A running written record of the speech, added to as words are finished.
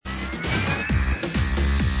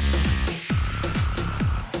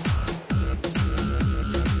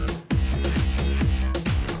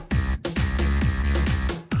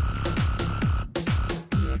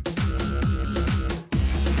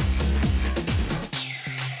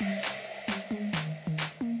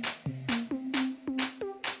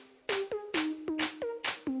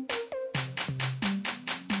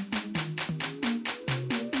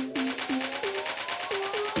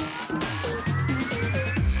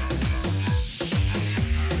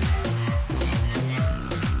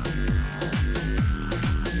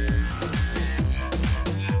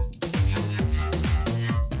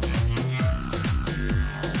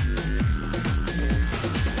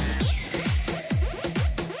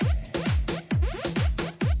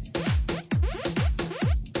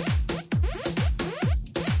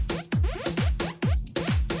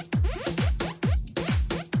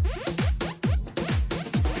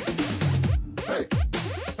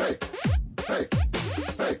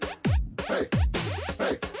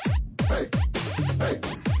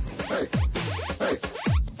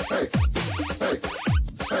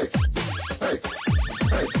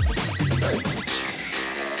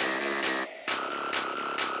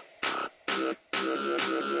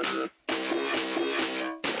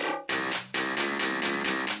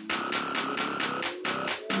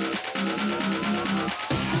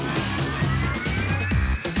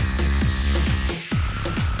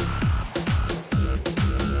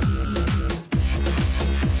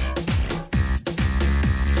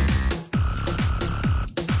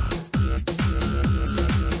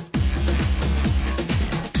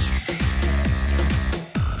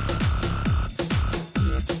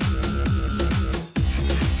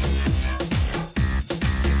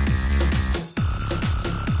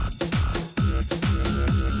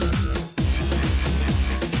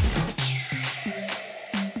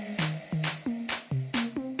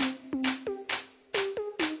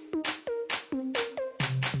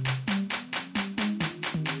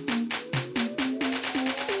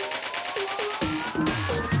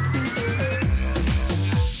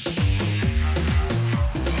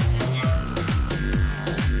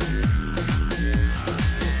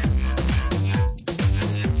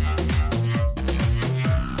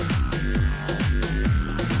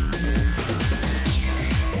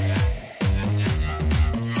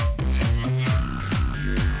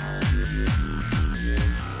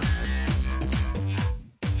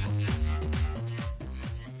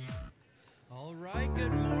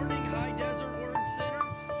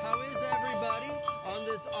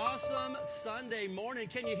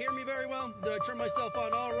morning. Can you hear me very well? Did I turn myself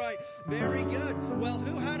on? All right. Very good. Well,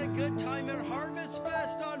 who had a good time at Harvest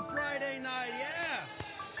Fest on Friday night? Yeah.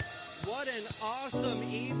 What an awesome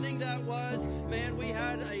evening that was. Man, we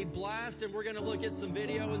had a blast, and we're going to look at some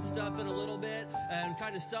video and stuff in a little bit and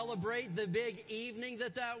kind of celebrate the big evening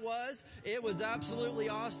that was. It was absolutely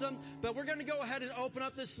awesome. But we're going to go ahead and open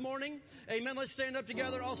up this morning. Amen. Let's stand up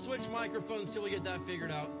together. I'll switch microphones till we get that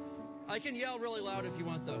figured out. I can yell really loud if you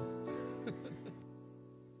want, though.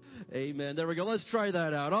 Amen. There we go. Let's try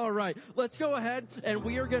that out. All right. Let's go ahead, and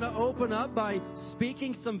we are going to open up by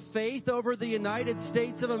speaking some faith over the United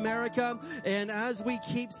States of America. And as we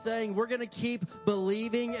keep saying, we're going to keep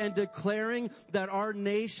believing and declaring that our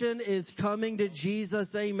nation is coming to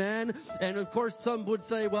Jesus. Amen. And of course, some would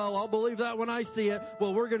say, well, I'll believe that when I see it.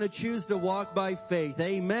 Well, we're going to choose to walk by faith.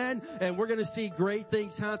 Amen. And we're going to see great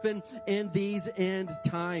things happen in these end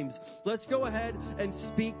times. Let's go ahead and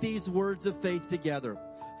speak these words of faith together.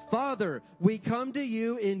 Father, we come to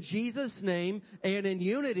you in Jesus' name, and in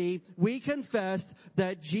unity, we confess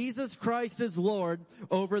that Jesus Christ is Lord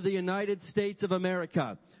over the United States of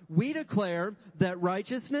America. We declare that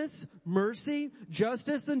righteousness, mercy,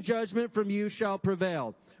 justice, and judgment from you shall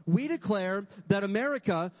prevail. We declare that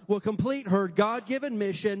America will complete her God-given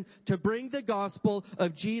mission to bring the gospel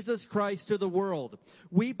of Jesus Christ to the world.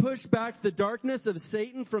 We push back the darkness of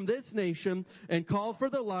Satan from this nation and call for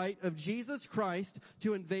the light of Jesus Christ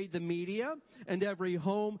to invade the media and every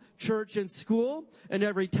home, church, and school, and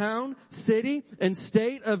every town, city, and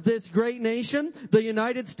state of this great nation, the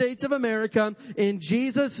United States of America. In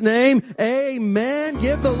Jesus' name, amen.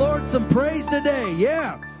 Give the Lord some praise today.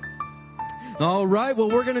 Yeah. All right,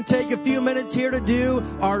 well, we're going to take a few minutes here to do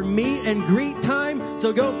our meet and greet time.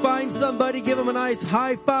 So go find somebody, give them a nice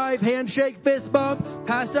high five, handshake, fist bump,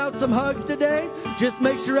 pass out some hugs today. Just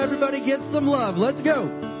make sure everybody gets some love. Let's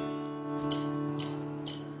go.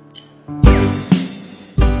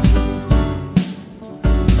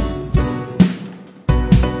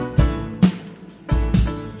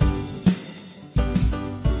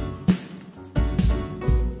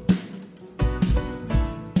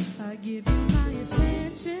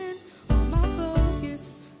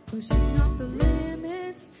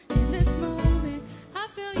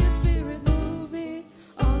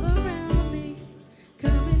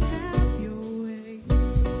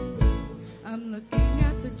 I'm looking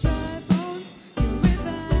at the dry bones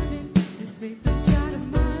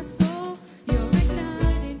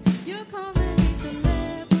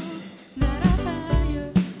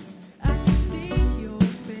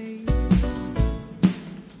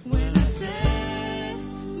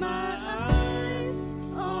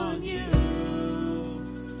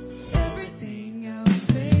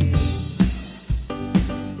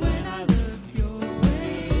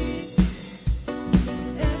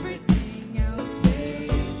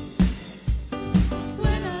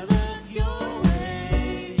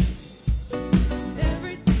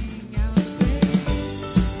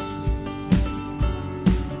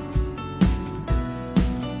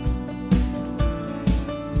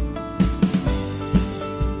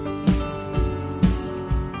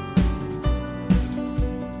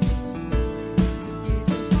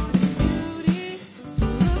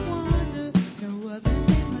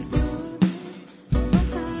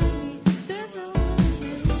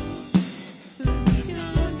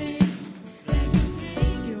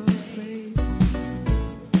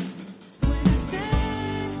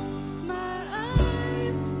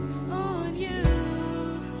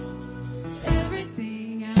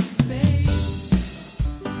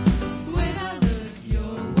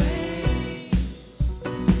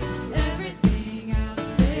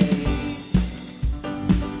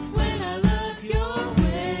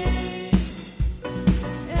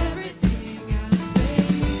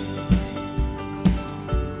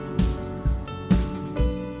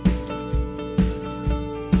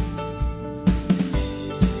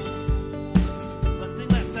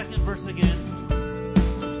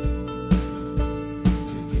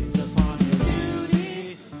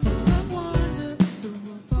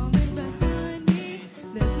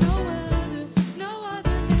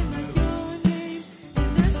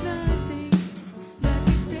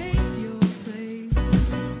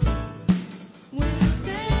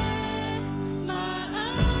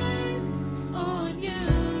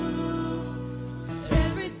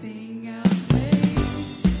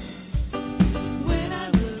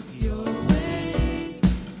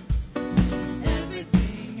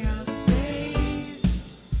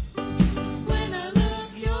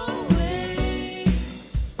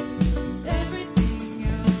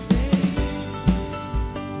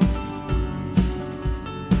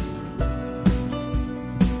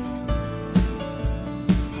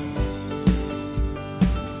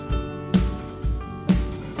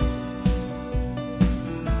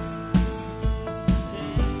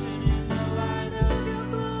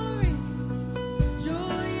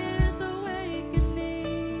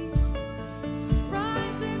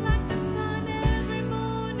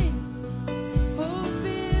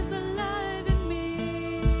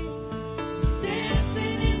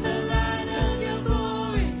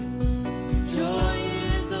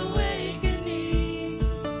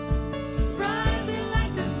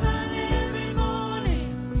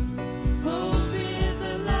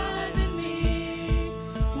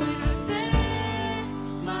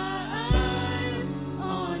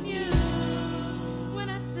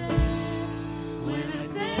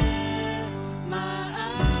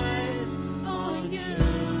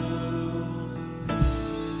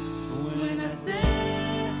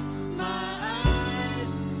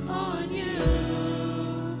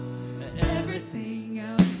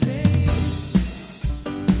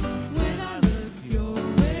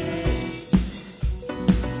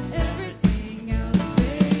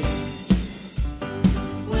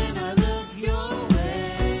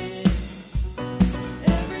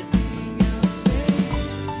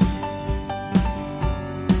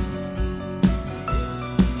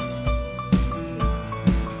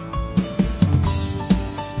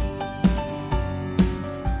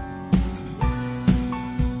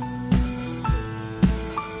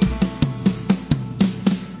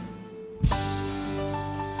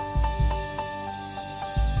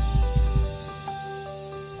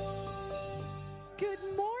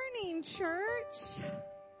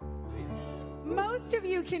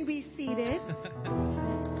can be seated.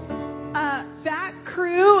 Back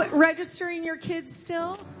crew, registering your kids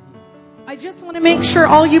still. I just want to make sure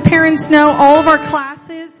all you parents know all of our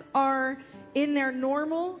classes are in their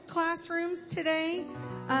normal classrooms today.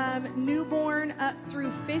 Newborn up through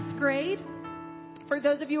 5th grade. For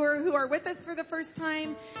those of you who are with us for the first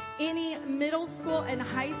time, any middle school and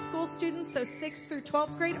high school students, so 6th through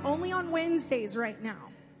 12th grade, only on Wednesdays right now.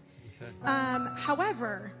 Okay.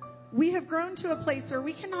 However, we have grown to a place where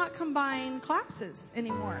we cannot combine classes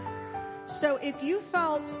anymore. So if you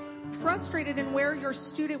felt frustrated in where your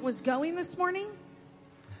student was going this morning,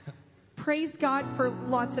 praise God for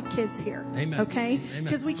lots of kids here. Amen. Okay?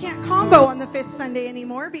 Because we can't combo on the 5th Sunday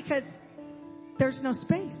anymore because there's no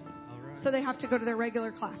space. Right. So they have to go to their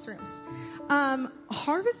regular classrooms.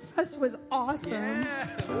 Harvest Fest was awesome.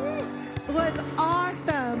 Yeah. Was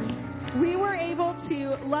awesome. We were able to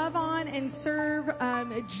love on and serve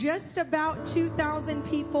just about 2,000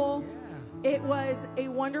 people. Yeah. It was a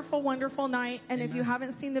wonderful, wonderful night. And if you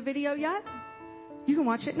haven't seen the video yet, you can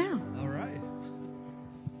watch it now. All right.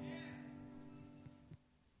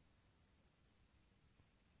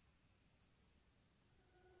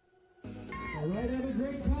 All right, have a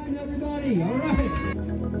great time, everybody. All right.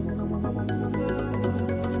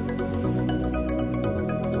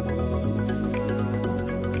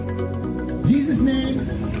 Jesus' name,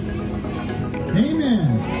 amen.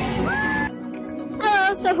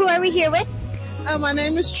 Hello, so who are we here with? My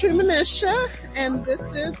name is Trumanisha, and this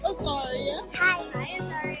is Azaria. Hi, I'm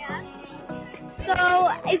Azaria.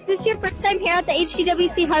 So, is this your first time here at the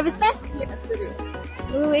HDWC Harvest Fest? Yes, it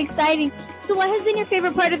is. Ooh, exciting. So what has been your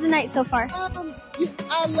favorite part of the night so far?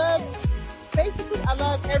 I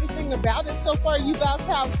love everything about it so far. You guys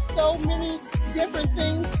have so many different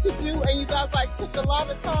things to do, and you guys took a lot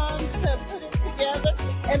of time to put it together.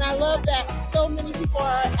 And I love that so many people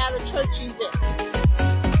are at a church event.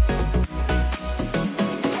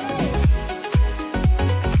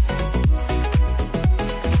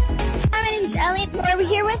 Elliot, who are we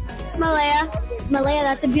here with? Malaya. Malaya,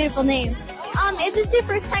 that's a beautiful name. Is this your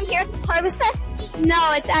first time here at the Harvest Fest?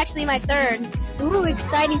 No, it's actually my third. Ooh,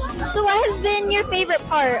 exciting. So what has been your favorite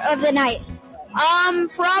part of the night?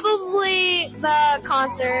 Probably the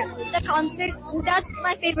concert. The concert? That's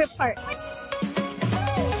my favorite part.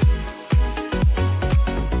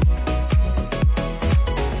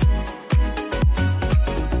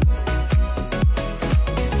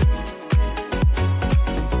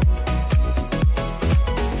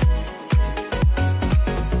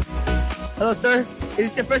 Hello, sir. Is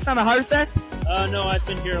this your first time at Harvest Fest? No, I've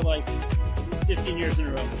been here 15 years in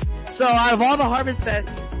a row. So out of all the Harvest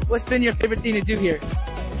Fests, what's been your favorite thing to do here?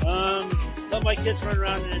 Let my kids run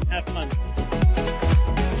around and have fun.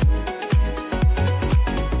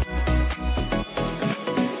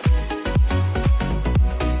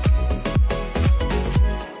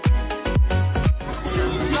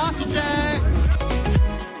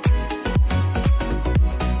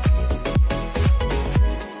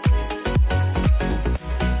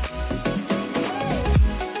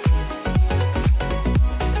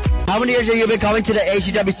 How many years have you been coming to the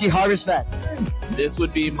HDWC Harvest Fest? This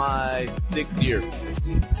would be my 6th year.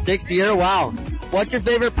 6th year? Wow. What's your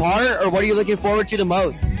favorite part, or what are you looking forward to the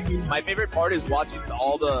most? My favorite part is watching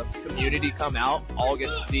all the community come out, all get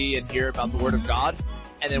to see and hear about the Word of God,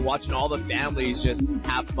 and then watching all the families just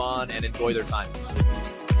have fun and enjoy their time.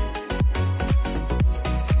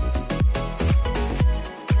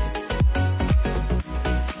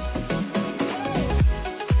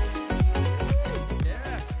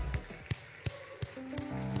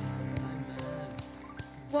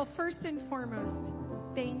 Well, first and foremost,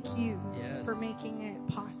 thank you for making it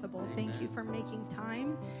possible. Amen. Thank you for making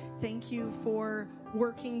time. Thank you for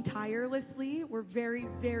working tirelessly. We're very,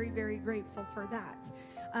 very, very grateful for that.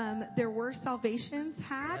 There were salvations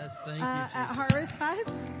had at Harvest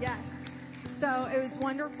Fest. Yes. So it was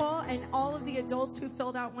wonderful. And all of the adults who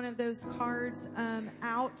filled out one of those cards,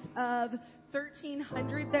 out of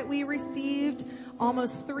 1,300 that we received,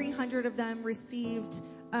 almost 300 of them received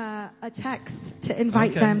a text to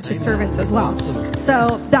invite them to service as well. Awesome. So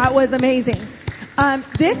that was amazing.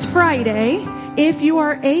 This Friday, if you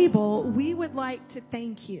are able, we would like to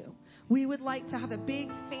thank you. We would like to have a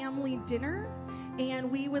big family dinner, and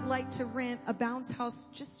we would like to rent a bounce house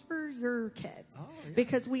just for your kids.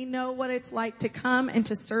 Because we know what it's like to come and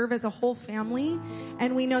to serve as a whole family,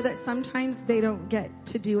 and we know that sometimes they don't get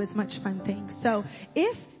to do as much fun things. So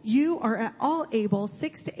if you are at all able,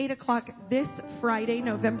 6 to 8 o'clock this Friday,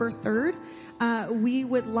 November 3rd, we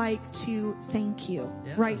would like to thank you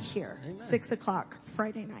right here, Amen. 6 o'clock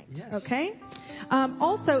Friday night. Yes. Okay?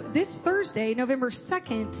 Also, this Thursday, November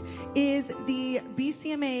 2nd, is the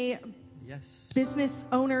BCMA Business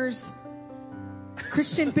Owners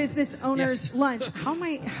Christian Business Owners Lunch.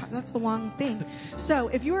 That's a long thing. So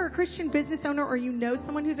if you are a Christian business owner or you know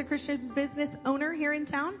someone who's a Christian business owner here in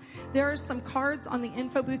town, there are some cards on the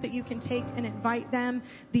info booth that you can take and invite them.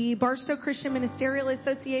 The Barstow Christian Ministerial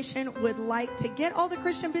Association would like to get all the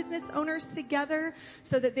Christian business owners together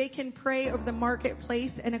so that they can pray over the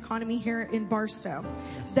marketplace and economy here in Barstow.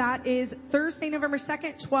 That is Thursday, November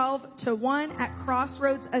 2nd, 12 to 1 at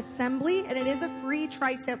Crossroads Assembly, and it is a free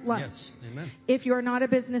tri-tip lunch. Yes. Amen. If you're not a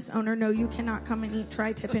business owner, no, you cannot come and eat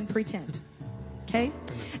tri-tip and pretend. Okay?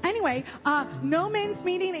 Anyway, no men's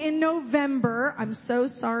meeting in November. I'm so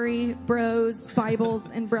sorry, bros, Bibles,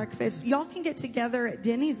 and breakfast. Y'all can get together at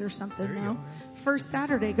Denny's or something, though. First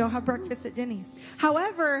Saturday, go have breakfast at Denny's.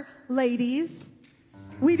 However, ladies,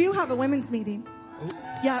 we do have a women's meeting.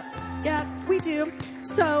 Yep, we do.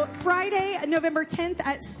 So Friday, November 10th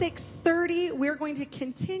at 6:30, we're going to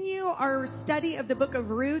continue our study of the book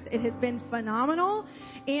of Ruth. It has been phenomenal.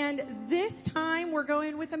 And this time we're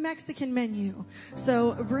going with a Mexican menu.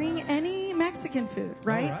 So bring any Mexican food,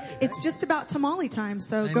 right? It's just about tamale time.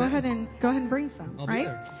 So Amen. go ahead and bring some, right?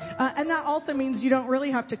 And that also means you don't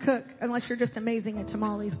really have to cook unless you're just amazing at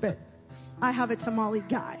tamales, but I have a tamale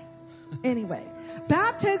guy. Anyway,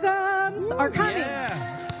 baptisms are coming.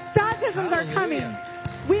 Baptisms are coming.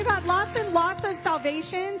 We've had lots and lots of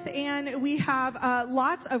salvations, and we have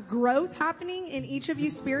lots of growth happening in each of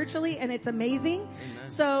you spiritually, and it's amazing. Amen.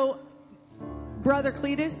 So, Brother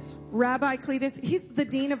Cletus, Rabbi Cletus, he's the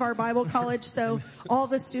dean of our Bible college, so all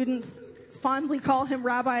the students fondly call him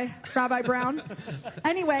Rabbi Brown.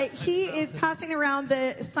 Anyway, he is passing around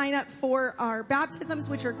the sign up for our baptisms,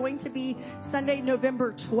 which are going to be Sunday,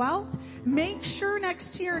 November 12th. Make sure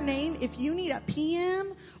next to your name, if you need a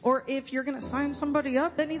PM or if you're going to sign somebody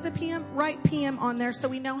up that needs a PM, write PM on there so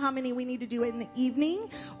we know how many we need to do in the evening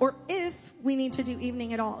or if we need to do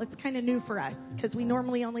evening at all. It's kind of new for us because we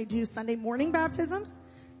normally only do Sunday morning baptisms.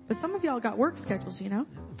 But some of y'all got work schedules, you know.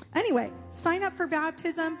 Anyway, sign up for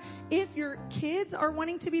baptism. If your kids are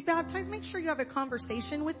wanting to be baptized, make sure you have a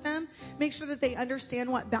conversation with them. Make sure that they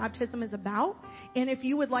understand what baptism is about. And if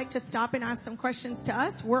you would like to stop and ask some questions to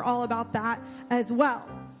us, we're all about that as well.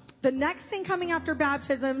 The next thing coming after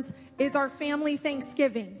baptisms is our family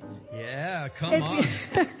Thanksgiving. Yeah, come on.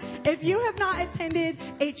 If you have not attended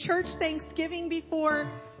a church Thanksgiving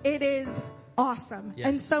before, it is awesome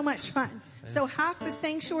and so much fun. So half the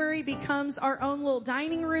sanctuary becomes our own little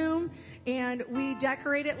dining room, and we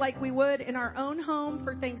decorate it like we would in our own home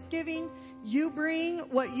for Thanksgiving. You bring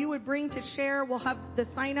what you would bring to share. We'll have the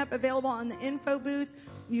sign up available on the info booth.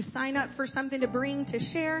 You sign up for something to bring to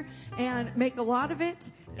share and make a lot of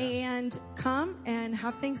it and come and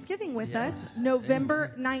have Thanksgiving with us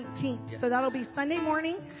November 19th. So that'll be Sunday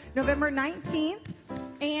morning, November 19th.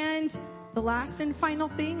 And the last and final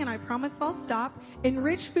thing, and I promise I'll stop,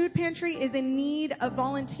 Enrich Food Pantry is in need of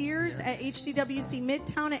volunteers at HDWC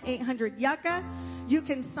Midtown at 800 Yucca. You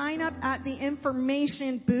can sign up at the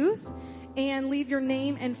information booth and leave your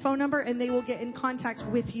name and phone number, and they will get in contact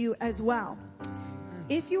with you as well.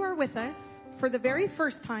 If you are with us for the very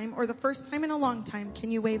first time or the first time in a long time,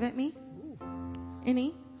 can you wave at me?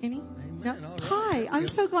 Any? No? Hi, I'm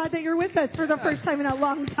so glad that you're with us for the first time in a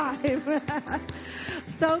long time.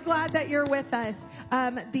 So glad that you're with us.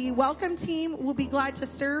 The welcome team will be glad to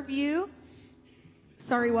serve you.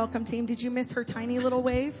 Sorry, welcome team. Did you miss her tiny little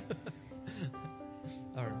wave?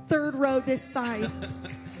 Third row this side.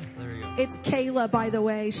 There we go. It's Kayla, by the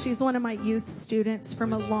way. She's one of my youth students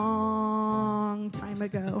from a long time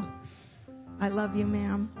ago. I love you,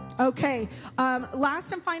 ma'am. Okay.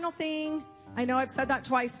 Last and final thing. I know I've said that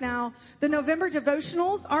twice now. The November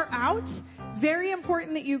devotionals are out. Very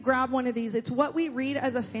important that you grab one of these. It's what we read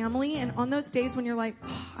as a family. And on those days when you're like,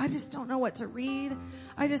 I just don't know what to read.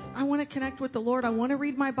 I want to connect with the Lord. I want to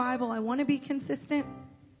read my Bible. I want to be consistent.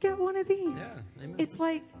 Get one of these. Yeah, it's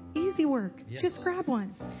like easy work. Yes. Just grab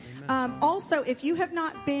one. Also, if you have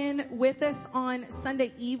not been with us on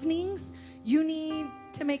Sunday evenings, you need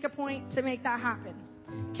to make a point to make that happen.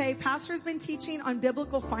 Okay, Pastor's been teaching on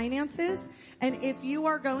biblical finances, and if you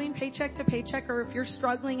are going paycheck to paycheck, or if you're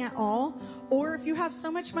struggling at all, or if you have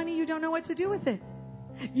so much money you don't know what to do with it,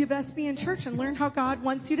 you best be in church and learn how God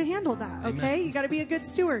wants you to handle that, okay? Amen. You gotta be a good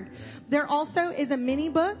steward. There also is a mini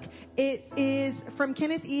book. It is from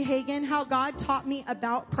Kenneth E. Hagin, How God Taught Me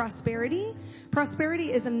About Prosperity.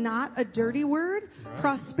 Prosperity is not a dirty word. Right.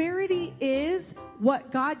 Prosperity is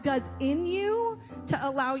what God does in you to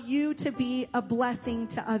allow you to be a blessing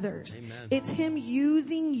to others. Amen. It's Him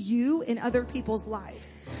using you in other people's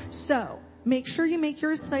lives. So, make sure you make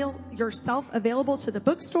yourself available to the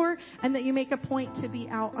bookstore and that you make a point to be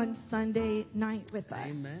out on Sunday night with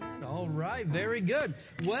us. Amen. All right. Very good.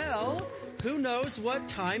 Well, who knows what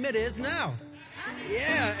time it is now?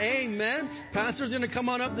 Yeah, amen. Pastor's going to come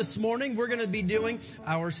on up this morning. We're going to be doing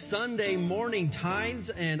our Sunday morning tithes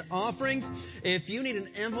and offerings. If you need an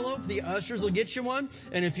envelope, the ushers will get you one.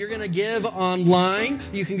 And if you're going to give online,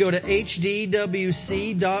 you can go to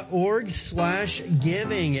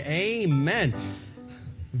hdwc.org/giving. Amen.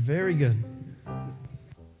 Very good.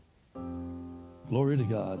 Glory to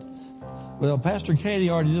God. Well, Pastor Katie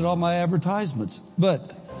already did all my advertisements,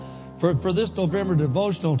 but for this November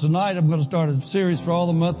devotional tonight, I'm going to start a series for all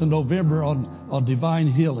the month of November on divine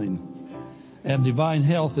healing and divine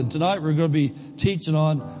health. And tonight we're going to be teaching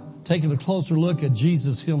on taking a closer look at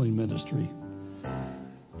Jesus' healing ministry.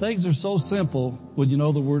 Things are so simple when you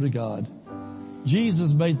know the Word of God.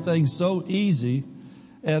 Jesus made things so easy.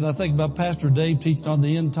 And I think about Pastor Dave teaching on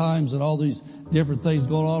the end times and all these different things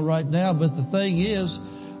going on right now. But the thing is,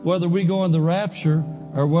 whether we go in the rapture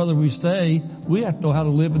or whether we stay, we have to know how to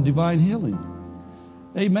live in divine healing.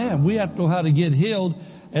 Amen. We have to know how to get healed.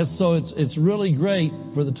 And so it's really great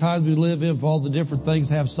for the times we live in, for all the different things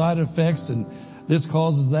have side effects, and this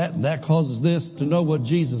causes that and that causes this, to know what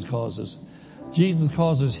Jesus causes. Jesus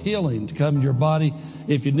causes healing to come in your body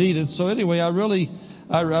if you need it. So anyway, I really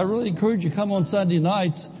encourage you to come on Sunday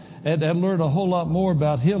nights and learn a whole lot more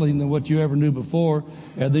about healing than what you ever knew before,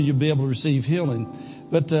 and then you'll be able to receive healing.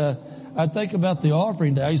 But I think about the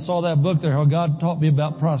offering now. You saw that book there, How God Taught Me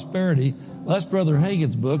About Prosperity. Well, that's Brother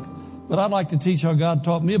Hagin's book. But I'd like to teach how God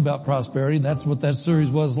taught me about prosperity. That's what that series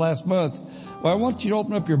was last month. Well, I want you to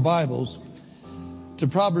open up your Bibles to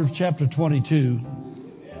Proverbs chapter 22.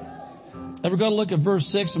 And we're going to look at verse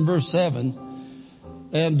 6 and verse 7.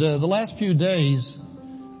 And the last few days,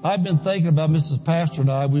 I've been thinking about Mrs. Pastor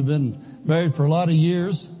and I. We've been married for a lot of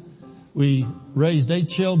years. We raised 8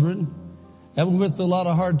 children. And we went through a lot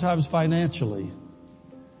of hard times financially.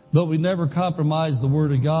 But we never compromised the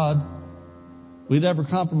Word of God. We never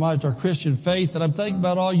compromised our Christian faith. And I'm thinking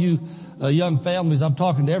about all you young families. I'm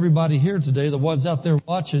talking to everybody here today, the ones out there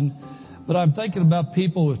watching. But I'm thinking about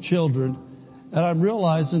people with children. And I'm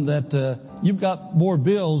realizing that you've got more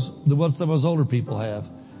bills than what some of us older people have.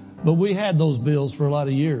 But we had those bills for a lot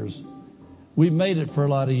of years. We made it for a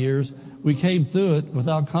lot of years. We came through it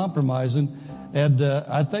without compromising. And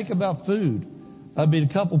I think about food. I mean, a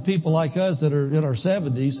couple people like us that are in our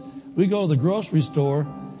 70s, we go to the grocery store,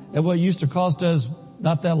 and what used to cost us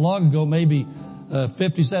not that long ago, maybe $50,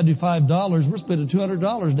 $75, we're spending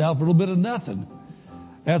 $200 now for a little bit of nothing.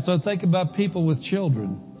 And so I think about people with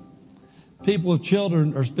children. People with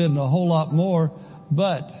children are spending a whole lot more,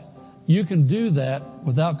 but you can do that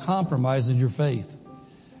without compromising your faith.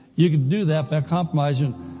 You can do that without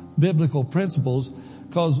compromising biblical principles,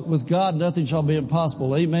 because with God, nothing shall be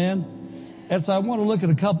impossible. Amen? And so I want to look at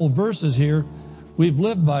a couple verses here. We've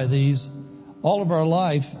lived by these all of our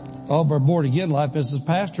life, all of our born again life, Mrs.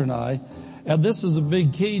 Pastor and I. And this is a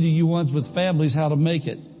big key to you ones with families, how to make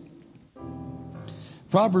it.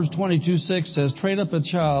 Proverbs 22:6 says, train up a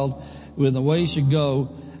child in the way he should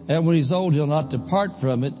go, and when he's old, he'll not depart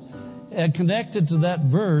from it. And connected to that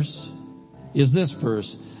verse is this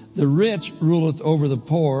verse. The rich ruleth over the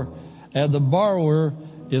poor, and the borrower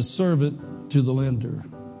is servant to the lender.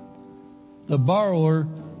 The borrower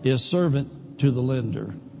is servant to the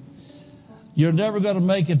lender. You're never going to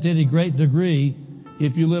make it to any great degree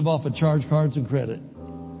if you live off of charge cards and credit.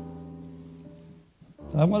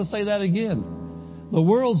 I want to say that again. The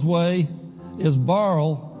world's way is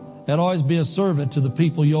borrow and always be a servant to the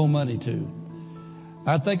people you owe money to.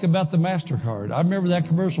 I think about the MasterCard. I remember that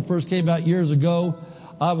commercial first came out years ago.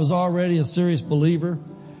 I was already a serious believer.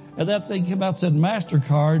 And that thing came out and said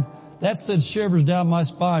MasterCard. That sent shivers down my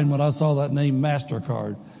spine when I saw that name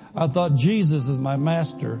MasterCard. I thought Jesus is my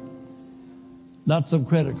master, not some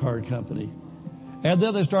credit card company. And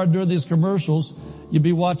then they started doing these commercials. You'd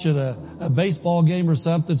be watching a baseball game or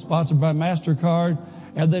something sponsored by MasterCard,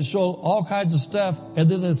 and they'd show all kinds of stuff, and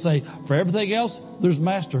then they'd say, for everything else, there's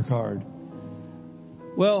MasterCard.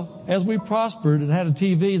 Well, as we prospered and had a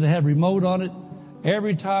TV that had a remote on it,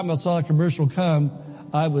 every time I saw a commercial come,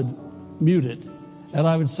 I would mute it. And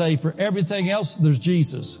I would say, for everything else, there's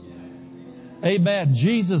Jesus. Amen.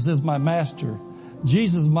 Jesus is my master.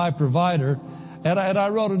 Jesus is my provider. And I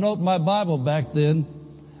wrote a note in my Bible back then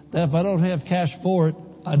that if I don't have cash for it,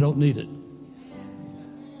 I don't need it.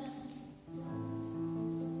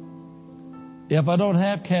 If I don't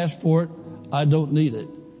have cash for it, I don't need it.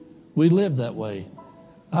 We live that way.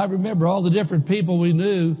 I remember all the different people we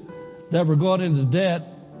knew that were going into debt,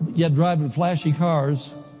 yet driving flashy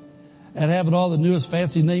cars and having all the newest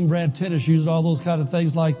fancy name brand tennis shoes, all those kind of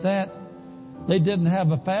things like that. They didn't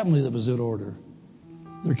have a family that was in order.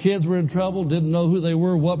 Their kids were in trouble, didn't know who they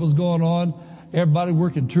were, what was going on. Everybody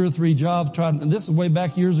working 2 or 3 jobs, and this is way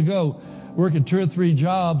back years ago, working 2 or 3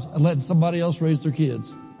 jobs and letting somebody else raise their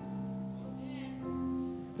kids.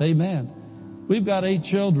 Amen. We've got 8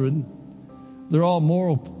 children. They're all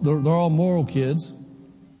moral kids.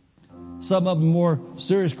 Some of them more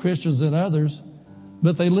serious Christians than others,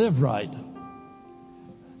 but they live right.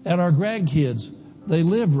 And our grandkids, they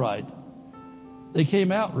live right. They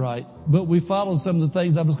came out right, but we followed some of the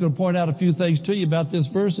things. I was going to point out a few things to you about this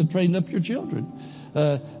verse and train up your children.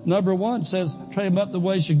 Number 1 says, train them up the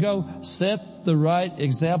way you should go. Set the right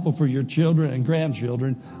example for your children and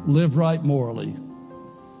grandchildren. Live right morally.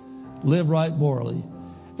 Live right morally.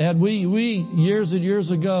 And we years and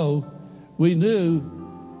years ago, we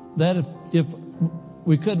knew that if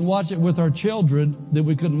we couldn't watch it with our children, then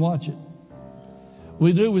we couldn't watch it.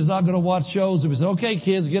 We knew we was not going to watch shows, and we said, okay,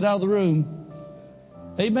 kids, get out of the room.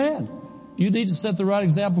 Amen. You need to set the right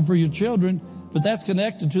example for your children, but that's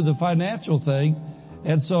connected to the financial thing.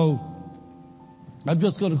 And so I'm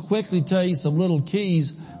just going to quickly tell you some little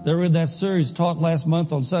keys that were in that series taught last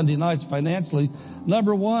month on Sunday nights financially.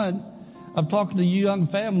 Number 1, I'm talking to you young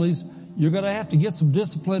families. You're going to have to get some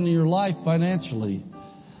discipline in your life financially.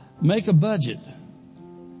 Make a budget.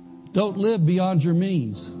 Don't live beyond your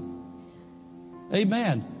means.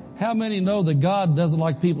 Amen. How many know that God doesn't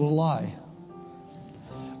like people to lie?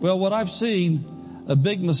 Well, what I've seen, a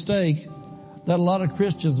big mistake that a lot of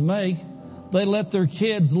Christians make, they let their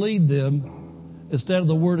kids lead them instead of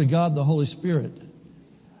the Word of God, the Holy Spirit.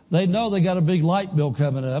 They know they got a big light bill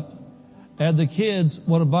coming up, and the kids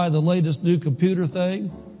want to buy the latest new computer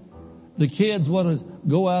thing. The kids want to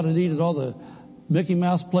go out and eat at all the Mickey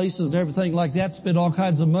Mouse places and everything like that, spend all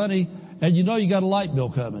kinds of money, and you know you got a light bill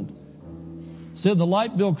coming. So the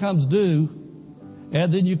light bill comes due,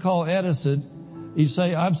 and then you call Edison. You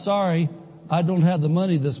say, I'm sorry, I don't have the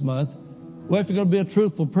money this month. Well, if you're going to be a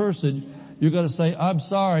truthful person, you're going to say, I'm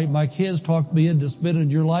sorry, my kids talked me into spending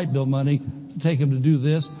your light bill money to take them to do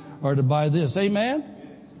this or to buy this. Amen?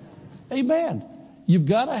 Amen. You've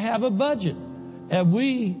got to have a budget. And we,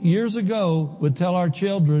 years ago, would tell our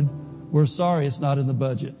children, we're sorry it's not in the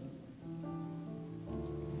budget.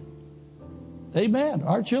 Amen.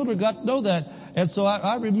 Our children got to know that. And so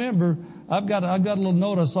I remember, I've got a little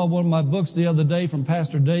note. I saw one of my books the other day from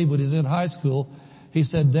Pastor Dave when he's in high school. He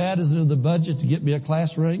said, Dad, is it in the budget to get me a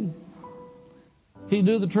class ring? He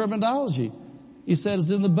knew the terminology. He said, it's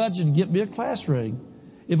in the budget to get me a class ring.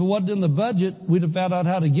 If it wasn't in the budget, we'd have found out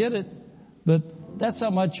how to get it. But that's how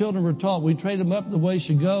my children were taught. We train them up the way they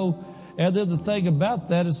should go. And then the thing about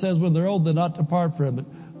that, it says when they're old, they're not to depart from it.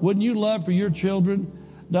 Wouldn't you love for your children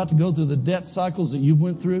not to go through the debt cycles that you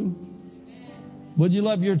went through? Would you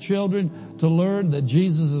love your children to learn that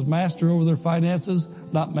Jesus is master over their finances,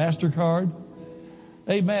 not MasterCard?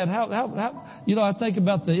 Amen. I think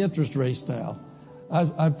about the interest rates now.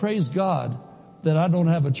 I praise God that I don't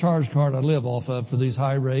have a charge card I live off of for these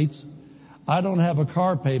high rates. I don't have a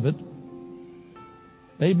car payment.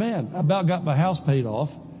 Amen. I about got my house paid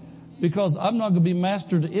off because I'm not going to be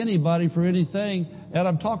master to anybody for anything. And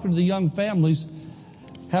I'm talking to the young families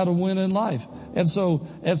how to win in life. And so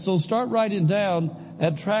start writing down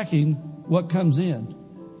and tracking what comes in.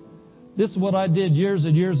 This is what I did years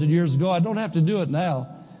and years and years ago. I don't have to do it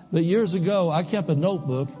now, but years ago I kept a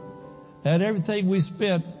notebook, and everything we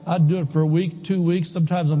spent, I'd do it for a week, 2 weeks,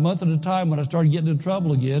 sometimes a month at a time. When I started getting in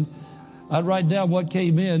trouble again, I'd write down what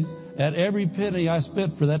came in, and every penny I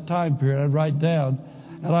spent for that time period I'd write down,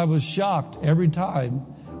 and I was shocked every time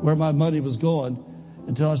where my money was going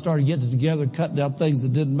until I started getting it together and cutting out things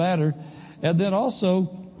that didn't matter. And then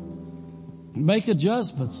also make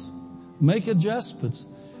adjustments. Make adjustments.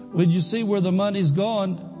 When you see where the money's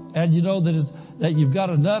gone and you know that you've got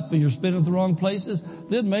enough but you're spending it the wrong places,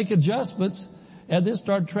 then make adjustments and then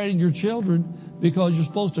start training your children, because you're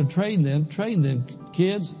supposed to train them. Train them,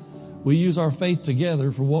 kids. We use our faith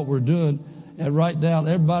together for what we're doing and write down.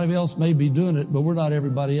 Everybody else may be doing it, but we're not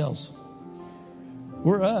everybody else.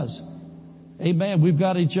 We're us. Amen. We've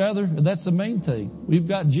got each other, and that's the main thing. We've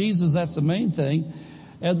got Jesus, that's the main thing.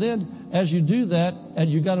 And then as you do that,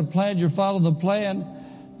 and you've got a plan, you're following the plan,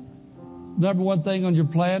 Number one thing on your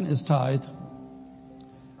plan is tithe.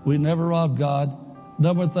 We never rob God.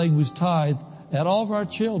 Number one thing was tithe. And all of our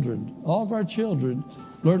children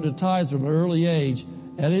learn to tithe from an early age.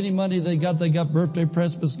 And any money they got birthday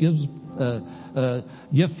Christmas gifts,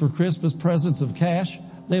 gift for Christmas presents of cash.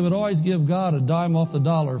 They would always give God a dime off the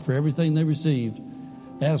dollar for everything they received.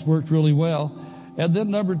 And it's worked really well. And then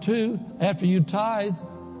number two, after you tithe,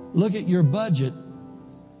 look at your budget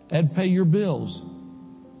and pay your bills.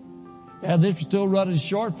 And if you're still running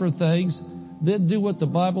short for things, then do what the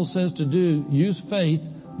Bible says to do. Use faith,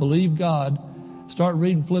 believe God. Start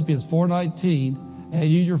reading Philippians 4:19, and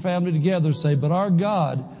you and your family together say, but our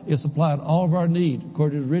God is supplying all of our need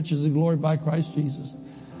according to the riches and glory by Christ Jesus.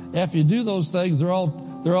 After you do those things, they're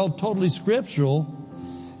all totally scriptural,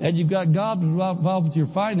 and you've got God involved with your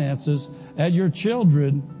finances, and your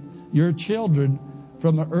children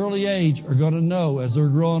from an early age are going to know as they're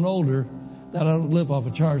growing older that I don't live off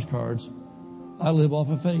of charge cards. I live off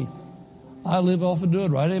of faith. I live off of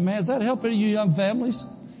doing right. Amen. Does that help any of you young families?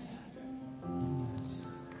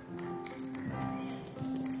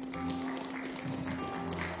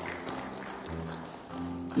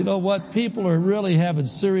 You know what? People are really having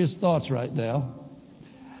serious thoughts right now.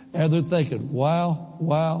 And they're thinking, wow.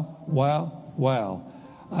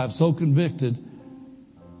 I'm so convicted.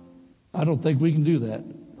 I don't think we can do that.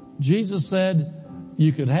 Jesus said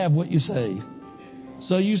you could have what you say.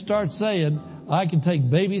 So you start saying, I can take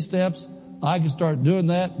baby steps. I can start doing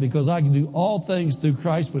that because I can do all things through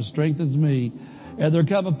Christ which strengthens me. And there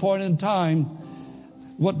come a point in time,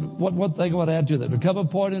 one thing I want to add to that. There come a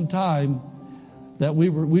point in time that we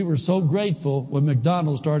were so grateful when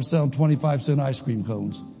McDonald's started selling 25-cent ice cream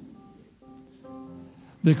cones.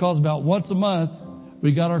 Because about once a month,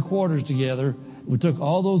 we got our quarters together. We took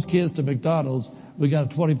all those kids to McDonald's. We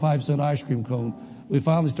got a 25-cent ice cream cone. We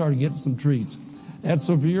finally started getting some treats. And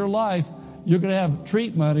so for your life, you're going to have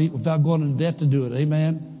treat money without going into debt to do it.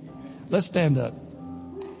 Amen? Let's stand up.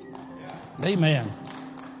 Amen.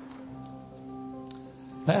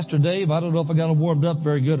 Pastor Dave, I don't know if I got them warmed up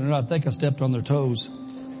very good or not. I think I stepped on their toes.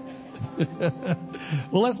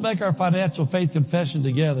 Well, let's make our financial faith confession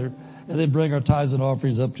together and then bring our tithes and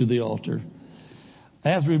offerings up to the altar.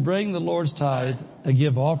 As we bring the Lord's tithe and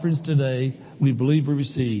give offerings today, we believe we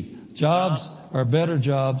receive jobs or better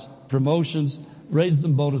jobs, promotions, raises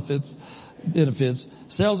and benefits,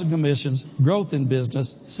 sales and commissions, growth in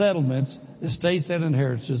business, settlements, estates and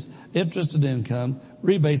inheritances, interest and income,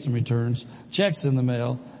 rebates and returns, checks in the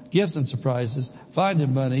mail, gifts and surprises,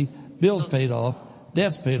 finding money, bills paid off,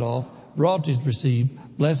 debts paid off, royalties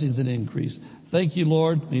received, blessings and increase. Thank you,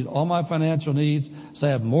 Lord. Meet all my financial needs so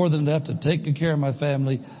I have more than enough to take good care of my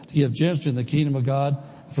family, to give generously in the kingdom of God,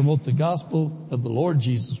 promote the gospel of the Lord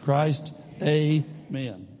Jesus Christ.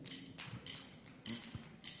 Amen.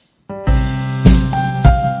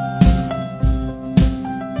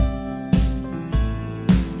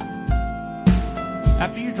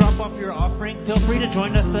 After you drop off your offering, feel free to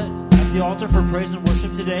join us at the altar for praise and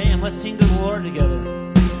worship today, and let's sing to the Lord together.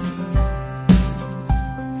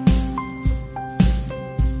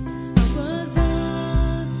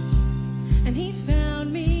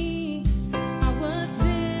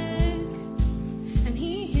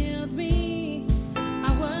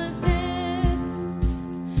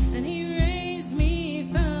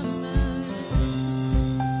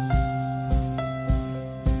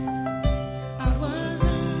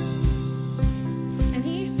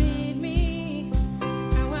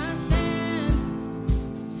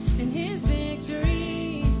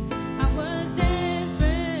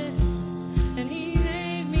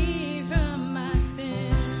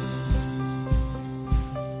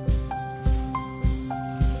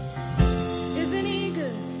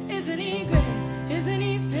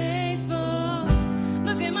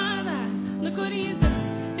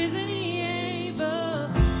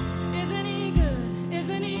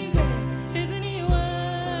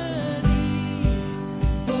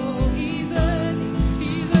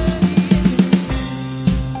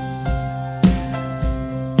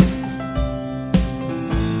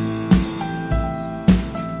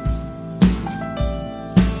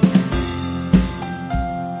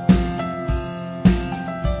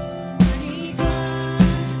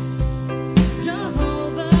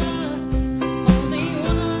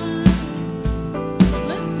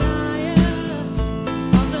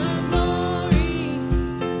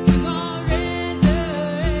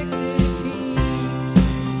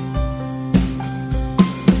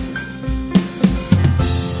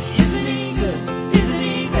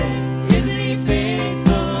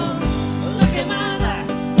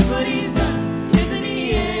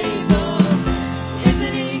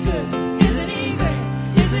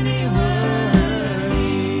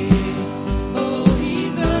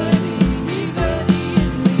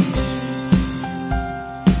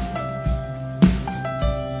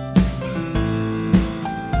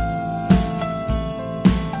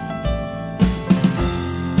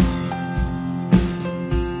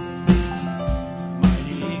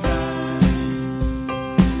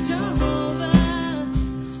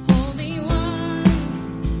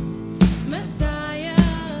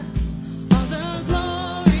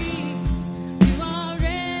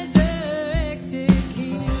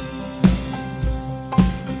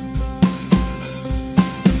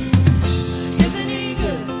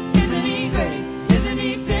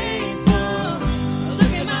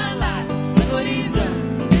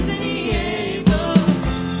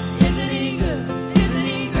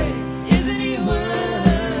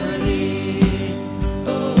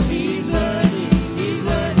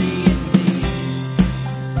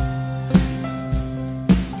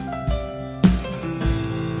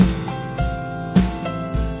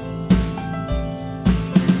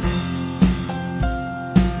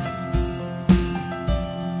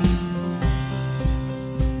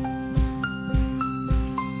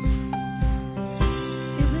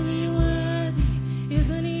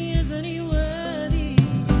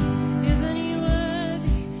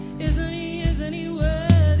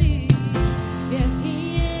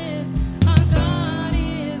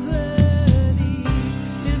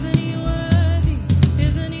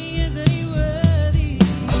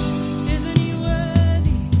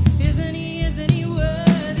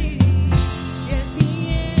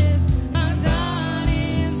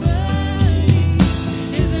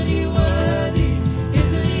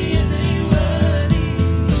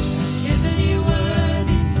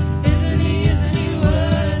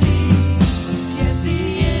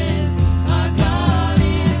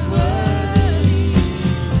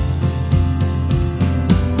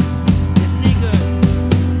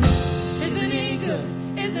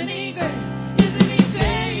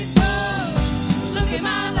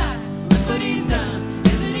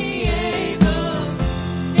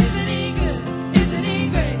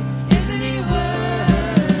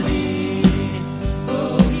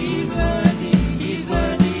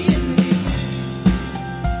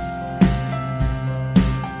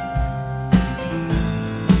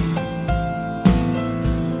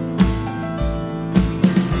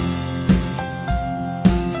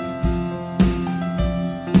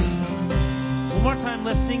 time,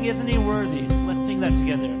 let's sing Isn't He Worthy? Let's sing that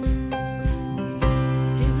together.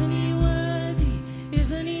 Isn't He worthy?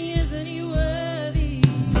 Isn't He worthy?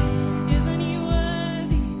 Isn't He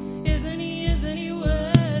worthy? Isn't He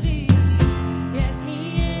worthy? Yes,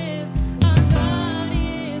 He is. Our God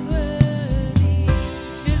is worthy.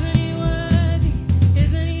 Isn't He worthy?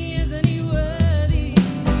 Isn't He worthy?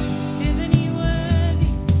 Isn't He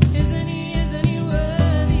worthy? Isn't He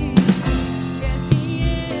worthy? Yes, He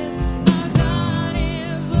is. Our God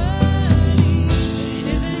is worthy.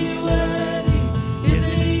 Isn't He worthy?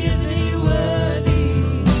 Isn't He worthy?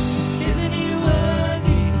 Isn't He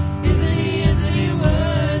worthy? Isn't He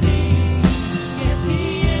worthy? Yes, He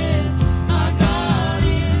is. Our God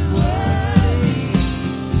is worthy.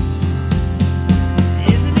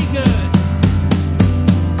 Isn't He good?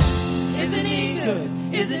 Isn't He good?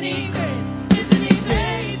 Isn't He great? Isn't He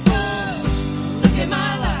faithful? Look at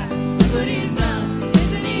my life. Look what He's done.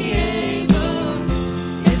 Isn't He able?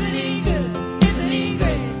 Isn't He good? Isn't He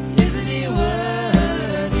great? Isn't He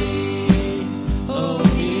worthy? Oh,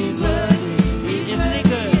 He's worthy. He's Isn't He worthy.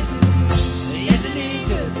 good? Isn't He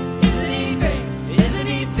good? Isn't He great? Isn't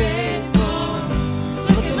He faithful?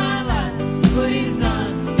 Look at my life. Look what He's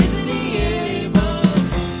done. Isn't He able?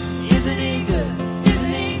 Isn't He good?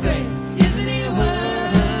 Isn't He great? Isn't He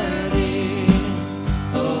worthy?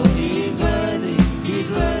 Oh, He's worthy. He's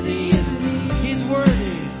worthy, isn't He? He's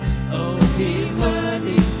worthy. Oh, He's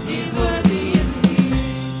worthy. He's worthy, isn't He?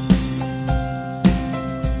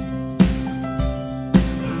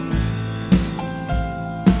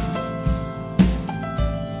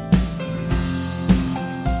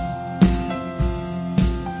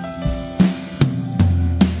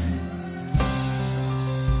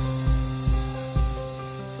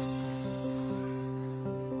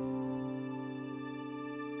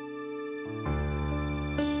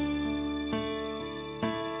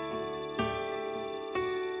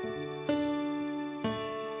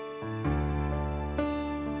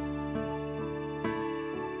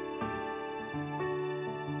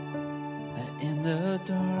 In the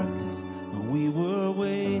darkness, when we were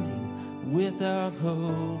waiting, without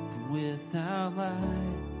hope, without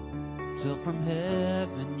light, till from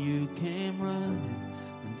heaven you came running,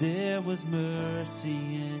 and there was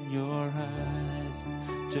mercy in your eyes,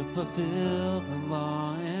 to fulfill the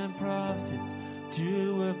law and prophets.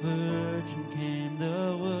 To a virgin came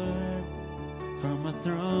the word, from a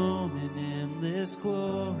throne in endless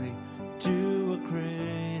glory, to a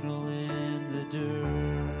cradle in the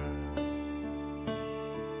dirt.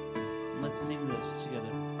 Let's sing this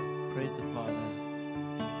together. Praise the Father.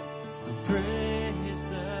 And praise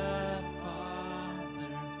the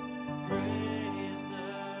Father. Praise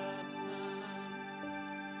the Son.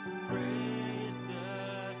 Praise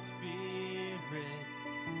the Spirit.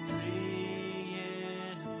 Three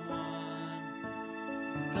in one.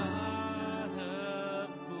 God of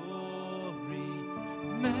glory,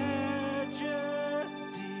 majesty,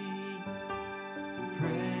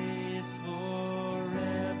 praise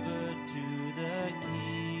forever to the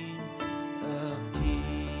King of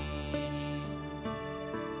Kings.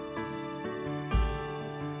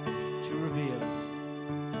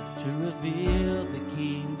 To reveal the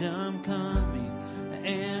kingdom coming,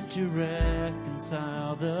 and to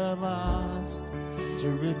reconcile the lost, to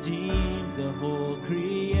redeem the whole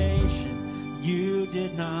creation. You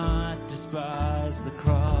did not despise the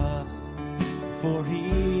cross, for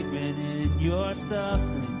even in your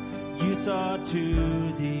suffering, you saw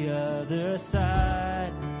to the other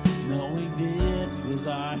side, knowing this was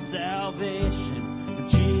our salvation, and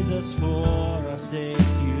Jesus for our sake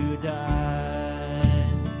you died.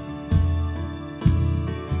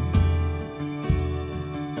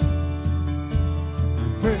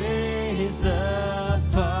 Praise the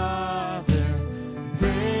Father,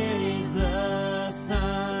 praise the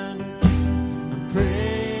Son, and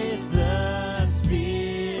praise the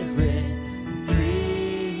Spirit,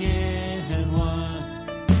 three in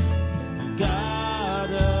one.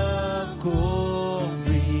 God of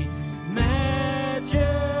glory, majesty,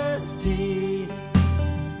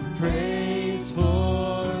 praise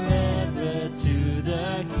forever to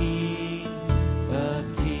the King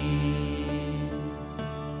of Kings.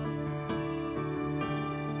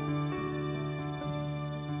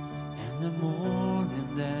 The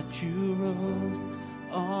morning that you rose,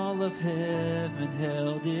 all of heaven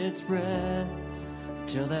held its breath,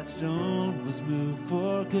 till that stone was moved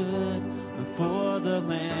for good, and for the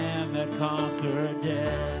Lamb had conquered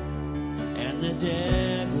death. And the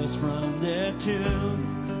dead rose from their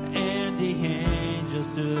tombs, and the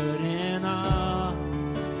angels stood in awe,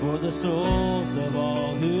 for the souls of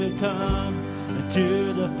all who'd come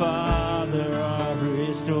to the Father are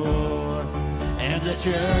restored. and the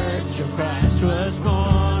church of Christ was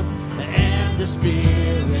born, and the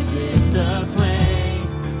Spirit lit the flame.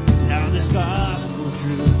 Now this gospel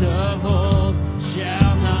truth of old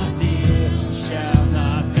shall not kneel, shall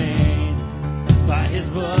not faint. By his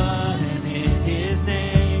blood and in his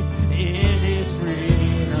name, in his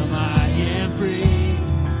freedom I am free.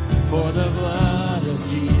 For the blood of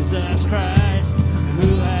Jesus Christ,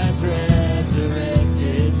 who has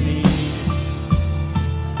resurrected me.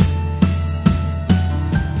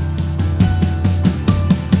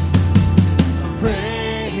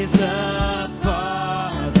 Praise the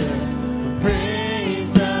Father,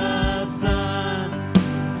 praise the Son,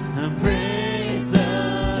 and praise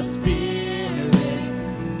the Spirit,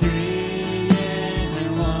 three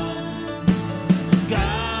in one.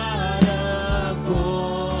 God of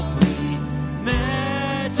glory,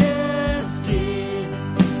 majesty,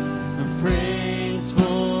 and praise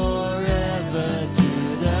forever to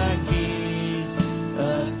the King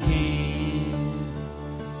of Kings.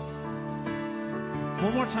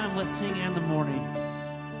 One more time, let's sing "And the Morning."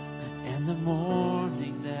 And the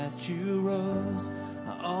morning that you rose,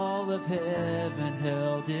 all of heaven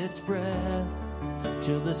held its breath,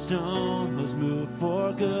 till the stone was moved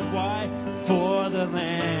for good. Why? For the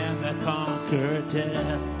Lamb that conquered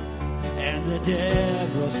death. And the dead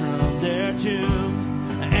rose from their tombs,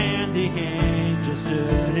 and the angels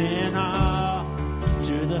stood in awe.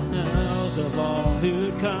 To the house of all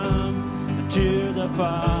who'd come, to the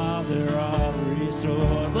Father all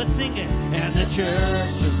restored. Let's sing it. And the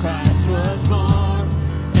church of Christ was born,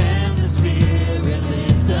 and the Spirit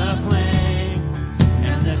lit the flame,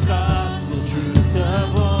 and this gospel truth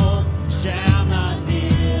of old shall not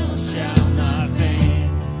kneel, shall not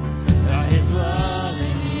faint. By his blood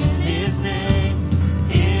and in his name,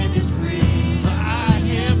 in his freedom I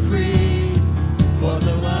am free. For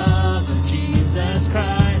the love of Jesus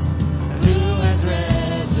Christ, who has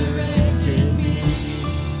resurrected me.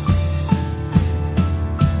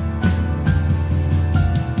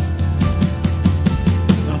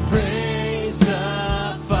 Praise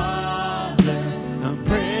the Father,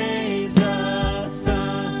 praise the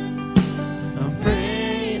Son,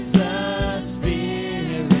 praise the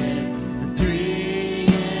Spirit, three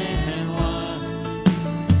in one.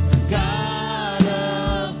 God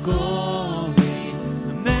of glory,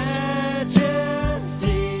 majesty,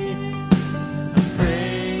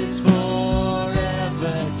 praise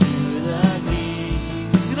forever to the King.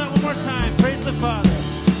 Sing that one more time. Praise the Father.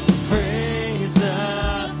 Praise the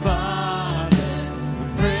Father,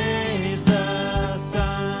 praise the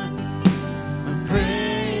Son,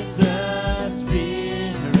 praise the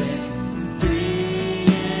Spirit, three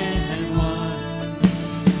in one.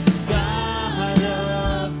 God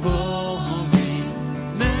of glory,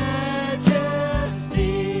 majesty,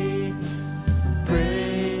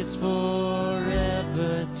 praise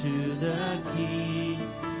forever to the King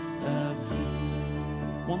of Kings.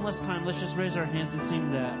 One last time, let's just raise our hands and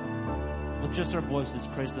sing that. With just our voices,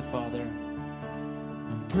 praise the Father.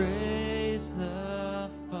 Praise the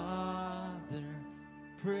Father,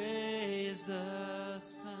 praise the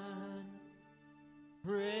Son,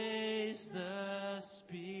 praise the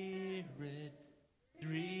Spirit,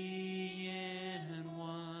 three in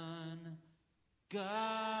one.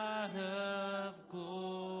 God of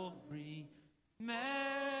glory,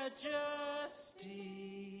 majesty,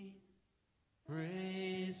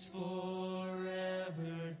 praise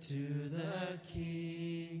forever to the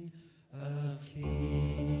King of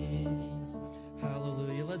Kings.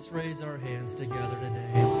 Hallelujah. Let's raise our hands together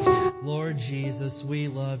today. Lord Jesus, we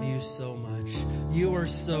love you so much. You are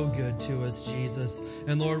so good to us, Jesus.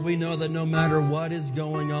 And Lord, we know that no matter what is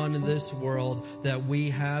going on in this world, that we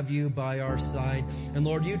have you by our side. And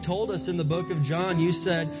Lord, you told us in the book of John, you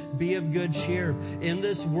said, be of good cheer. In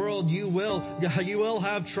this world, you will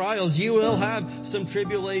have trials. You will have some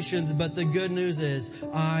tribulations. But the good news is,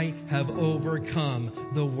 I have overcome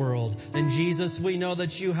the world. And Jesus, we know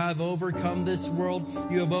that you have overcome this world.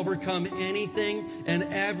 You have overcome anything and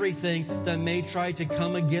everything that may try to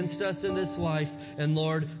come against us in this life. And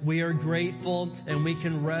Lord, we are grateful and we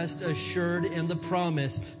can rest assured in the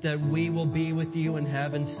promise that we will be with you in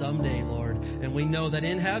heaven someday, Lord. And we know that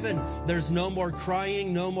in heaven, there's no more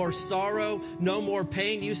crying, no more sorrow, no more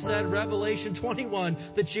pain. You said, Revelation 21,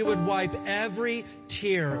 that you would wipe every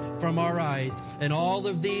tear from our eyes. And all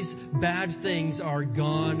of these bad things are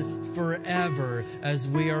gone forever as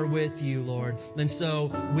we are with you, Lord. And so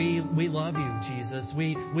we love you, Jesus.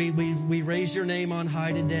 We raise your name on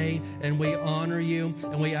high today, and we honor you,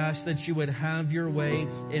 and we ask that you would have your way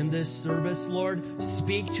in this service, Lord.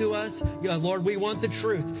 Speak to us. Lord, we want the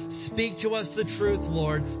truth. Speak to us the truth,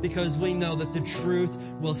 Lord, because we know that the truth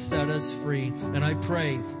will set us free. And I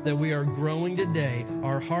pray that we are growing today.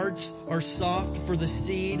 Our hearts are soft for the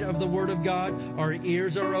seed of the Word of God. Our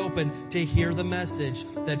ears are open to hear the message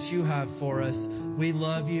that you have for us. We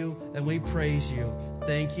love you and we praise you.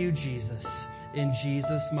 Thank you, Jesus. In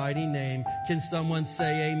Jesus' mighty name. Can someone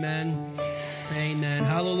say amen? Amen.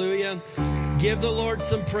 Hallelujah. Give the Lord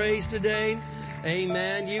some praise today.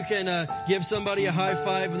 Amen. You can give somebody a high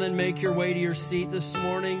five and then make your way to your seat this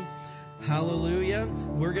morning. Hallelujah.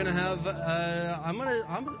 We're going to have, I'm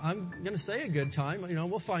going to say a good time. You know,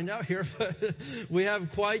 we'll find out here, but we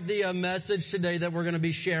have quite the message today that we're going to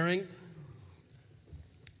be sharing.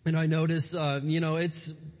 And I notice,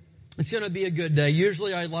 it's going to be a good day.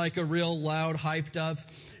 Usually I like a real loud, hyped up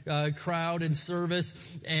crowd and service.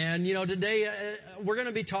 And, today we're going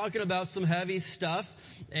to be talking about some heavy stuff.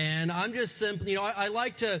 And I'm just simply, I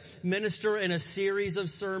like to minister in a series of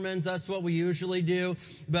sermons. That's what we usually do.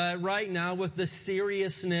 But right now, with the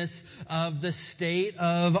seriousness of the state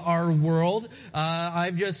of our world,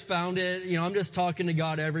 I've just found it, I'm just talking to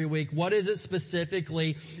God every week. What is it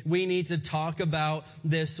specifically we need to talk about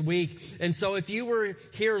this week? And so if you were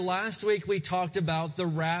here last week, we talked about the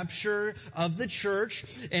rapture of the church.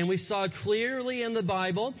 And we saw clearly in the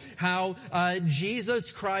Bible how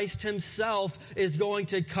Jesus Christ himself is going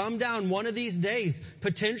to come down one of these days,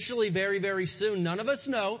 potentially very, very soon. None of us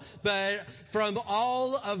know, but from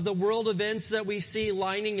all of the world events that we see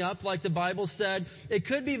lining up, like the Bible said, it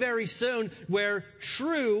could be very soon where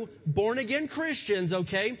true born-again Christians,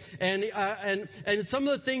 okay, and some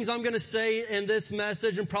of the things I'm going to say in this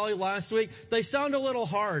message and probably last week, they sound a little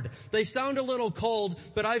hard. They sound a little cold,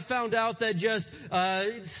 but I found out that just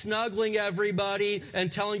snuggling everybody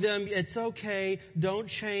and telling them it's okay, don't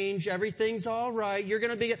change, everything's all right, you're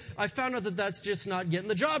going to be, I found out that that's just not getting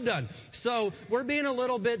the job done. So we're being a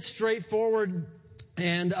little bit straightforward.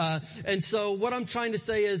 And so what I'm trying to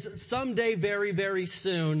say is someday very, very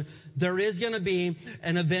soon, there is going to be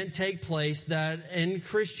an event take place that in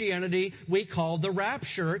Christianity we call the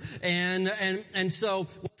rapture. And so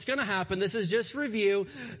what's going to happen, this is just review,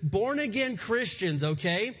 born again Christians,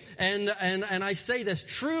 okay? And I say this,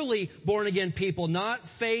 truly born again people, not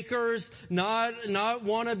fakers, not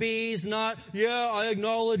wannabes, not, I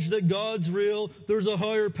acknowledge that God's real, there's a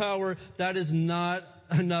higher power. That is not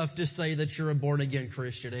enough to say that you're a born-again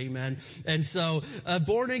Christian. Amen. And so a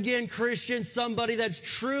born-again Christian, somebody that's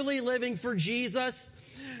truly living for Jesus,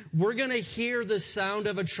 we're going to hear the sound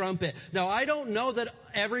of a trumpet. Now, I don't know that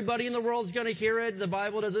everybody in the world is going to hear it. The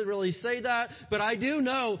Bible doesn't really say that. But I do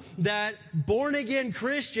know that born-again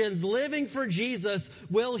Christians living for Jesus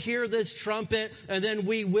will hear this trumpet, and then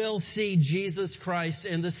we will see Jesus Christ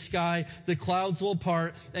in the sky. The clouds will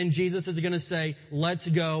part, and Jesus is going to say, let's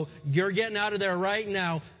go. You're getting out of there right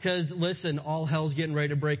now, because listen, all hell's getting ready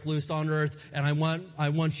to break loose on earth, and I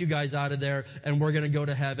want you guys out of there, and we're going to go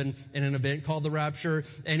to heaven in an event called the rapture.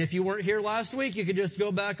 And if you weren't here last week, you could just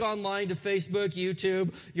go back online to Facebook, YouTube,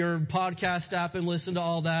 your podcast app, and listen to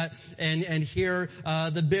all that and hear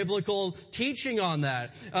the biblical teaching on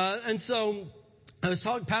that. And so I was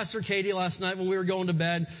talking to Pastor Katie last night when we were going to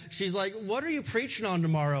bed. She's like, what are you preaching on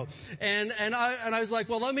tomorrow? And I was like,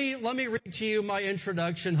 well, let me read to you my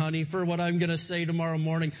introduction, honey, for what I'm going to say tomorrow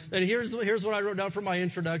morning. And here's what I wrote down for my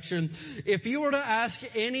introduction. If you were to ask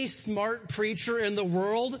any smart preacher in the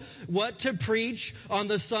world what to preach on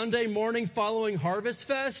the Sunday morning following Harvest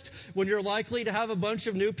Fest, when you're likely to have a bunch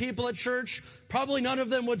of new people at church, probably none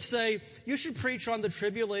of them would say, you should preach on the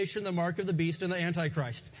tribulation, the mark of the beast, and the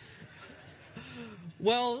Antichrist.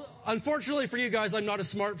 Well, unfortunately for you guys, I'm not a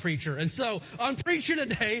smart preacher. And so I'm preaching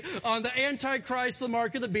today on the Antichrist, the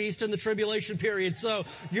mark of the beast, and the tribulation period. So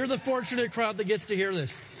you're the fortunate crowd that gets to hear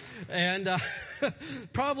this. And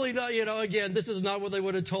probably not, again, this is not what they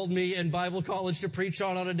would have told me in Bible college to preach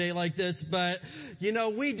on a day like this. But,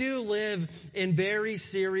 we do live in very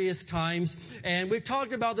serious times. And we've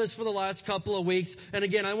talked about this for the last couple of weeks. And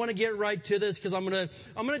again, I want to get right to this because I'm going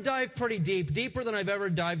to dive pretty deep, deeper than I've ever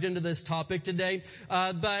dived into this topic today.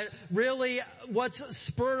 But really, what's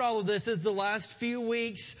spurred all of this is the last few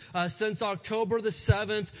weeks, since October the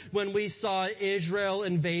 7th, when we saw Israel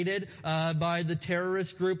invaded, by the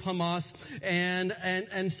terrorist group Hamas.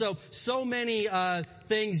 And so many,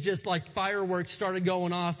 things just like fireworks started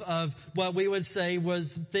going off of what we would say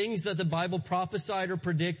was things that the Bible prophesied or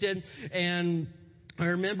predicted. And I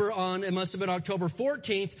remember it must have been October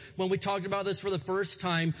 14th, when we talked about this for the first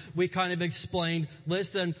time, we kind of explained,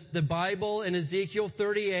 listen, the Bible in Ezekiel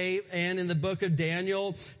 38 and in the book of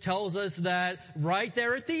Daniel tells us that right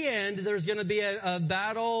there at the end, there's going to be a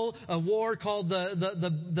battle, a war called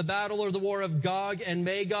the battle or the war of Gog and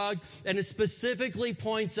Magog, and it specifically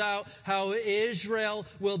points out how Israel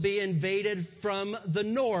will be invaded from the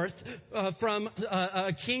north, from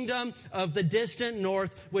a kingdom of the distant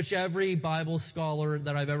north, which every Bible scholar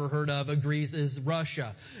that I've ever heard of agrees is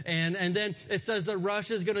Russia. And then it says that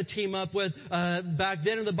Russia is going to team up with, back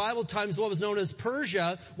then in the Bible times, what was known as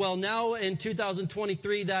Persia. Well, now in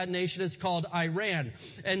 2023, that nation is called Iran.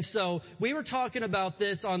 And so we were talking about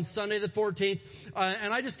this on Sunday the 14th,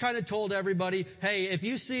 and I just kind of told everybody, hey, if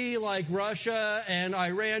you see like Russia and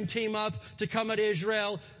Iran team up to come at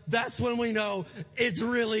Israel, that's when we know it's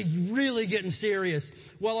really, really getting serious.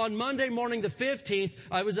 Well, on Monday morning the 15th,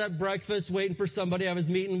 I was at breakfast waiting for somebody I was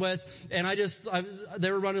meeting with, and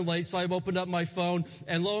they were running late, so I opened up my phone,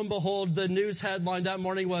 and lo and behold, the news headline that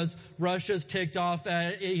morning was, Russia's ticked off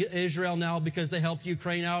at Israel now because they helped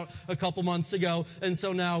Ukraine out a couple months ago, and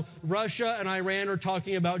so now Russia and Iran are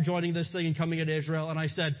talking about joining this thing and coming at Israel, and I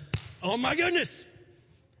said, oh my goodness!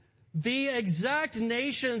 The exact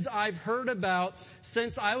nations I've heard about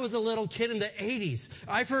since I was a little kid in the 80s.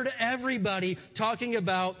 I've heard everybody talking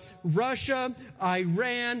about Russia,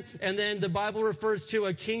 Iran, and then the Bible refers to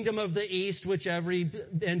a kingdom of the East, which every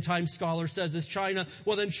end-time scholar says is China.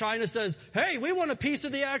 Well, then China says, hey, we want a piece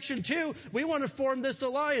of the action too. We want to form this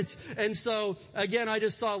alliance. And so, again, I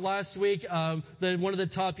just saw last week that one of the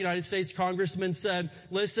top United States congressmen said,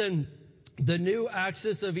 listen, the new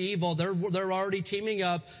axis of evil, they're already teaming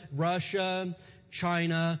up, Russia,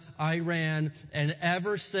 China, Iran, and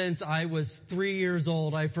ever since I was 3 years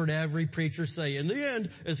old, I've heard every preacher say, in the end,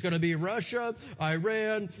 it's going to be Russia,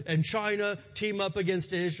 Iran, and China team up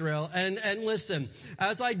against Israel. And listen,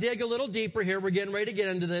 as I dig a little deeper here, we're getting ready to get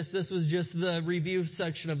into this. This was just the review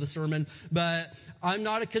section of the sermon, but I'm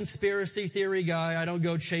not a conspiracy theory guy. I don't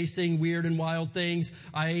go chasing weird and wild things.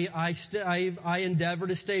 I endeavor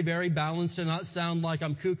to stay very balanced and not sound like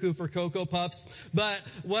I'm cuckoo for Cocoa Puffs. But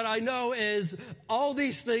what I know is all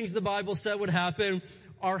these things the Bible said would happen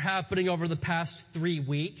are happening over the past 3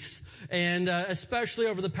 weeks, and especially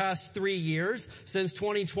over the past 3 years since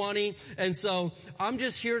 2020. And so I'm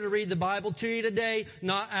just here to read the Bible to you today,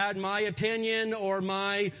 not add my opinion or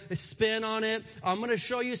my spin on it. I'm going to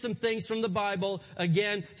show you some things from the Bible.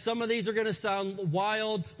 Again, some of these are going to sound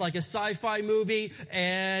wild, like a sci-fi movie,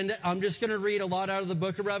 and I'm just going to read a lot out of the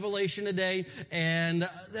book of Revelation today, and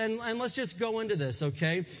let's just go into this,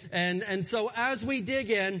 okay? And so as we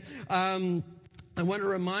dig in, I want to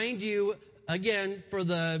remind you again for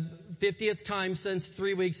the 50th time since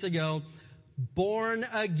 3 weeks ago, born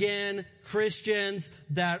again Christians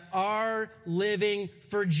that are living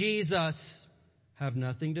for Jesus have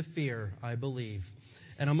nothing to fear, I believe.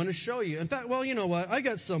 And I'm going to show you. In fact, well, you know what? I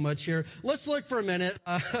got so much here. Let's look for a minute.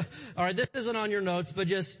 All right, this isn't on your notes, but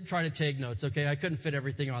just try to take notes, okay? I couldn't fit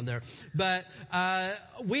everything on there. But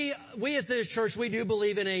we at this church, we do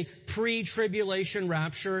believe in a pre-tribulation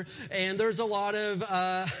rapture, and there's a lot of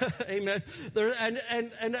amen.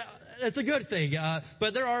 It's a good thing,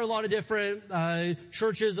 but there are a lot of different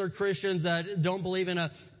churches or Christians that don't believe in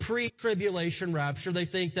a pre-tribulation rapture. They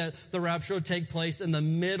think that the rapture will take place in the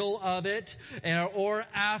middle of it or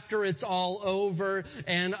after it's all over.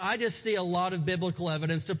 And I just see a lot of biblical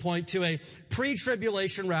evidence to point to a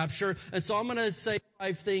pre-tribulation rapture. And so I'm going to say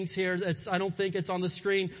 5 things here. I don't think it's on the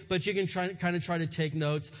screen, but you can try to take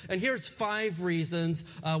notes. And here's 5 reasons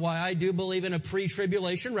why I do believe in a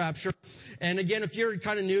pre-tribulation rapture. And again, if you're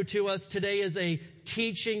kind of new to us, today is a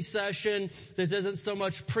teaching session. This isn't so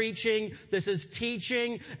much preaching. This is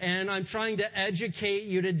teaching, and I'm trying to educate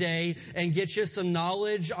you today and get you some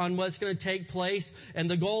knowledge on what's going to take place. And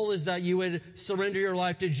the goal is that you would surrender your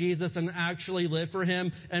life to Jesus and actually live for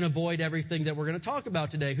Him and avoid everything that we're going to talk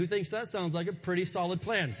about today. Who thinks that sounds like a pretty solid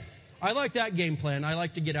plan? I like that game plan. I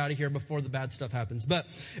like to get out of here before the bad stuff happens. But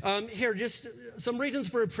here, just some reasons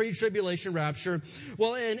for a pre-tribulation rapture.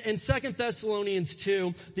 Well, in 2 Thessalonians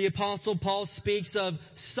 2, the Apostle Paul speaks of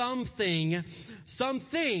someone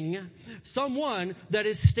that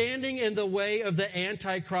is standing in the way of the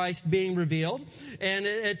Antichrist being revealed. And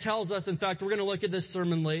it tells us, in fact, we're going to look at this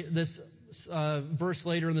verse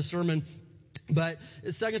later in the sermon. But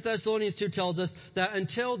 2 Thessalonians 2 tells us that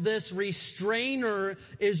until this restrainer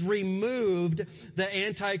is removed, the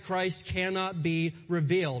Antichrist cannot be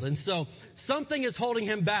revealed. And so something is holding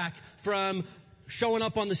him back from showing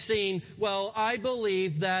up on the scene. Well, I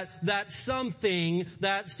believe that something,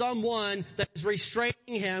 that someone that is restraining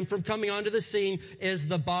him from coming onto the scene is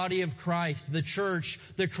the body of Christ, the church,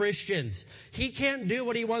 the Christians. He can't do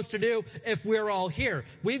what he wants to do if we're all here.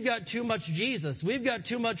 We've got too much Jesus. We've got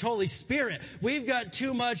too much Holy Spirit. We've got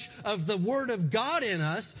too much of the Word of God in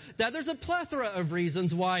us that there's a plethora of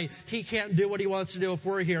reasons why he can't do what he wants to do if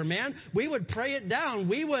we're here, man. We would pray it down.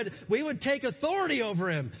 We would take authority over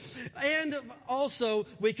him. And also,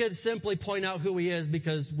 we could simply point out who he is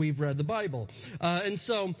because we've read the Bible. And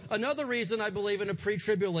so, another reason I believe in a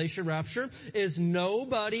pre-tribulation rapture is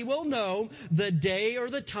nobody will know the day or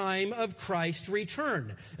the time of Christ's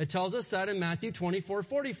return. It tells us that in Matthew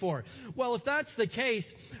 24:44. Well, if that's the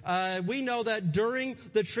case, we know that during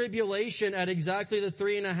the tribulation at exactly the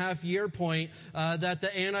 3.5 year point, that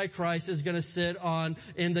the Antichrist is going to sit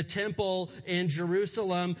in the temple in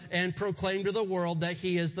Jerusalem and proclaim to the world that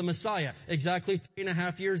he is the Messiah. Exactly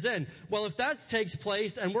 3.5 years in. Well, if that takes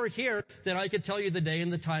place and we're here, then I could tell you the day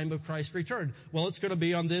and the time of Christ's return. Well, it's going to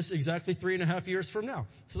be on this exactly 3.5 years from now.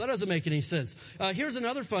 So that doesn't make any sense. Here's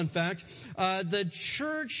another fun fact. The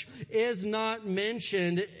church is not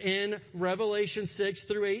mentioned in Revelation 6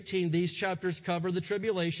 through 18. These chapters cover the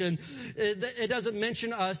tribulation. It doesn't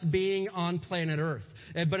mention us being on planet Earth,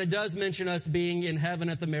 but it does mention us being in heaven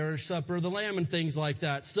at the marriage supper of the Lamb and things like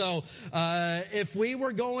that. So, if we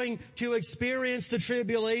were going to experience the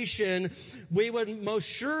tribulation, we would most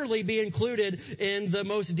surely be included in the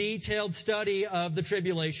most detailed study of the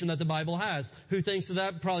tribulation that the Bible has. Who thinks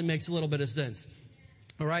that probably makes a little bit of sense?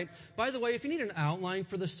 All right. By the way, if you need an outline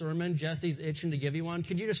for the sermon, Jesse's itching to give you one.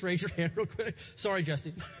 Could you just raise your hand real quick? Sorry,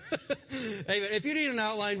 Jesse. Hey, if you need an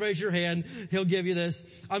outline, raise your hand. He'll give you this.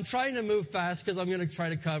 I'm trying to move fast because I'm going to try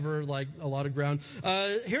to cover like a lot of ground.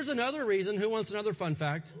 Here's another reason. Who wants another fun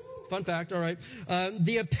fact? Fun fact, all right.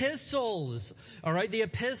 The epistles, all right. The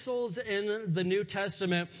epistles in the New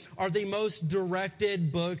Testament are the most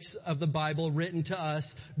directed books of the Bible written to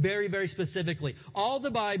us very, very specifically. All the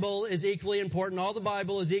Bible is equally important. All the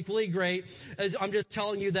Bible is equally great. I'm just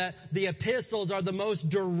telling you that the epistles are the most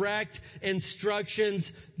direct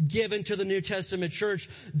instructions given to the New Testament church.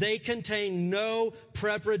 They contain no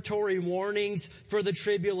preparatory warnings for the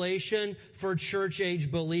tribulation for church age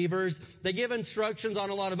believers. They give instructions on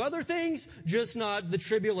a lot of other things, just not the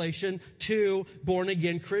tribulation to born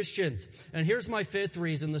again Christians. And here's my fifth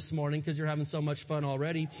reason this morning, because you're having so much fun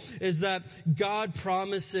already, is that God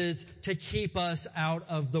promises to keep us out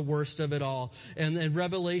of the worst of it all. And in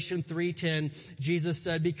Revelation 3:10, Jesus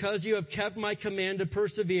said, "Because you have kept my command to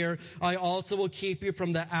persevere, I also will keep you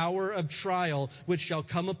from the hour of trial, which shall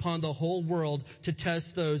come upon the whole world to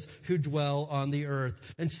test those who dwell on the earth."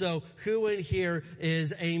 And so, who in here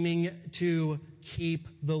is aiming to keep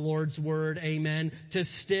the Lord's word? Amen. To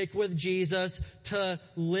stick with Jesus, to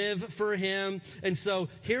live for him. And so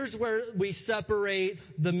here's where we separate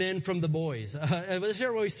the men from the boys. This is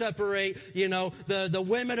where we separate, the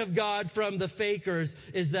women of God from the fakers,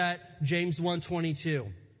 is that James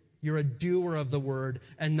 1:22. You're a doer of the word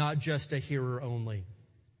and not just a hearer only.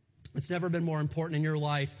 It's never been more important in your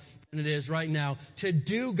life than it is right now to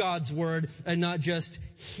do God's word and not just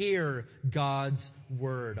hear God's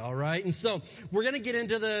word. All right. And so we're going to get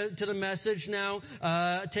into the message now,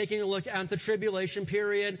 taking a look at the tribulation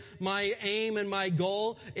period. My aim and my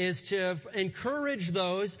goal is to encourage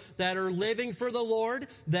those that are living for the Lord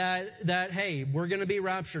that hey, we're going to be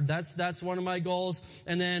raptured. That's one of my goals.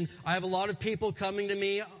 And then I have a lot of people coming to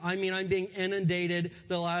me. I mean, I'm being inundated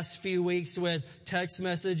the last few weeks with text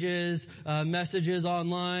messages, messages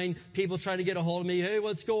online, people trying to get a hold of me. Hey,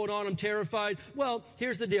 what's going on? I'm terrified. Well,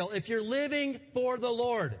 here's the deal. If you're living for the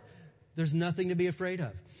Lord, there's nothing to be afraid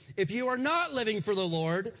of. If you are not living for the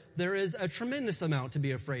Lord, there is a tremendous amount to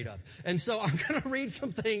be afraid of. And so I'm going to read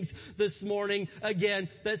some things this morning, again,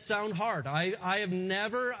 that sound hard. I have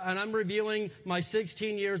never, and I'm reviewing my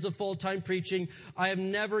 16 years of full-time preaching, I have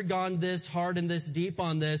never gone this hard and this deep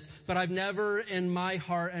on this, but I've never in my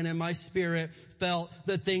heart and in my spirit felt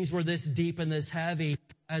that things were this deep and this heavy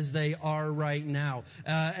as they are right now.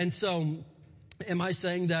 And so, am I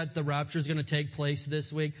saying that the rapture is going to take place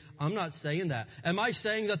this week? I'm not saying that. Am I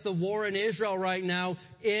saying that the war in Israel right now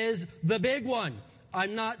is the big one?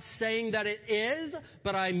 I'm not saying that it is,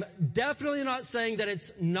 but I'm definitely not saying that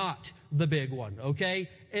it's not the big one, okay?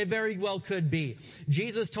 It very well could be.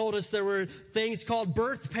 Jesus told us there were things called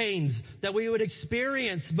birth pains that we would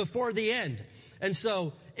experience before the end. And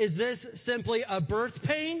so, is this simply a birth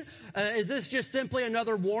pain? Is this just simply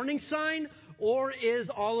another warning sign? Or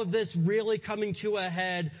is all of this really coming to a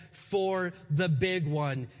head for the big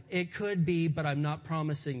one? It could be, but I'm not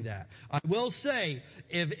promising that. I will say,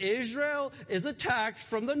 if Israel is attacked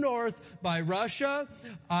from the north by Russia,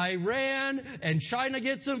 Iran, and China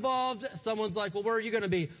gets involved, someone's like, well, where are you going to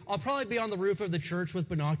be? I'll probably be on the roof of the church with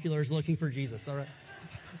binoculars looking for Jesus, all right?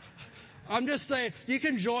 I'm just saying, you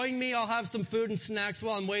can join me. I'll have some food and snacks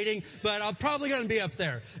while I'm waiting, but I'm probably going to be up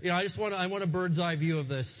there. I want a bird's eye view of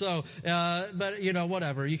this. So, but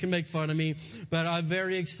whatever. You can make fun of me, but I'm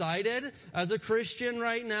very excited as a Christian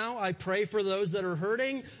right now. I pray for those that are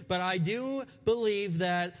hurting, but I do believe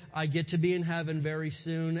that I get to be in heaven very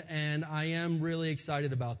soon, and I am really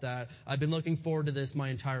excited about that. I've been looking forward to this my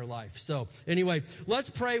entire life. So anyway, let's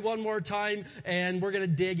pray one more time, and we're going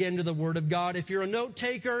to dig into the Word of God. If you're a note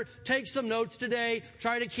taker, take some notes today.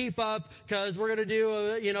 Try to keep up, because we're going to do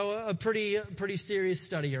a pretty serious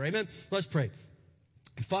study here. Amen. Let's pray.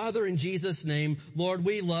 Father, in Jesus' name, Lord,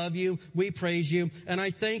 we love you, we praise you, and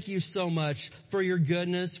I thank you so much for your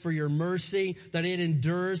goodness, for your mercy, that it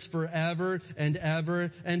endures forever and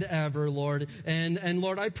ever and ever, Lord. And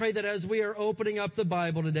Lord, I pray that as we are opening up the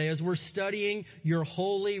Bible today, as we're studying your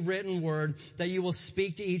holy written word, that you will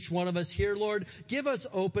speak to each one of us here, Lord. Give us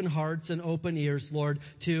open hearts and open ears, Lord,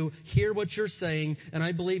 to hear what you're saying. And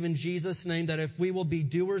I believe in Jesus' name that if we will be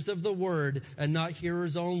doers of the word and not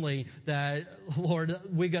hearers only, that, Lord,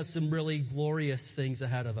 we got some really glorious things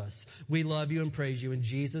ahead of us. We love you and praise you in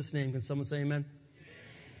Jesus' name. Can someone say amen?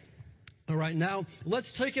 All right, now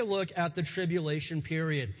let's take a look at the tribulation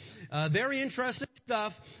period. Very interesting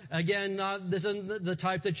stuff. Again, this isn't the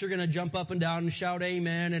type that you're going to jump up and down and shout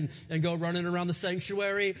amen and go running around the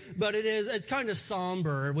sanctuary, but it's kind of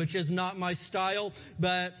somber, which is not my style,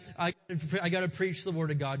 but I got to preach the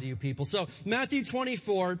word of God to you people. So Matthew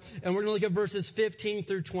 24, and we're going to look at verses 15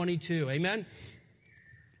 through 22. Amen.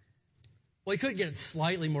 Well, you could get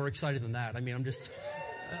slightly more excited than that. I mean,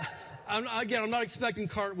 I'm not expecting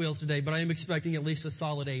cartwheels today, but I am expecting at least a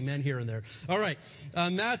solid amen here and there. All right.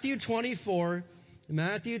 Matthew 24,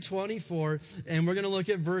 and we're going to look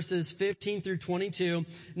at verses 15 through 22.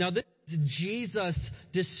 Now, this is Jesus'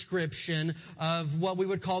 description of what we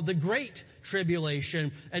would call the Great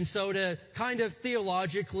Tribulation. And so to kind of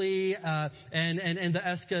theologically, and the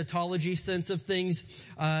eschatology sense of things,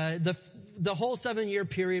 the whole 7-year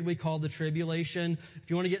period we call the tribulation. If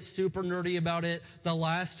you want to get super nerdy about it, the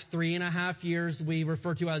last 3.5 years we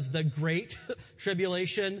refer to as the Great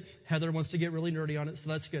Tribulation. Heather wants to get really nerdy on it, so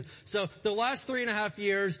that's good. So the last 3.5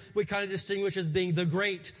 years we kind of distinguish as being the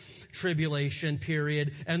Great Tribulation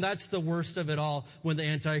period, and that's the worst of it all, when the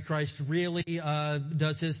Antichrist really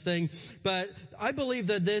does his thing. But I believe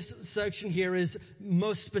that this section here is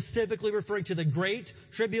most specifically referring to the Great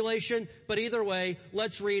Tribulation, but either way,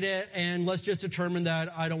 let's read it and let's just determine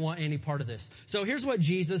that I don't want any part of this. So here's what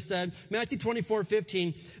Jesus said, Matthew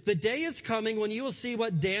 24:15. The day is coming when you will see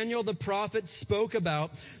what Daniel the prophet spoke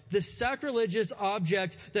about, the sacrilegious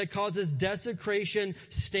object that causes desecration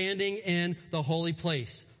standing in the holy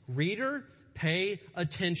place. Reader, pay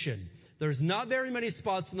attention. There's not very many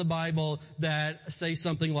spots in the Bible that say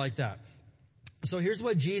something like that. So here's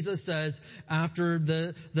what Jesus says after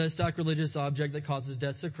the sacrilegious object that causes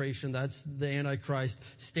desecration. That's the Antichrist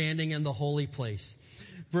standing in the holy place.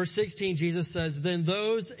 Verse 16, Jesus says, then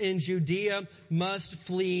those in Judea must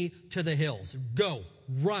flee to the hills. Go,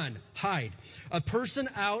 run, hide. A person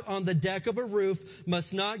out on the deck of a roof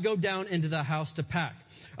must not go down into the house to pack.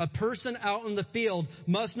 A person out in the field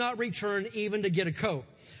must not return even to get a coat.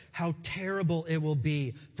 How terrible it will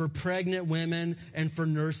be for pregnant women and for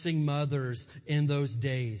nursing mothers in those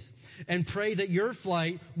days. And pray that your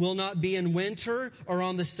flight will not be in winter or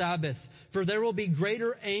on the Sabbath, for there will be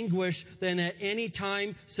greater anguish than at any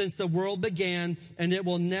time since the world began, and it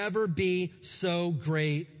will never be so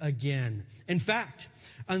great again. In fact,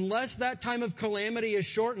 unless that time of calamity is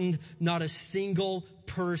shortened, not a single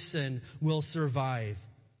person will survive.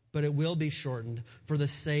 But it will be shortened for the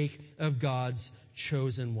sake of God's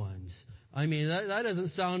chosen ones. I mean, that doesn't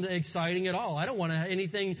sound exciting at all. I don't want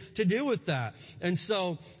anything to do with that. And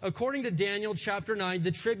so, according to Daniel chapter 9,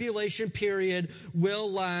 the tribulation period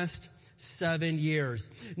will last 7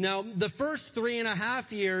 years. Now, the first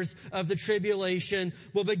 3.5 years of the tribulation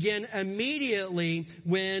will begin immediately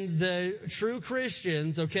when the true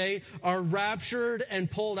Christians, are raptured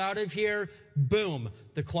and pulled out of here boom,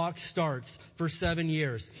 the clock starts for 7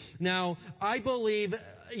 years. Now, I believe,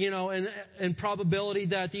 in probability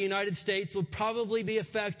that the United States will probably be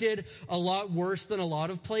affected a lot worse than a lot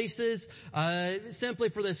of places, simply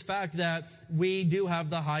for this fact that we do have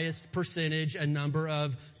the highest percentage and number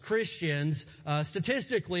of Christians,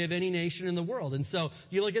 statistically, of any nation in the world. And so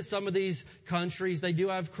you look at some of these countries, they do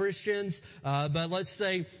have Christians, but let's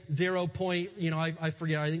say I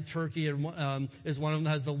forget, I think Turkey is one of them that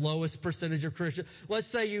has the lowest percentage of Christians. Let's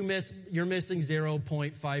say you're missing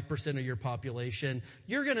 0.5% of your population.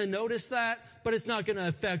 You're going to notice that, but it's not going to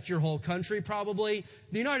affect your whole country probably.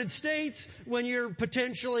 The United States, when you're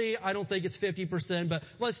potentially, I don't think it's 50%, but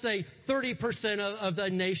let's say 30% of the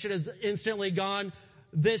nation is instantly gone,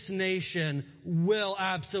 this nation will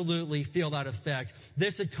absolutely feel that effect.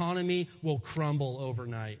 This economy will crumble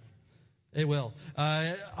overnight. It will.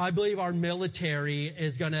 I believe our military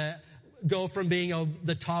is going to go from being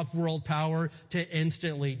the top world power to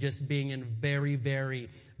instantly just being in very, very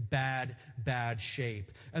bad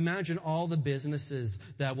shape. Imagine all the businesses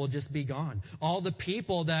that will just be gone. All the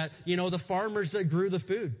people that, the farmers that grew the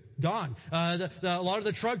food, gone. A lot of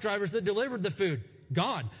the truck drivers that delivered the food,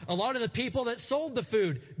 gone. A lot of the people that sold the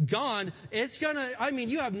food, gone.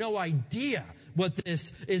 You have no idea what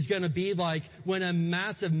this is gonna be like when a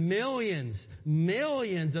massive millions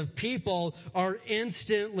of people are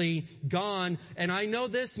instantly gone. And I know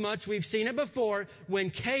this much, we've seen it before, when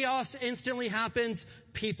chaos instantly happens,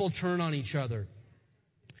 people turn on each other.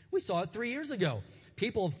 We saw it 3 years ago.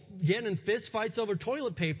 People getting in fist fights over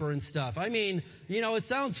toilet paper and stuff. It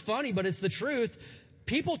sounds funny, but it's the truth.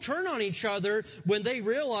 People turn on each other when they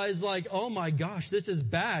realize, oh my gosh, this is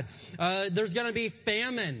bad. There's gonna be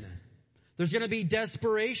famine. There's gonna be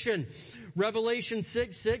desperation. Revelation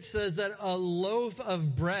 6:6 says that a loaf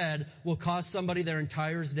of bread will cost somebody their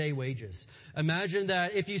entire day's wages. Imagine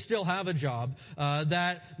that if you still have a job,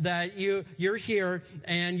 that you're here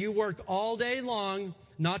and you work all day long,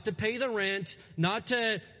 not to pay the rent, not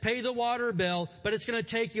to pay the water bill, but it's going to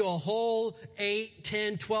take you a whole 8,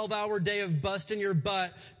 10, 12-hour day of busting your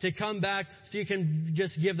butt to come back so you can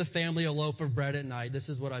just give the family a loaf of bread at night. This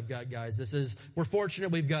is what I've got, guys. We're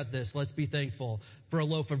fortunate we've got this. Let's be thankful for a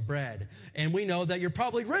loaf of bread. And we know that you're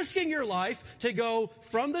probably risking your life to go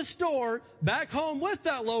from the store back home with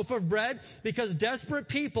that loaf of bread because desperate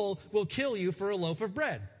people will kill you for a loaf of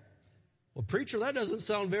bread. Well, preacher, that doesn't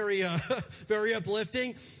sound very, very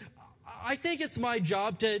uplifting. I think it's my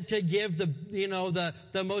job to give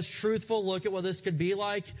the most truthful look at what this could be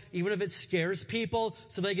like, even if it scares people,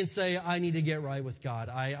 so they can say, I need to get right with God.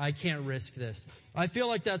 I can't risk this. I feel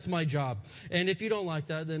like that's my job. And if you don't like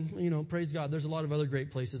that, then, praise God. There's a lot of other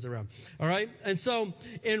great places around. All right. And so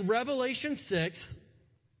in Revelation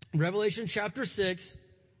chapter 6,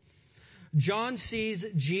 John sees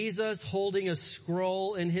Jesus holding a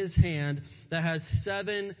scroll in his hand that has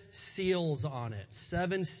 7 seals on it.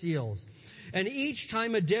 7 seals. And each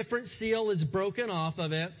time a different seal is broken off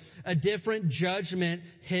of it, a different judgment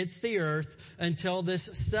hits the earth until this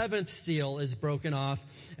 7th seal is broken off.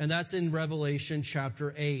 And that's in Revelation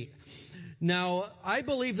chapter 8. Now, I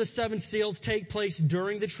believe the 7 seals take place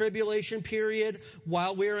during the tribulation period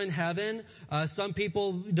while we're in heaven. Some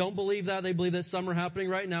people don't believe that. They believe that some are happening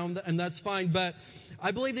right now, and that's fine. But I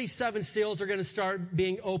believe these 7 seals are going to start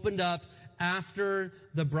being opened up after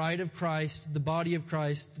the bride of Christ, the body of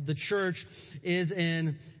Christ, the church, is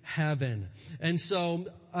in heaven. And so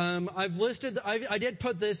I did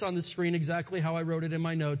put this on the screen exactly how I wrote it in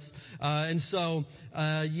my notes. And so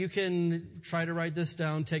you can try to write this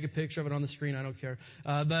down, take a picture of it on the screen, I don't care.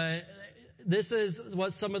 But this is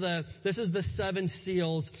the 7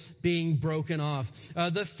 seals being broken off.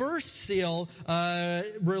 The first seal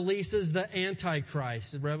releases the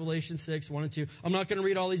Antichrist. Revelation 6, 1 and 2. I'm not going to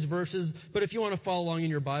read all these verses, but if you want to follow along in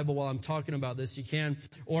your Bible while I'm talking about this, you can.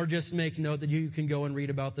 Or just make note that you can go and read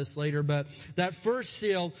about this later. But that first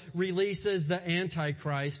seal releases the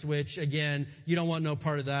Antichrist, which, again, you don't want no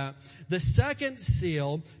part of that. The second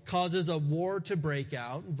seal causes a war to break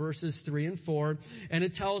out, verses 3 and 4, and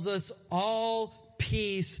it tells us all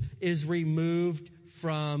peace is removed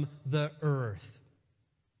from the earth.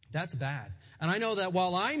 That's bad. And I know that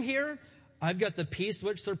while I'm here, I've got the peace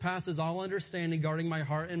which surpasses all understanding guarding my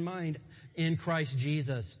heart and mind in Christ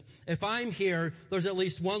Jesus. If I'm here, there's at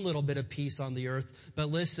least one little bit of peace on the earth. But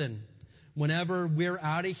listen, whenever we're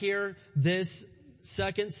out of here, this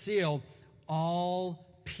second seal, all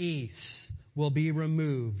peace will be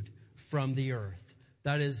removed from the earth.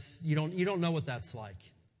 That is, you don't know what that's like.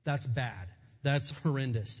 That's bad. That's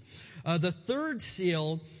horrendous. The third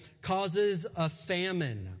seal causes a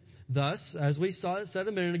famine. Thus, as we said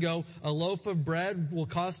a minute ago, a loaf of bread will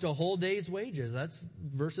cost a whole day's wages. That's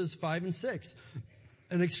verses 5 and 6.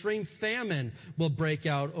 An extreme famine will break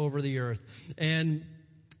out over the earth. And,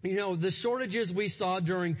 the shortages we saw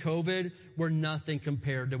during COVID were nothing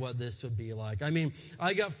compared to what this would be like. I mean,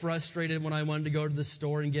 I got frustrated when I wanted to go to the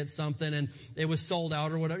store and get something and it was sold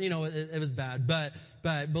out or whatever. It was bad.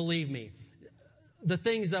 But believe me, the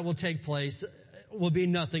things that will take place will be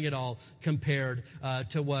nothing at all compared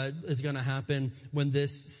to what is going to happen when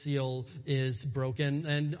this seal is broken.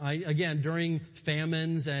 And again, during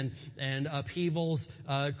famines and upheavals,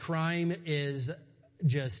 crime is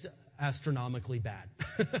just astronomically bad.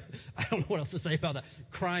 I don't know what else to say about that.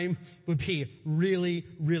 Crime would be really,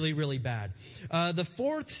 really, really bad. The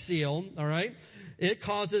fourth seal, all right, it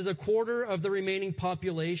causes a quarter of the remaining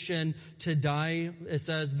population to die, it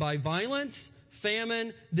says, by violence,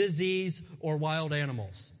 famine, disease, or wild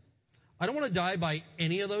animals. I don't want to die by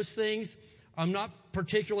any of those things. I'm not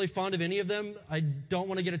particularly fond of any of them. I don't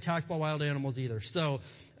want to get attacked by wild animals either. So,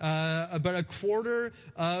 but a quarter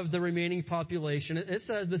of the remaining population, it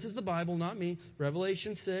says, this is the Bible, not me,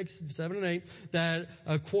 Revelation 6, 7 and 8, that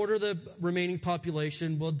a quarter of the remaining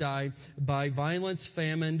population will die by violence,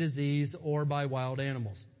 famine, disease, or by wild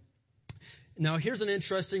animals. Now here's an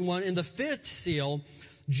interesting one. In the fifth seal,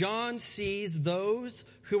 John sees those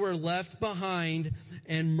who were left behind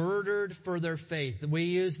and murdered for their faith. We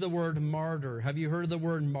use the word martyr. Have you heard of the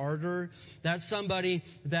word martyr? That's somebody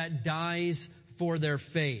that dies for their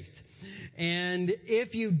faith. And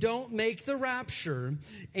if you don't make the rapture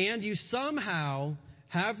and you somehow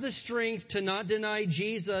have the strength to not deny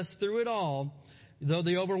Jesus through it all, though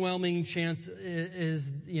the overwhelming chance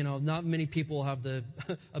is, not many people have the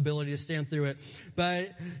ability to stand through it.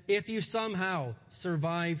 But if you somehow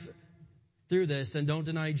survive through this and don't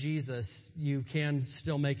deny Jesus, you can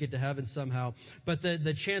still make it to heaven somehow. But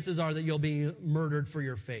the chances are that you'll be murdered for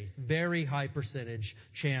your faith. Very high percentage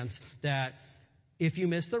chance that if you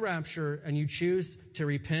miss the rapture and you choose to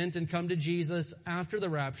repent and come to Jesus after the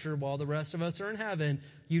rapture while the rest of us are in heaven,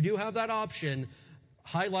 you do have that option.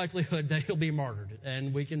 High likelihood that you'll be martyred.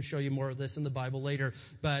 And we can show you more of this in the Bible later,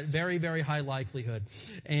 but very, very high likelihood.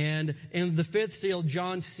 And in the fifth seal,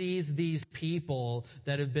 John sees these people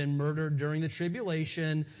that have been murdered during the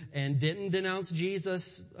tribulation and didn't denounce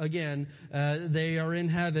Jesus again. They are in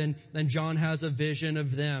heaven, and John has a vision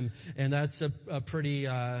of them. And that's a pretty,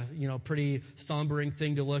 pretty sombering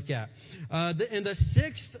thing to look at. In the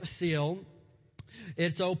sixth seal,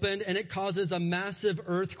 it's opened and it causes a massive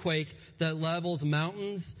earthquake that levels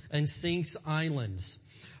mountains and sinks islands.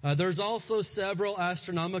 There's also several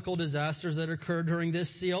astronomical disasters that occur during this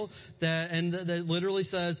seal that literally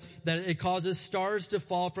says that it causes stars to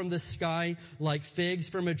fall from the sky like figs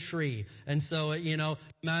from a tree. And so,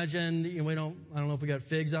 imagine, I don't know if we got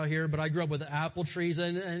figs out here, but I grew up with apple trees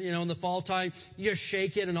and in the fall time, you just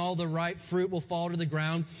shake it and all the ripe fruit will fall to the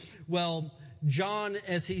ground. Well, John,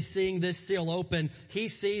 as he's seeing this seal open, he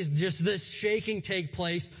sees just this shaking take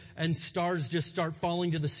place and stars just start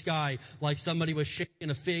falling to the sky like somebody was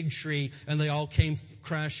shaking a fig tree and they all came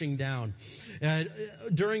crashing down.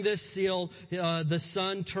 During this seal, the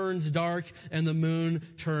sun turns dark and the moon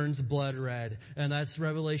turns blood red. And that's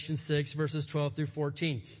Revelation 6 verses 12 through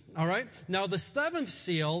 14. All right. Now the seventh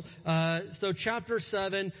seal, so chapter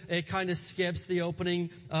 7, it kind of skips the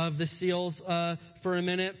opening of the seals, for a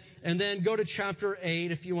minute, and then go to chapter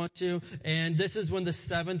 8 if you want to. And this is when the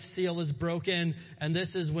seventh seal is broken, and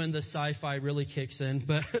this is when the sci-fi really kicks in.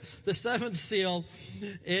 But the seventh seal,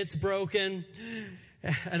 it's broken.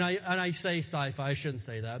 And I say sci-fi, I shouldn't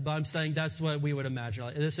say that, but I'm saying that's what we would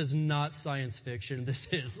imagine. This is not science fiction.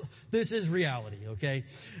 This is reality, okay?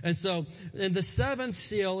 And so, and the seventh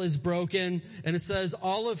seal is broken, and it says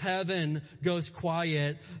all of heaven goes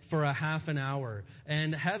quiet for a half an hour.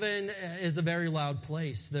 And heaven is a very loud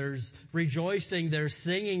place. There's rejoicing, there's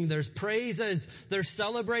singing, there's praises, there's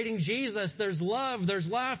celebrating Jesus, there's love, there's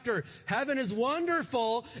laughter. Heaven is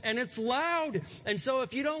wonderful, and it's loud. And so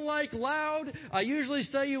if you don't like loud, I usually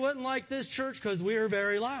say you wouldn't like this church because we're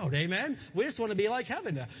very loud. Amen. We just want to be like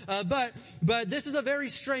heaven. But this is a very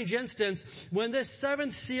strange instance when this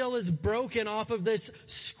seventh seal is broken off of this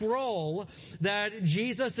scroll that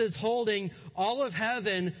Jesus is holding. All of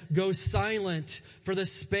heaven goes silent for the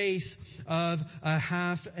space of a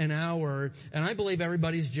half an hour. And I believe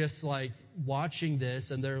everybody's just like watching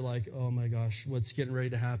this and they're like, oh my gosh, what's getting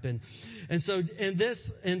ready to happen? And so in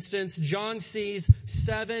this instance, John sees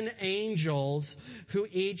 7 angels who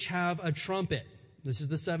each have a trumpet. This is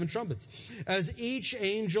the 7 trumpets. As each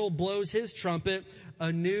angel blows his trumpet,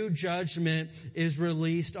 a new judgment is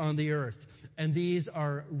released on the earth. And these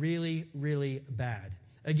are really, really bad.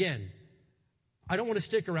 Again, I don't want to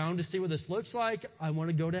stick around to see what this looks like. I want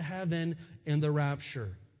to go to heaven in the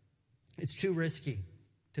rapture. It's too risky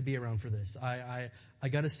to be around for this. I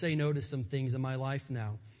got to say no to some things in my life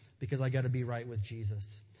now because I got to be right with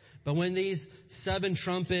Jesus. But when these 7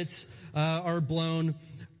 trumpets are blown,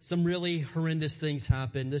 some really horrendous things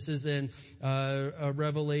happen. This is in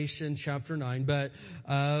Revelation chapter 9. But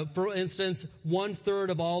for instance, 1/3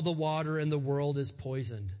 of all the water in the world is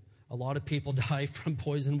poisoned. A lot of people die from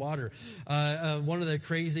poisoned water. One of the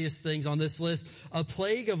craziest things on this list, a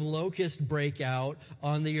plague of locusts break out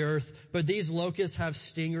on the earth, but these locusts have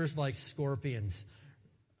stingers like scorpions.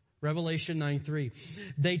 Revelation 9:3.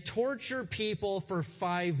 They torture people for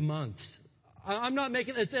 5 months. I'm not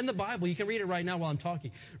making, it's in the Bible. You can read it right now while I'm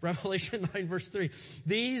talking. Revelation 9 verse 3.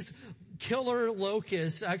 These killer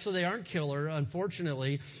locusts, actually they aren't killer,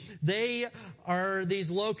 unfortunately. They are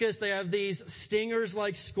these locusts, they have these stingers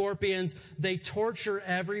like scorpions. They torture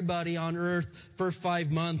everybody on earth for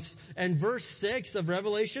 5 months. And verse 6 of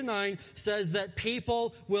Revelation 9 says that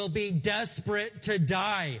people will be desperate to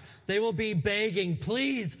die. They will be begging,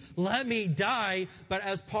 please let me die. But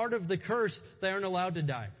as part of the curse, they aren't allowed to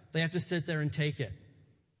die. They have to sit there and take it.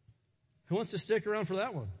 Who wants to stick around for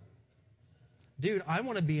that one? Dude, I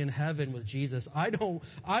want to be in heaven with Jesus. I don't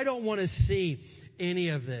want to see any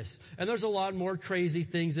of this. And there's a lot more crazy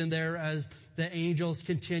things in there as the angels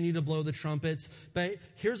continue to blow the trumpets. But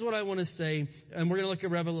here's what I want to say, and we're going to look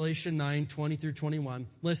at Revelation 9, 20 through 21.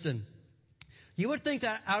 Listen, you would think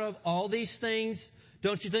that out of all these things,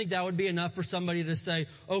 don't you think that would be enough for somebody to say,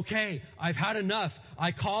 okay, I've had enough.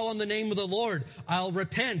 I call on the name of the Lord. I'll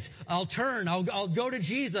repent. I'll turn. I'll go to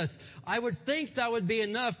Jesus. I would think that would be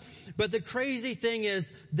enough. But the crazy thing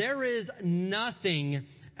is there is nothing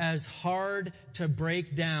as hard to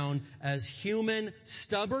break down as human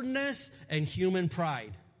stubbornness and human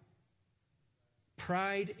pride.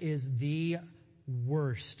 Pride is the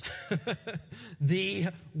worst. The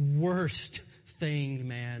worst thing,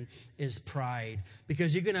 man, is pride.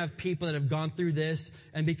 Because you can have people that have gone through this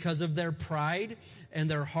and because of their pride and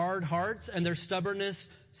their hard hearts and their stubbornness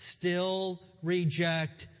still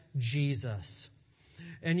reject Jesus.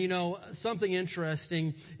 And you know, something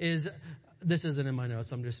interesting is, this isn't in my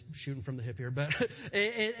notes, I'm just shooting from the hip here, but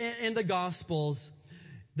in the Gospels,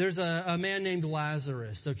 there's a man named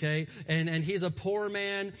Lazarus, okay? And he's a poor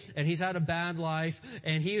man, and he's had a bad life,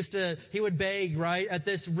 and he would beg, right, at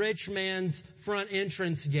this rich man's front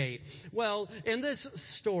entrance gate. Well, in this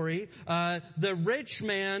story, the rich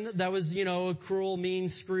man that was, a cruel, mean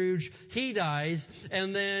Scrooge, he dies,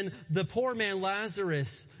 and then the poor man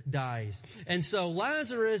Lazarus dies. And so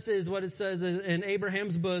Lazarus is what it says in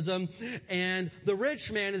Abraham's bosom, and the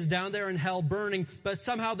rich man is down there in hell burning, but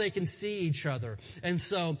somehow they can see each other. And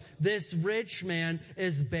so this rich man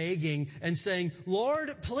is begging and saying,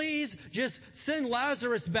 Lord, please just send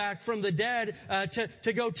Lazarus back from the dead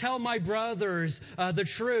to go tell my brothers the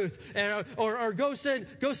truth, or go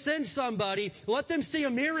send somebody, let them see a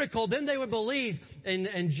miracle, then they would believe.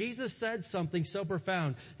 And Jesus said something so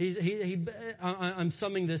profound. I'm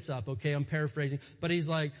summing this up, okay? I'm paraphrasing, but he's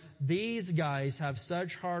like, these guys have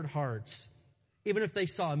such hard hearts. Even if they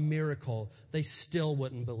saw a miracle, they still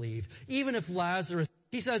wouldn't believe. Even if Lazarus,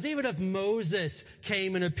 he says, even if Moses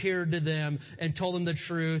came and appeared to them and told them the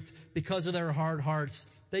truth, because of their hard hearts,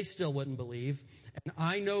 they still wouldn't believe. And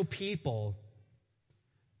I know people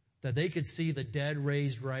that they could see the dead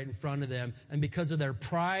raised right in front of them, and because of their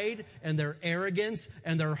pride and their arrogance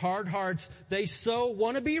and their hard hearts, they so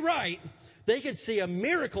want to be right, they could see a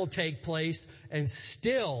miracle take place and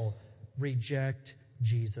still reject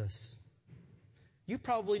Jesus. You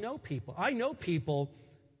probably know people. I know people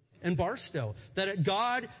in Barstow that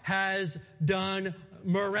God has done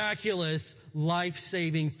miraculous,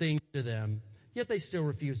 life-saving things to them. Yet they still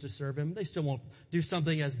refuse to serve Him. They still won't do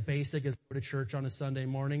something as basic as go to church on a Sunday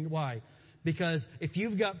morning. Why? Because if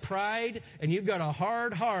you've got pride and you've got a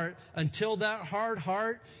hard heart, until that hard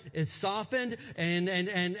heart is softened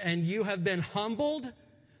and you have been humbled,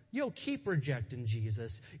 you'll keep rejecting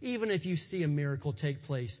Jesus, even if you see a miracle take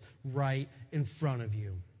place right in front of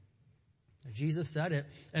you. Jesus said it.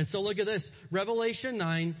 And so look at this. Revelation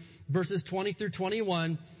 9, verses 20 through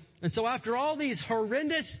 21. And so after all these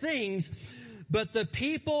horrendous things, but the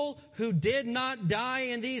people who did not die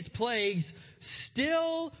in these plagues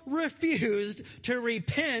still refused to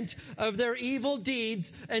repent of their evil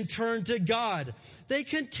deeds and turn to God. They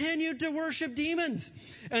continued to worship demons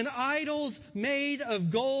and idols made of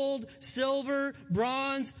gold, silver,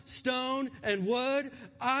 bronze, stone, and wood,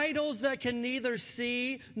 idols that can neither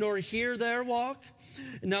see nor hear their walk,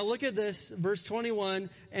 Now look at this, verse 21,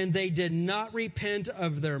 and they did not repent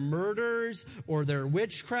of their murders or their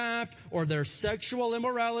witchcraft or their sexual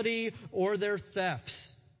immorality or their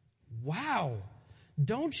thefts. Wow.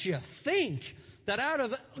 Don't you think that out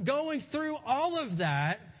of going through all of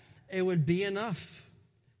that, it would be enough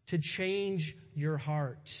to change your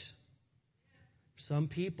heart? Some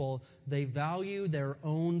people, they value their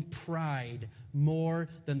own pride more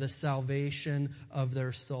than the salvation of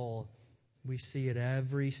their soul. We see it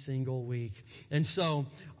every single week. And so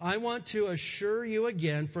I want to assure you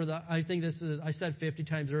again I think this is, I said 50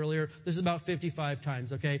 times earlier. This is about 55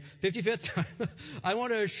 times, okay? 55th time. I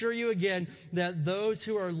want to assure you again that those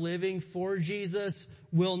who are living for Jesus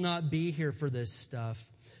will not be here for this stuff.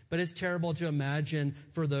 But it's terrible to imagine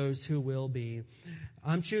for those who will be.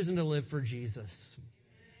 I'm choosing to live for Jesus.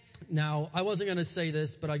 Now, I wasn't going to say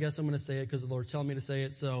this, but I guess I'm going to say it because the Lord's telling me to say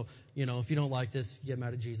it. So, if you don't like this, get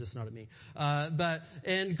mad at Jesus, not at me. But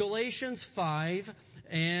in Galatians 5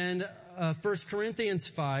 and 1 Corinthians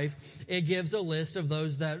 5, it gives a list of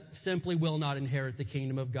those that simply will not inherit the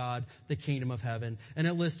kingdom of God, the kingdom of heaven. And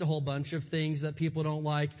it lists a whole bunch of things that people don't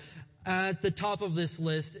like. At the top of this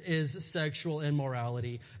list is sexual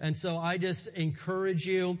immorality. And so I just encourage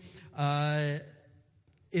you,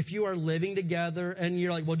 if you are living together and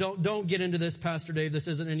you're like, well, don't get into this, Pastor Dave, this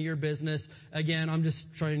isn't any of your business. Again, I'm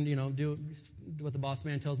just trying to, do what the boss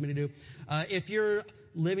man tells me to do. If you're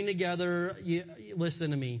living together, listen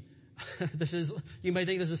to me. You may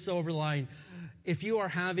think this is so over the line. If you are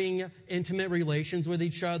having intimate relations with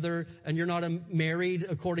each other and you're not married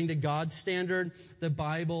according to God's standard, the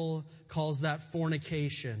Bible calls that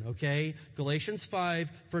fornication, okay? Galatians 5,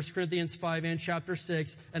 1 Corinthians 5, and chapter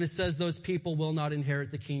 6, and it says those people will not inherit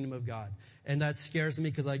the kingdom of God. And that scares me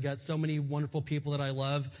because I got so many wonderful people that I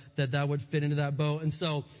love that would fit into that boat. And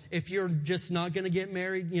so if you're just not going to get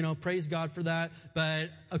married, praise God for that. But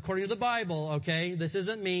according to the Bible, okay, this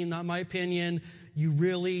isn't me, not my opinion, you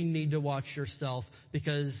really need to watch yourself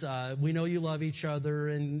because we know you love each other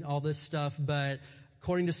and all this stuff, but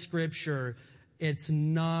according to Scripture, it's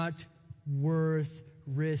not worth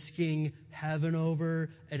risking heaven over.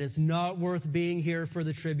 It is not worth being here for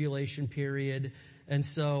the tribulation period. And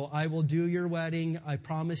so I will do your wedding. I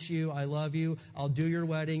promise you. I love you. I'll do your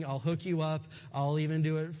wedding. I'll hook you up. I'll even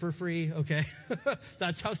do it for free. Okay.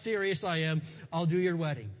 That's how serious I am. I'll do your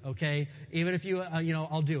wedding. Okay. Even if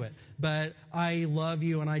I'll do it. But I love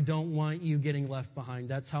you and I don't want you getting left behind.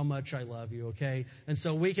 That's how much I love you. Okay. And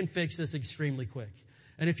so we can fix this extremely quick.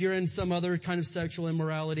 And if you're in some other kind of sexual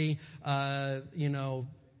immorality, you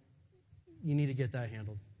need to get that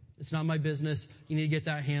handled. It's not my business. You need to get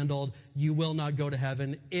that handled. You will not go to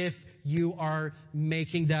heaven if you are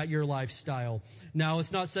making that your lifestyle. Now,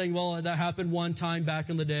 it's not saying, well, that happened one time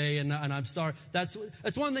back in the day and I'm sorry. That's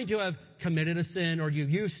one thing to have committed a sin or you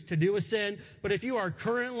used to do a sin. But if you are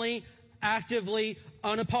currently, actively,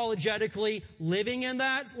 unapologetically living in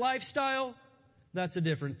that lifestyle, that's a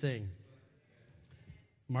different thing.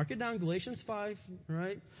 Mark it down, Galatians 5,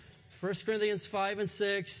 right? 1 Corinthians 5 and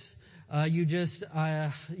 6.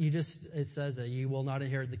 It says that you will not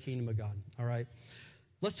inherit the kingdom of God. All right.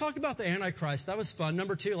 Let's talk about the Antichrist. That was fun.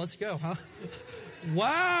 Number 2, let's go, huh?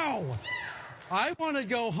 Wow. I want to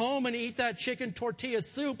go home and eat that chicken tortilla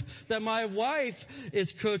soup that my wife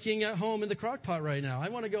is cooking at home in the crock pot right now. I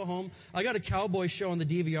want to go home. I got a cowboy show on the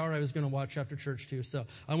DVR I was going to watch after church too. So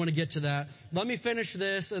I want to get to that. Let me finish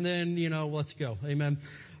this and then, let's go. Amen.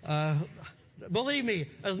 Believe me,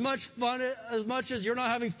 as much as you're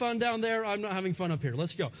not having fun down there, I'm not having fun up here.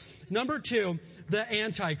 Let's go. Number 2, the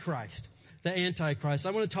Antichrist. The Antichrist.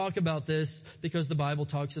 I want to talk about this because the Bible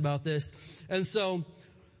talks about this. And so,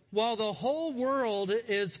 while the whole world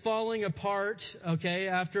is falling apart, okay,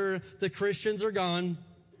 after the Christians are gone,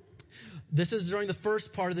 this is during the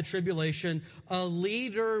first part of the tribulation, a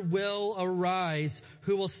leader will arise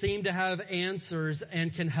who will seem to have answers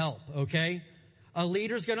and can help, okay? A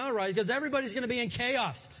leader's going to arise because everybody's going to be in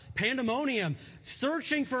chaos, pandemonium,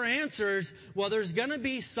 searching for answers. Well, there's going to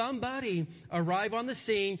be somebody arrive on the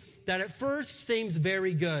scene that at first seems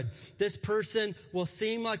very good. This person will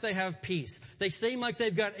seem like they have peace. They seem like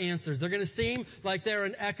they've got answers. They're going to seem like they're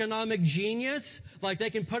an economic genius, like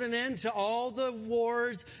they can put an end to all the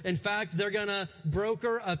wars. In fact, they're going to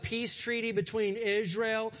broker a peace treaty between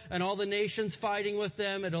Israel and all the nations fighting with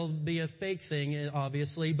them. It'll be a fake thing,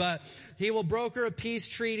 obviously, but he will broker a peace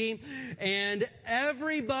treaty and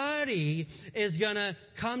everybody is going to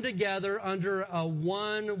come together under a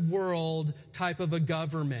one world type of a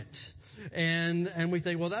government. And we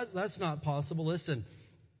think, well, that's not possible. Listen,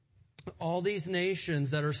 all these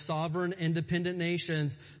nations that are sovereign, independent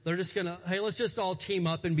nations, they're just gonna, hey, let's just all team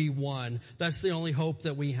up and be one. That's the only hope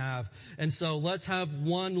that we have. And so let's have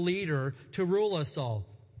one leader to rule us all.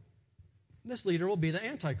 This leader will be the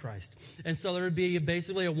Antichrist. And so there would be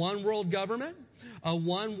basically a one world government, a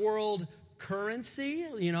one world currency,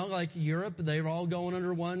 like Europe, they're all going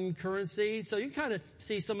under one currency. So you kind of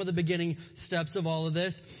see some of the beginning steps of all of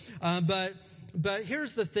this. But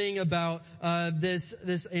here's the thing about this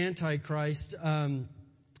Antichrist.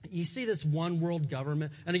 You see this one world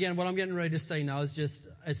government. And again, what I'm getting ready to say now is just,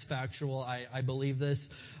 it's factual. I believe this.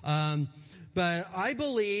 But I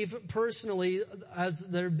believe personally, as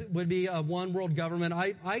there would be a one world government,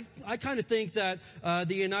 I kind of think that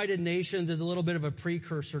the United Nations is a little bit of a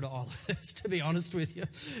precursor to all of this, to be honest with you.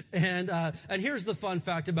 And here's the fun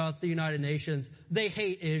fact about the United Nations. They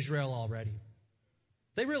hate Israel already.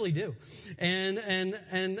 They really do.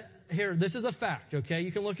 And here, this is a fact, okay?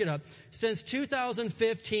 You can look it up. Since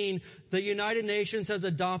 2015, the United Nations has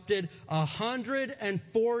adopted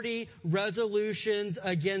 140 resolutions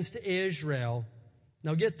against Israel.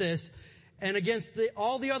 Now get this. And against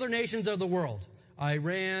all the other nations of the world.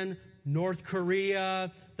 Iran, North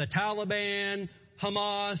Korea, the Taliban,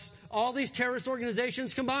 Hamas, all these terrorist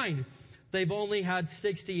organizations combined. They've only had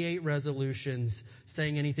 68 resolutions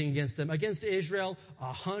saying anything against them. Against Israel,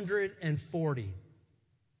 140.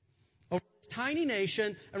 Over this tiny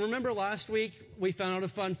nation, and remember last week we found out a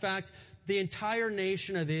fun fact, the entire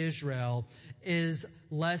nation of Israel is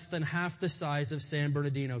less than half the size of San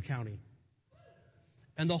Bernardino County.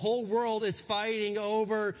 And the whole world is fighting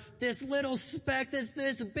over this little speck that's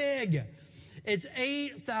this big. It's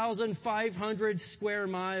 8,500 square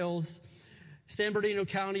miles. San Bernardino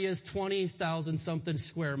County is 20,000 something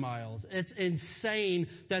square miles. It's insane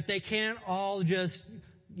that they can't all just,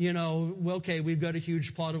 okay, we've got a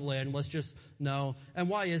huge plot of land. Let's just, no. And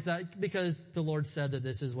why is that? Because the Lord said that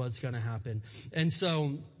this is what's going to happen. And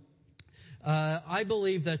so, I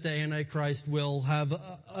believe that the Antichrist will have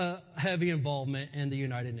a heavy involvement in the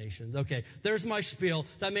United Nations. Okay, there's my spiel.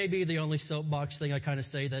 That may be the only soapbox thing I kind of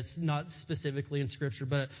say that's not specifically in Scripture,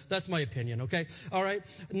 but that's my opinion, okay? All right,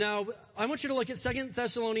 now I want you to look at 2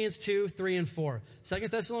 Thessalonians 2, 3, and 4. 2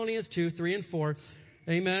 Thessalonians 2, 3, and 4.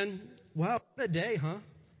 Amen. Wow, what a day, huh?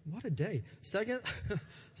 What a day. 2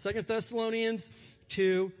 Thessalonians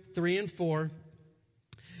 2, 3, and 4.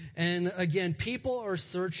 And again, people are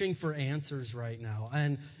searching for answers right now.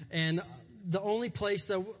 And the only place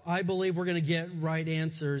that I believe we're going to get right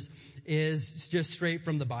answers is just straight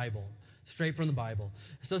from the Bible. Straight from the Bible.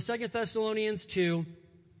 So 2 Thessalonians 2,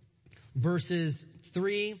 verses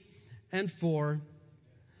 3 and 4.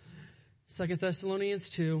 2 Thessalonians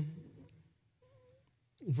 2,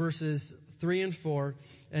 verses 3 and 4.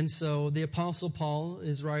 And so the Apostle Paul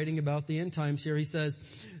is writing about the end times here. He says,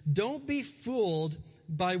 "Don't be fooled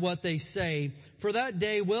by what they say, for that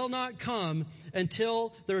day will not come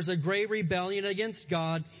until there's a great rebellion against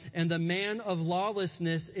God and the man of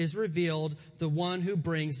lawlessness is revealed, the one who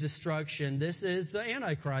brings destruction." This is the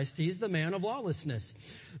Antichrist. He's the man of lawlessness.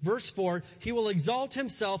 Verse 4, "He will exalt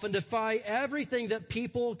himself and defy everything that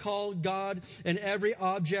people call God and every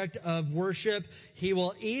object of worship. He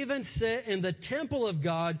will even sit in the temple of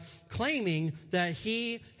God, claiming that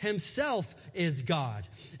he himself is God."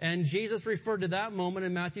 And Jesus referred to that moment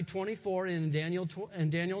in Matthew 24 and in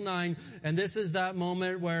Daniel 9. And this is that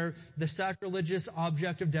moment where the sacrilegious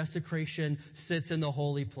object of desecration sits in the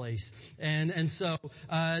holy place. And so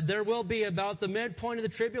there will be about the midpoint of the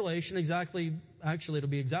tribulation, actually it'll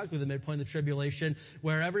be exactly the midpoint of the tribulation,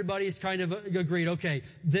 where everybody's kind of agreed, okay,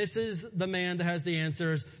 this is the man that has the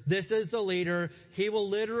answers. This is the leader. He will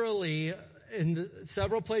literally, in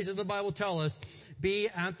several places the Bible tell us, be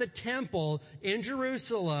at the temple in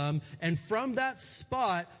Jerusalem, and from that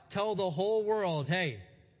spot tell the whole world, hey,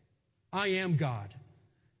 I am God.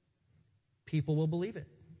 People will believe it.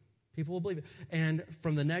 People will believe it. And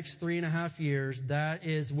from the next 3.5 years, that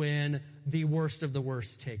is when the worst of the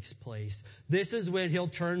worst takes place. This is when he'll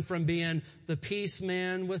turn from being the peace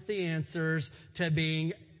man with the answers to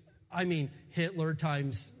being, Hitler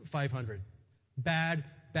times 500. Bad,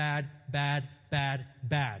 bad, bad, bad,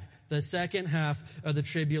 bad. The second half of the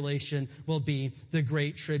tribulation will be the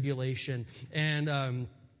Great Tribulation. And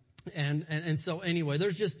so anyway,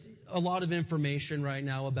 there's just a lot of information right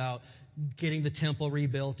now about getting the temple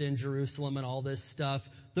rebuilt in Jerusalem and all this stuff.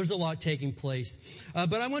 There's a lot taking place.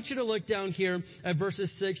 But I want you to look down here at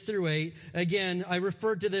verses 6 through 8. Again, I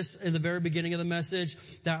referred to this in the very beginning of the message,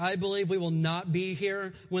 that I believe we will not be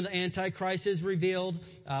here when the Antichrist is revealed.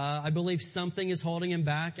 I believe something is holding him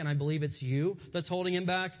back, and I believe it's you that's holding him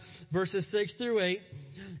back. Verses 6 through 8.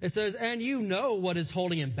 It says, and you know what is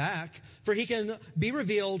holding him back, for he can be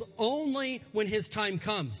revealed only when his time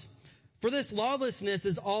comes. For this lawlessness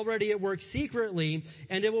is already at work secretly,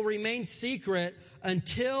 and it will remain secret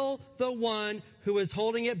until the one who is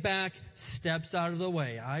holding it back steps out of the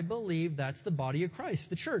way. I believe that's the body of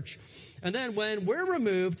Christ, the church. And then when we're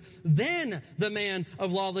removed, then the man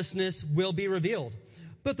of lawlessness will be revealed.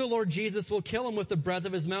 But the Lord Jesus will kill him with the breath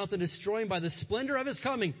of his mouth and destroy him by the splendor of his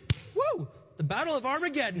coming. Woo! The battle of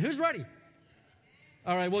Armageddon. Who's ready?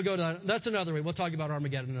 All right, we'll go to that. That's another week. We'll talk about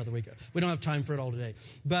Armageddon another week. We don't have time for it all today.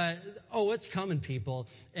 But, it's coming, people.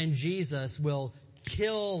 And Jesus will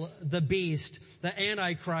kill the beast, the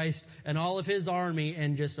Antichrist, and all of his army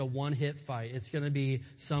in just a one-hit fight. It's going to be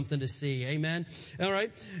something to see. Amen? All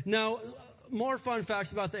right. Now, more fun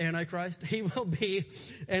facts about the Antichrist. He will be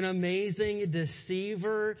an amazing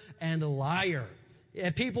deceiver and liar.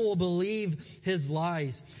 People will believe his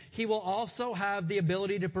lies. He will also have the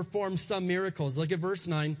ability to perform some miracles. Look at verse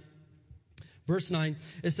 9. Verse 9,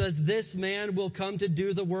 it says, this man will come to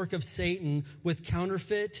do the work of Satan with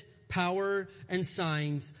counterfeit power and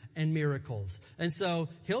signs and miracles. And so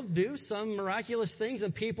he'll do some miraculous things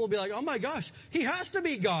and people will be like, oh my gosh, he has to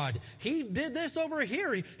be God. He did this over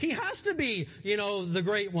here. He has to be, the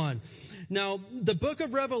great one. Now, the book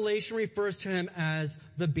of Revelation refers to him as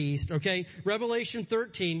the beast, okay? Revelation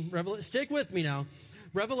 13, stick with me now.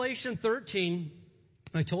 Revelation 13,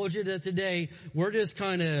 I told you that today we're just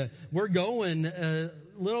we're going a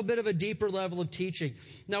little bit of a deeper level of teaching.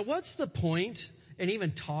 Now, what's the point in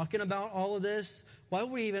even talking about all of this? Why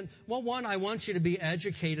would we even, one, I want you to be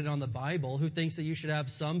educated on the Bible. Who thinks that you should have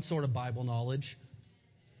some sort of Bible knowledge?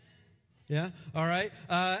 Yeah? All right.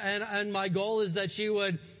 And my goal is that you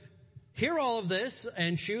would hear all of this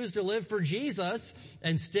and choose to live for Jesus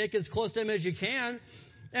and stick as close to him as you can.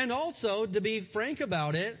 And also, to be frank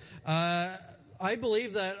about it, I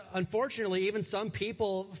believe that unfortunately even some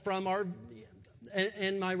people from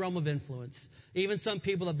in my realm of influence, even some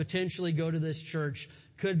people that potentially go to this church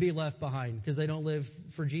could be left behind because they don't live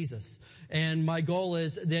for Jesus. And my goal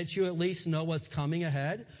is that you at least know what's coming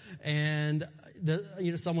ahead. And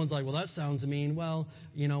someone's like, well, that sounds mean. Well,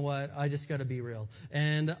 you know what? I just got to be real.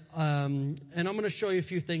 And I'm going to show you a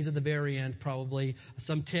few things at the very end, probably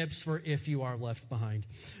some tips for if you are left behind.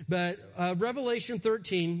 But Revelation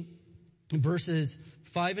 13 verses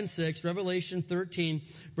 5 and 6, Revelation 13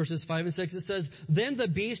 verses 5 and 6, it says, then the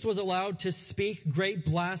beast was allowed to speak great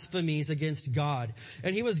blasphemies against God,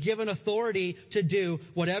 and he was given authority to do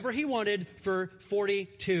whatever he wanted for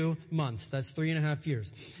 42 months. That's 3.5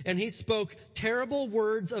 years. And he spoke terrible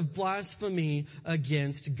words of blasphemy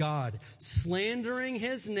against God, slandering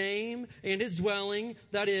his name and his dwelling,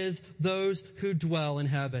 that is, those who dwell in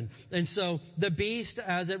heaven. And so the beast,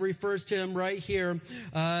 as it refers to him right here,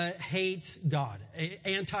 hates God.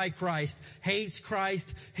 Antichrist, hates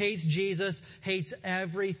Jesus, hates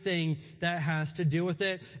everything that has to do with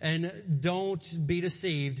it. And don't be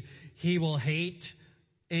deceived. He will hate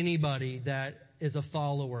anybody that is a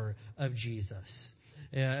follower of Jesus.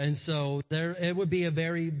 And so it would be a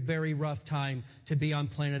very, very rough time to be on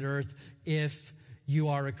planet Earth if you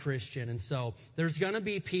are a Christian. And so there's going to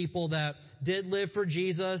be people that did live for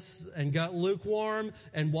Jesus and got lukewarm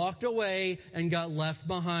and walked away and got left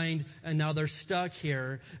behind, and now they're stuck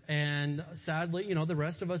here. And sadly, the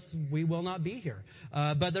rest of us, we will not be here.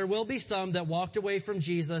 But there will be some that walked away from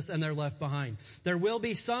Jesus and they're left behind. There will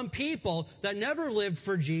be some people that never lived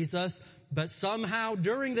for Jesus, but somehow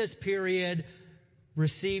during this period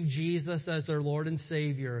received Jesus as their Lord and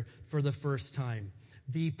Savior for the first time.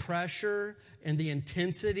 The pressure and the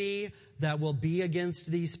intensity that will be against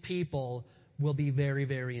these people will be very,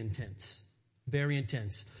 very intense. Very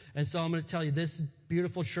intense. And so I'm going to tell you, this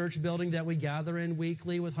beautiful church building that we gather in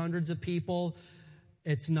weekly with hundreds of people,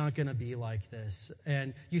 it's not going to be like this.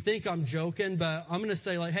 And you think I'm joking, but I'm going to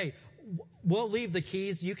say hey, we'll leave the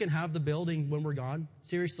keys. You can have the building when we're gone.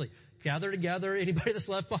 Seriously. Gather together. Anybody that's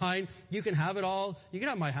left behind, you can have it all. You can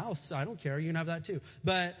have my house. I don't care. You can have that too.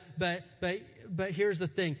 But here's the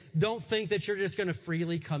thing. Don't think that you're just going to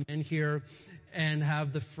freely come in here and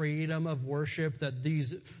have the freedom of worship that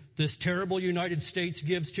this terrible United States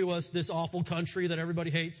gives to us, this awful country that everybody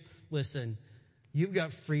hates. Listen, you've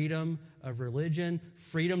got freedom of religion,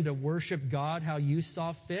 freedom to worship God how you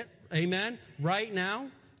saw fit. Amen. Right now.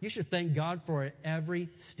 you should thank God for it every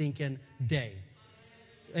stinking day.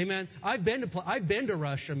 Amen. I've been to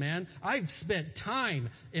Russia, man. I've spent time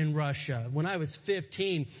in Russia when I was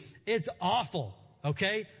 15. It's awful.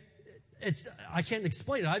 Okay. I can't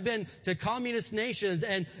explain it. I've been to communist nations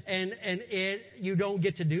and you don't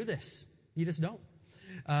get to do this. You just don't.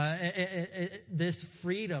 This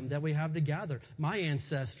freedom that we have to gather. My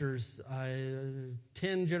ancestors,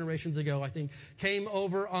 10 generations ago, I think, came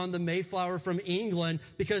over on the Mayflower from England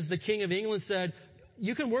because the King of England said,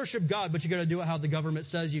 you can worship God, but you gotta do it how the government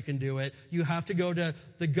says you can do it. You have to go to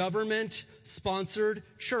the government-sponsored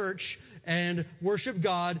church and worship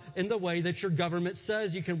God in the way that your government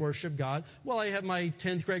says you can worship God. Well, I have my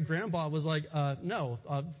 10th grade grandpa was like, no,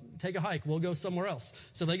 take a hike. We'll go somewhere else.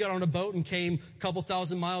 So they got on a boat and came a couple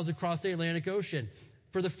thousand miles across the Atlantic Ocean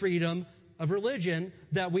for the freedom of religion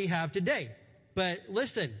that we have today. But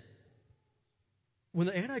listen, when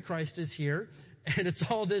the Antichrist is here, and it's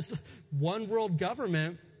all this one world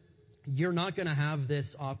government, you're not going to have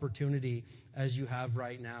this opportunity as you have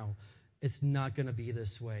right now. It's not going to be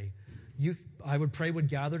this way. I would pray would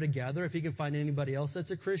gather together. If you can find anybody else that's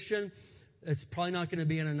a Christian, it's probably not going to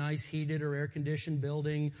be in a nice heated or air conditioned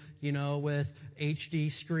building, with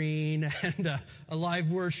HD screen and a live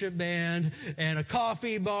worship band and a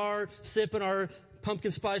coffee bar, sipping our pumpkin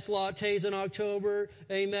spice lattes in October.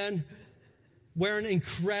 Amen. Wearing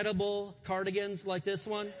incredible cardigans like this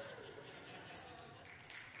one.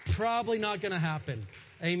 Probably not going to happen.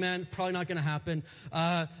 Amen. Probably not going to happen.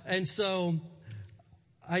 And so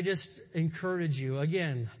I just encourage you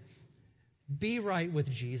again, be right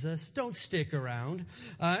with Jesus. Don't stick around.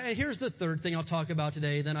 And here's the third thing I'll talk about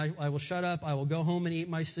today. Then I will shut up. I will go home and eat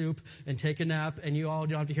my soup and take a nap. And you all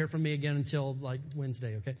don't have to hear from me again until like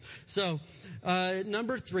Wednesday. Okay. So,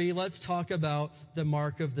 number 3, let's talk about the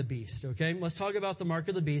mark of the beast. Okay. Let's talk about the mark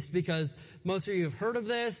of the beast because most of you have heard of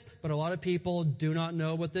this, but a lot of people do not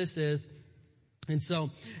know what this is. And so,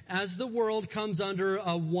 as the world comes under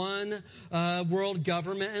a one world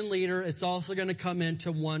government and leader, it's also going to come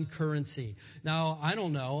into one currency. Now, I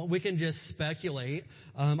don't know. We can just speculate.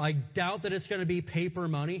 I doubt that it's going to be paper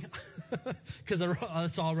money because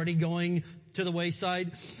it's already going to the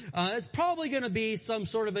wayside. It's probably going to be some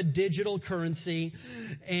sort of a digital currency,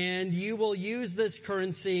 and you will use this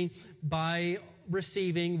currency by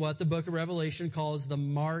receiving what the book of Revelation calls the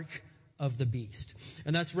mark of the beast.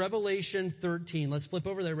 And that's Revelation 13. Let's flip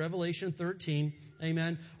over there. Revelation 13.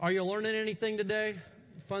 Amen. Are you learning anything today?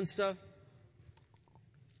 Fun stuff?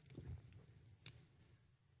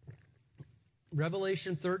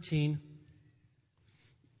 Revelation 13.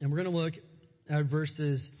 And we're going to look at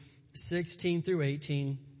verses 16 through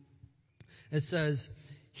 18. It says,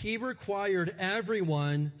 He required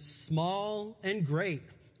everyone, small and great,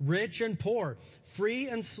 rich and poor, free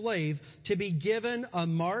and slave, to be given a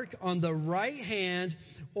mark on the right hand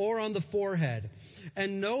or on the forehead.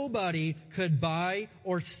 And nobody could buy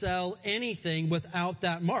or sell anything without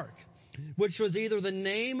that mark, which was either the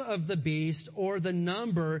name of the beast or the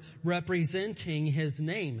number representing his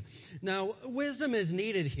name. Now, wisdom is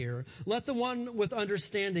needed here. Let the one with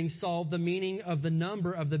understanding solve the meaning of the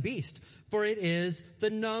number of the beast, for it is the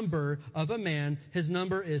number of a man. His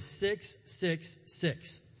number is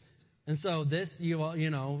 666. And so this, a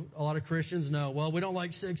lot of Christians know, well, we don't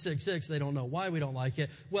like 666. They don't know why we don't like it.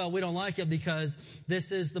 Well, we don't like it because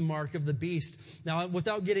this is the mark of the beast. Now,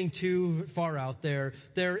 without getting too far out there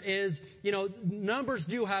is, numbers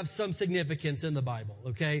do have some significance in the Bible,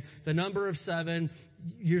 okay? The number of 7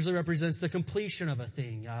 usually represents the completion of a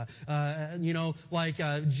thing.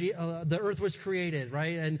 The earth was created,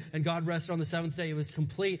 right? And God rested on the 7th day. It was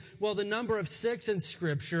complete. Well, the number of 6 in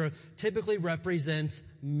Scripture typically represents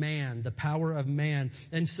man, the power of man.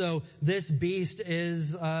 And so this beast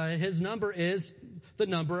is, his number is the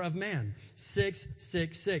number of man,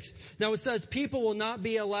 666. Now it says people will not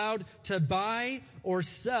be allowed to buy or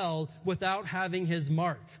sell without having his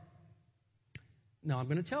mark. Now I'm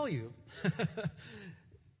going to tell you,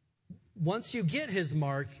 once you get his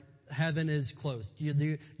mark, heaven is closed.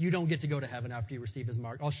 You don't get to go to heaven after you receive his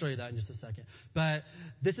mark. I'll show you that in just a second. But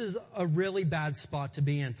this is a really bad spot to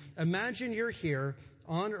be in. Imagine you're here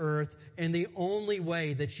on earth and the only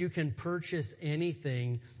way that you can purchase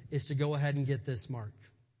anything is to go ahead and get this mark.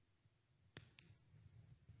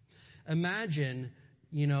 Imagine,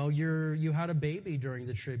 you had a baby during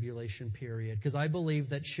the tribulation period, because I believe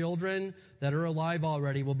that children that are alive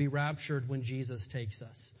already will be raptured when Jesus takes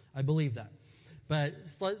us. I believe that. But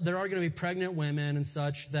there are going to be pregnant women and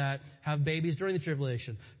such that have babies during the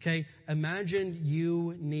tribulation. Okay? Imagine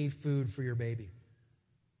you need food for your baby.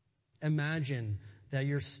 Imagine that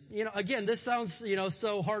you're, again, this sounds,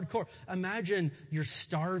 so hardcore. Imagine you're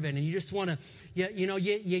starving and you just want to,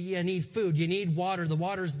 you need food, you need water, the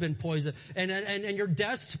water's been poisoned, and you're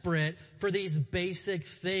desperate for these basic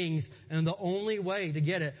things, and the only way to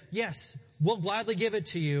get it, yes, we'll gladly give it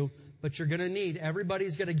to you, but you're gonna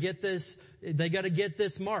everybody's gonna get this, they gotta get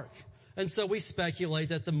this mark. And so we speculate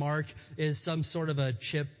that the mark is some sort of a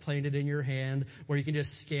chip planted in your hand where you can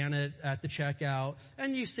just scan it at the checkout.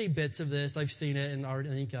 And you see bits of this. I've seen it in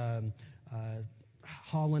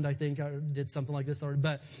Holland, I think, did something like this already.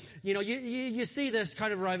 But, you see this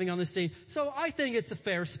kind of arriving on the scene. So I think it's a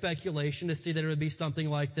fair speculation to see that it would be something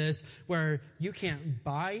like this where you can't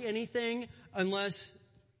buy anything unless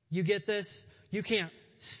you get this. You can't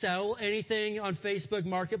sell anything on Facebook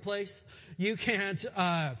Marketplace. You can't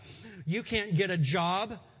get a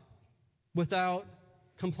job without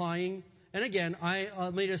complying. And again,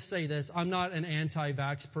 let me just say this. I'm not an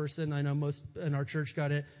anti-vax person. I know most in our church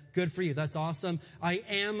got it. Good for you. That's awesome. I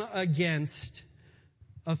am against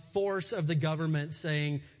a force of the government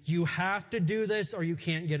saying you have to do this or you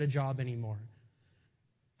can't get a job anymore.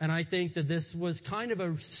 And I think that this was kind of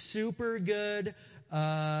a super good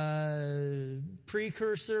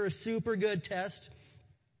precursor, a super good test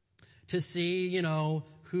to see,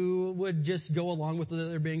 who would just go along with what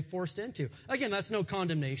they're being forced into. Again, that's no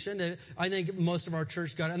condemnation. I think most of our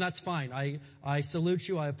church got it, and that's fine. I salute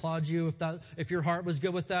you. I applaud you. If your heart was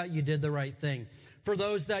good with that, you did the right thing. For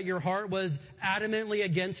those that your heart was adamantly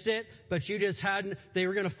against it, but you just they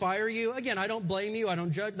were going to fire you. Again, I don't blame you. I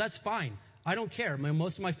don't judge. That's fine. I don't care.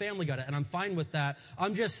 Most of my family got it, and I'm fine with that.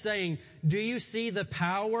 I'm just saying, do you see the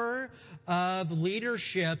power of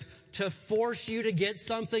leadership to force you to get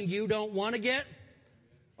something you don't want to get?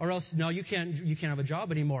 Or else, no, you can't have a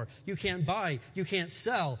job anymore. You can't buy. You can't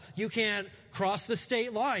sell. You can't cross the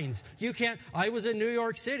state lines. I was in New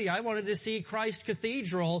York City. I wanted to see Christ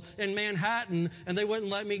Cathedral in Manhattan, and they wouldn't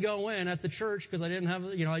let me go in at the church because I didn't have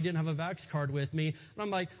a vax card with me. And I'm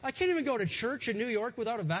like, I can't even go to church in New York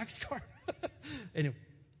without a vax card. Anyway,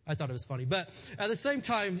 I thought it was funny. But at the same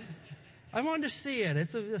time, I wanted to see it.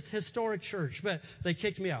 It's a historic church, but they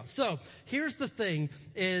kicked me out. So here's the thing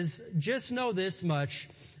is just know this much.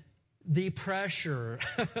 The pressure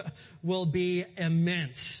will be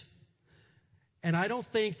immense. And I don't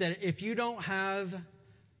think that if you don't have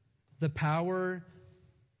the power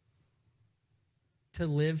to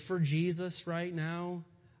live for Jesus right now,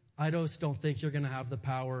 I just don't think you're going to have the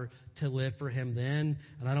power to live for him then.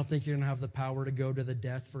 And I don't think you're going to have the power to go to the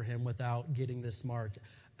death for him without getting this mark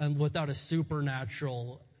and without a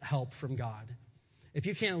supernatural help from God. If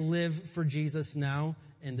you can't live for Jesus now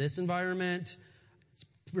in this environment,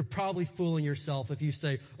 you're probably fooling yourself if you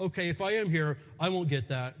say, okay, if I am here, I won't get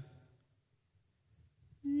that.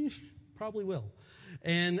 Probably will.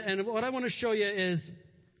 And what I want to show you is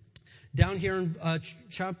down here in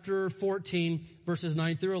chapter 14, verses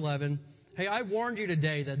 9 through 11. Hey, I warned you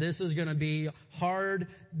today that this is going to be hard,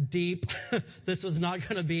 deep. This was not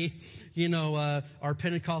going to be, our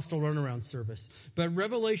Pentecostal runaround service. But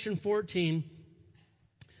Revelation 14,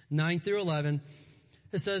 9 through 11,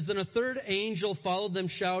 it says, then a third angel followed them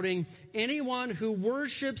shouting, anyone who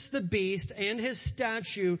worships the beast and his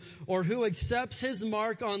statue or who accepts his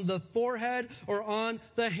mark on the forehead or on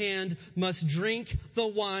the hand must drink the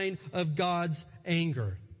wine of God's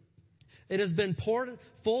anger. It has been poured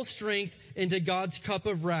full strength into God's cup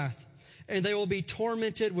of wrath, and they will be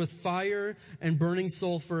tormented with fire and burning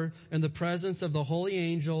sulfur in the presence of the holy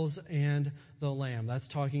angels and the Lamb. That's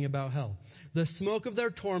talking about hell. The smoke of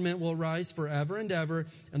their torment will rise forever and ever,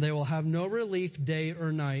 and they will have no relief day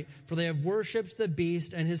or night, for they have worshipped the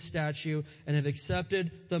beast and his statue and have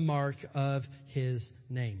accepted the mark of his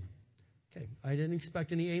name. Okay, I didn't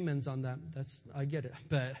expect any amens on that. I get it.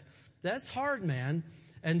 But that's hard, man.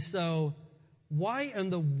 And so, why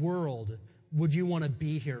in the world would you want to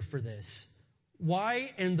be here for this?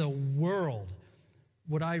 Why in the world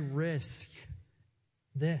would I risk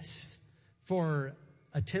this for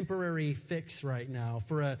a temporary fix right now,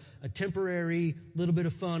 for a temporary little bit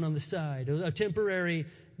of fun on the side, a temporary,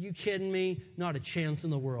 you kidding me? Not a chance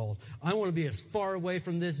in the world. I want to be as far away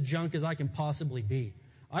from this junk as I can possibly be.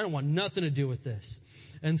 I don't want nothing to do with this.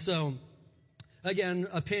 And so, again,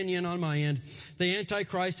 opinion on my end. The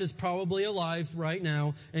Antichrist is probably alive right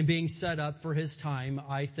now and being set up for his time,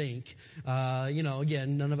 I think.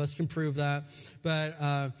 Again, none of us can prove that.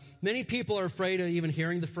 But many people are afraid of even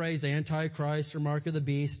hearing the phrase Antichrist or Mark of the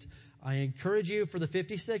Beast. I encourage you for the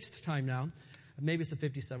 56th time now, maybe it's the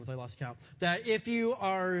 57th, I lost count, that if you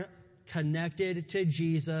are connected to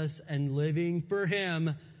Jesus and living for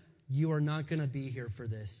him, you are not going to be here for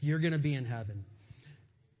this. You're going to be in heaven.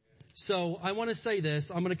 So I want to say this.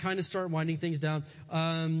 I'm going to kind of start winding things down.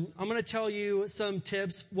 I'm going to tell you some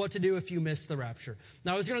tips what to do if you miss the rapture.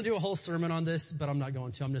 Now I was going to do a whole sermon on this, but I'm not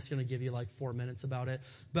going to. I'm just going to give you like 4 minutes about it.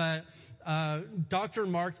 But Dr.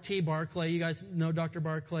 Mark T. Barclay, you guys know Dr.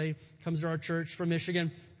 Barclay, comes to our church from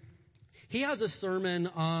Michigan. He has a sermon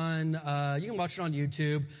on, you can watch it on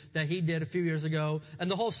YouTube, that he did a few years ago. And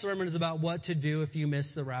the whole sermon is about what to do if you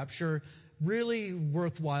miss the rapture. Really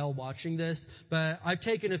worthwhile watching this. But I've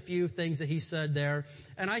taken a few things that he said there,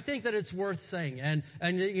 and I think that it's worth saying. And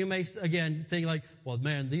you may, again, think like, well,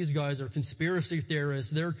 man, these guys are conspiracy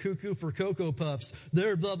theorists. They're cuckoo for Cocoa Puffs.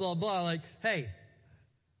 They're blah, blah, blah. Like, hey,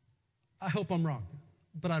 I hope I'm wrong,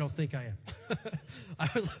 but I don't think I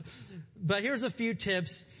am. But here's a few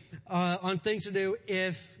tips on things to do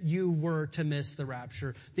if you were to miss the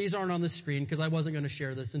rapture. These aren't on the screen because I wasn't going to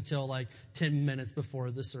share this until like 10 minutes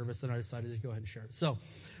before the service, and I decided to go ahead and share it. So,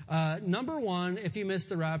 number one, if you miss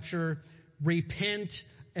the rapture, repent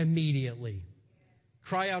immediately.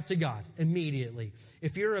 Cry out to God immediately.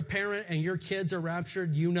 If you're a parent and your kids are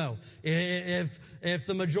raptured, you know. If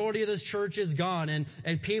the majority of this church is gone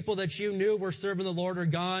and people that you knew were serving the Lord are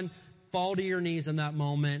gone, fall to your knees in that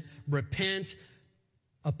moment. Repent.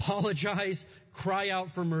 Apologize. Cry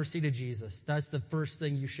out for mercy to Jesus. That's the first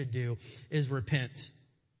thing you should do, is repent.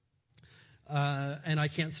 And I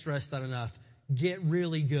can't stress that enough. Get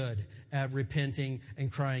really good at repenting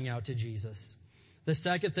and crying out to Jesus. The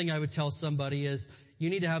second thing I would tell somebody is you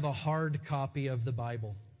need to have a hard copy of the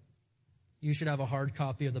Bible. You should have a hard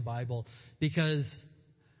copy of the Bible, because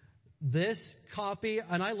this copy,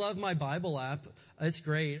 and I love my Bible app. It's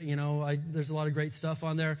great. You know, there's a lot of great stuff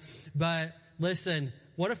on there. But listen,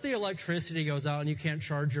 what if the electricity goes out and you can't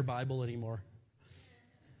charge your Bible anymore?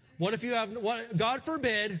 What if God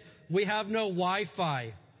forbid, we have no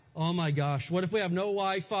Wi-Fi? Oh my gosh. What if we have no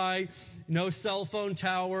Wi-Fi, no cell phone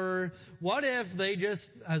tower? What if they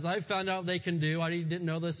just, as I found out they can do, I didn't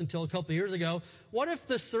know this until a couple of years ago, what if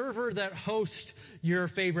the server that hosts your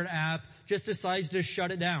favorite app just decides to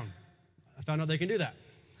shut it down? I found out they can do that.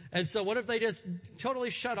 And so what if they just totally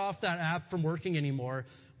shut off that app from working anymore?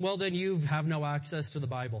 Well, then you have no access to the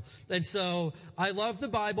Bible. And so I love the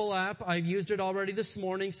Bible app. I've used it already this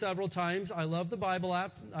morning several times. I love the Bible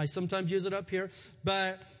app. I sometimes use it up here.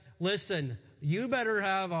 But listen, you better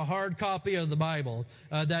have a hard copy of the Bible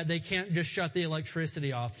that they can't just shut the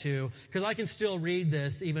electricity off to, because I can still read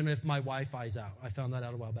this even if my Wi-Fi's out. I found that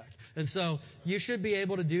out a while back. And so you should be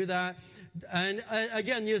able to do that. And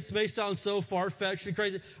again, this may sound so far-fetched and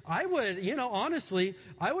crazy. I would, honestly,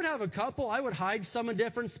 I would have a couple. I would hide some in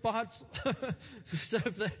different spots. So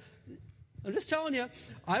I'm just telling you,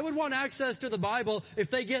 I would want access to the Bible. If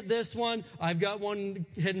they get this one, I've got one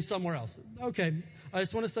hidden somewhere else. Okay, I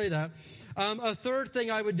just want to say that. A third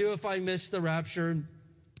thing I would do if I missed the rapture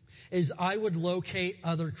is I would locate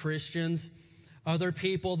other Christians, other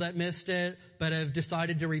people that missed it but have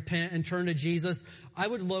decided to repent and turn to Jesus. I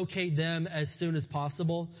would locate them as soon as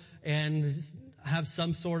possible and have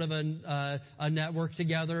some sort of a network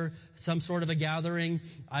together, some sort of a gathering.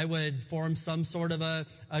 I would form some sort of a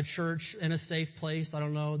church in a safe place. I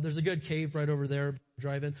don't know. There's a good cave right over there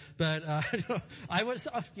driving. But I would,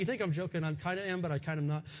 you think I'm joking? I kind of am, but I kind of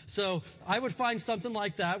not. So I would find something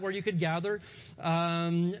like that where you could gather.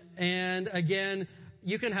 And again,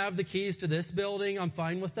 you can have the keys to this building. I'm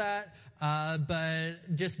fine with that.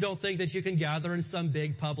 But just don't think that you can gather in some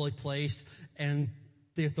big public place and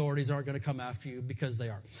the authorities aren't going to come after you, because they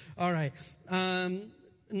are. All right.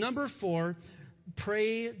 Number 4,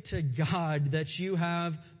 pray to God that you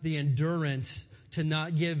have the endurance to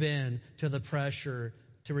not give in to the pressure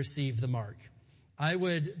to receive the mark. I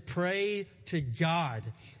would pray to God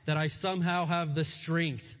that I somehow have the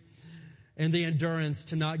strength and the endurance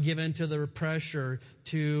to not give in to the pressure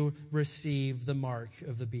to receive the mark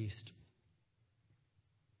of the beast.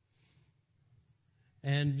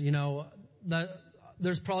 And,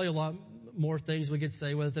 there's probably a lot more things we could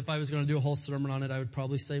say with it. If I was going to do a whole sermon on it, I would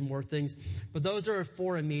probably say more things. But those are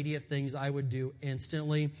 4 immediate things I would do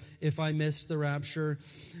instantly if I missed the rapture.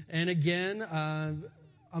 And again,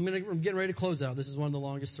 I'm getting ready to close out. This is one of the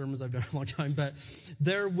longest sermons I've done in a long time. But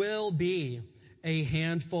there will be a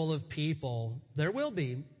handful of people. There will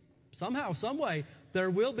be, somehow, some way, there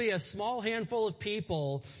will be a small handful of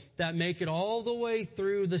people that make it all the way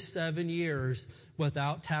through the 7 years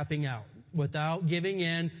without tapping out, without giving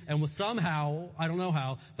in, and with somehow, I don't know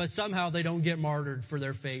how, but somehow they don't get martyred for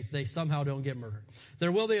their faith. They somehow don't get murdered.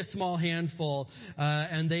 There will be a small handful,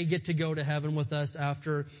 and they get to go to heaven with us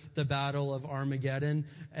after the Battle of Armageddon.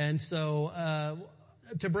 And so,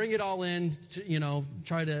 to bring it all in,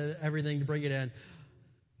 try to everything to bring it in,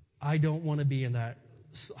 I don't want to be in that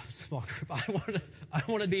small group. I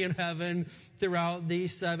want to be in heaven throughout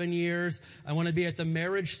these 7 years. I want to be at the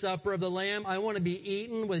marriage supper of the Lamb. I want to be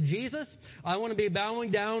eaten with Jesus. I want to be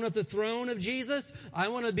bowing down at the throne of Jesus. I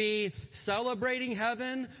want to be celebrating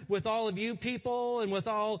heaven with all of you people and with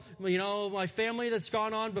all, my family that's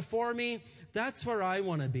gone on before me. That's where I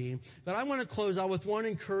want to be. But I want to close out with one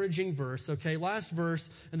encouraging verse, okay? Last verse,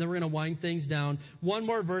 and then we're going to wind things down. One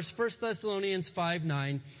more verse, 1 Thessalonians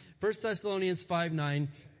 5:9. 1 Thessalonians 5:9.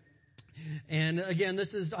 And again,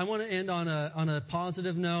 I want to end on a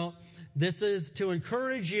positive note. This is to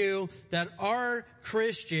encourage you that our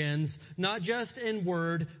Christians, not just in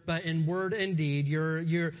word, but in word and deed,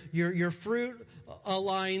 your fruit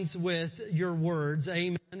aligns with your words.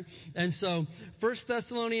 Amen. And so 1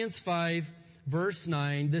 Thessalonians 5 verse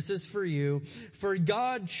 9, this is for you. For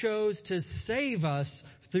God chose to save us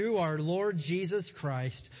through our Lord Jesus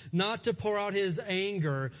Christ, not to pour out His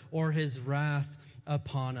anger or His wrath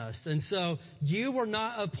upon us. And so you were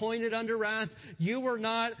not appointed under wrath. You were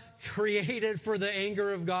not created for the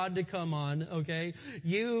anger of God to come on, okay?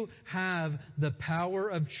 You have the power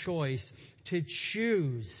of choice to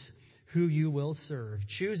choose who you will serve.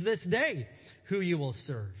 Choose this day who you will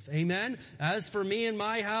serve. Amen. As for me and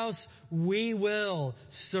my house, we will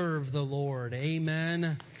serve the Lord.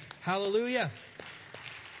 Amen. Hallelujah.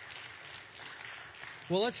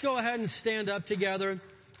 Well, let's go ahead and stand up together.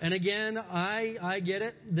 And again, I get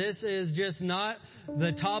it. This is just not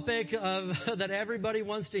the topic that everybody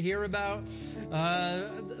wants to hear about.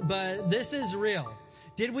 But this is real.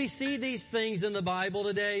 Did we see these things in the Bible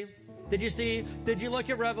today? Did you look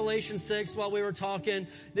at Revelation 6 while we were talking?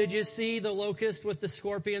 Did you see the locust with the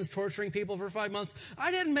scorpions torturing people for 5 months?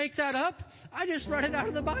 I didn't make that up. I just read it out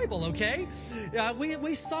of the Bible, okay?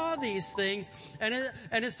 We saw these things, and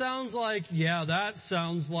it sounds like, that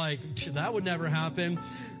sounds like that would never happen.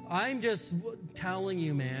 I'm just telling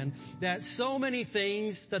you, man, that so many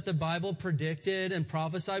things that the Bible predicted and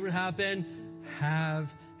prophesied would happen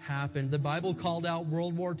have happened. The Bible called out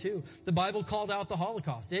World War II. The Bible called out the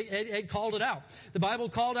Holocaust. It called it out. The Bible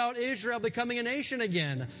called out Israel becoming a nation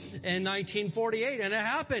again in 1948, and it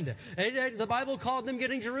happened. The Bible called them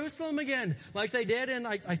getting Jerusalem again, like they did in,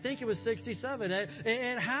 I think it was 67.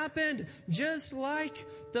 It happened just like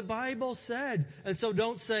the Bible said. And so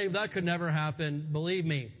don't say, that could never happen. Believe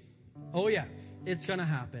me. Oh yeah, it's gonna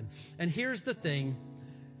happen. And here's the thing.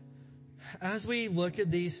 As we look at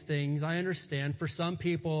these things, I understand for some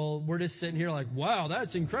people, we're just sitting here like, wow,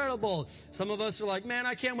 that's incredible. Some of us are like, man,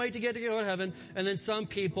 I can't wait to go to heaven. And then some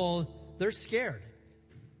people, they're scared.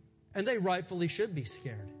 And they rightfully should be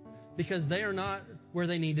scared because they are not where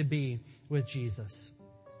they need to be with Jesus.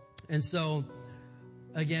 And so,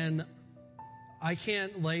 again, I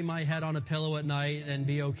can't lay my head on a pillow at night and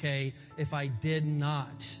be okay if I did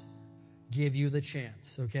not give you the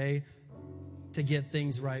chance, okay, to get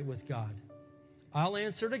things right with God. I'll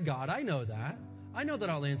answer to God. I know that. I know that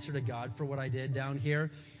I'll answer to God for what I did down here.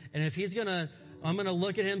 And if I'm gonna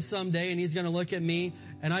look at Him someday and He's gonna look at me,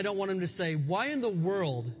 and I don't want Him to say, why in the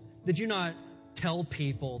world did you not tell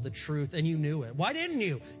people the truth and you knew it? Why didn't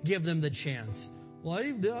you give them the chance? Well,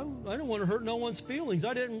 I don't want to hurt no one's feelings.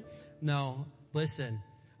 I didn't. No, listen,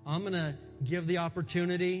 I'm gonna give the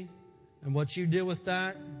opportunity, and what you do with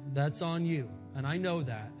that, that's on you. And I know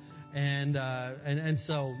that. And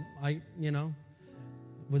so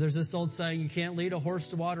well, there's this old saying, you can't lead a horse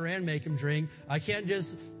to water and make him drink. I can't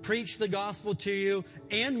just preach the gospel to you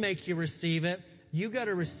and make you receive it. You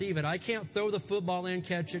gotta receive it. I can't throw the football and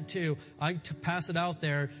catch it too. I pass it out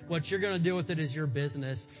there. What you're gonna do with it is your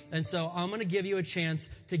business. And so I'm gonna give you a chance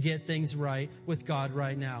to get things right with God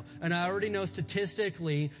right now. And I already know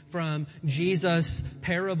statistically from Jesus'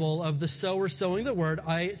 parable of the sower sowing the word,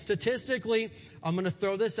 I'm gonna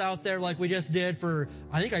throw this out there like we just did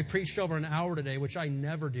I think I preached over an hour today, which I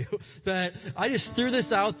never do. But I just threw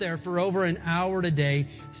this out there for over an hour today.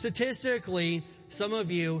 Statistically, some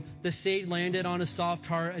of you, the seed landed on a soft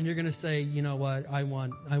heart and you're going to say, you know what? I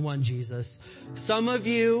want Jesus. Some of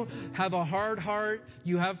you have a hard heart.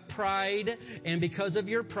 You have pride. And because of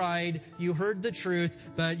your pride, you heard the truth,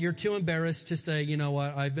 but you're too embarrassed to say, you know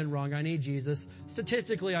what? I've been wrong. I need Jesus.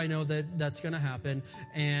 Statistically, I know that that's going to happen.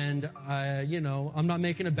 And, I'm not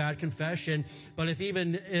making a bad confession, but if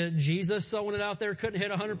even Jesus sowing it out there couldn't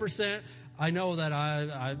hit 100%, I know that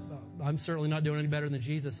I'm certainly not doing any better than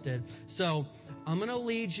Jesus did. So I'm going to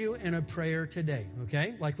lead you in a prayer today,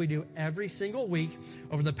 okay? Like we do every single week.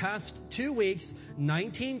 Over the past 2 weeks,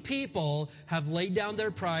 19 people have laid down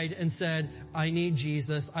their pride and said, I need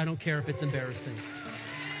Jesus. I don't care if it's embarrassing.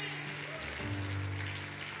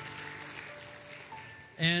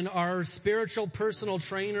 And our spiritual personal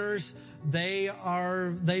trainers, they've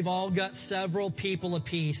all got several people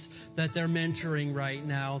apiece that they're mentoring right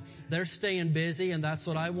now. They're staying busy, and that's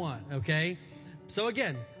what I want, okay? So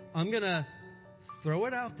again, I'm gonna throw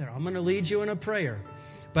it out there. I'm gonna lead you in a prayer.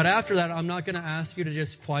 But after that, I'm not going to ask you to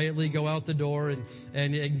just quietly go out the door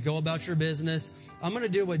and go about your business. I'm going to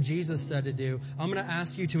do what Jesus said to do. I'm going to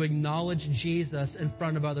ask you to acknowledge Jesus in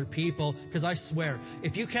front of other people, because I swear,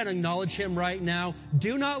 if you can't acknowledge him right now,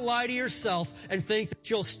 do not lie to yourself and think that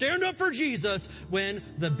you'll stand up for Jesus when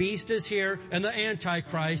the beast is here and the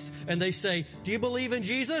Antichrist and they say, do you believe in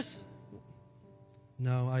Jesus?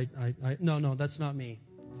 No, no, that's not me.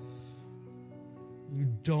 You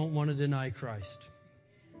don't want to deny Christ.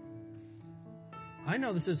 I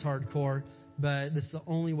know this is hardcore, but this is the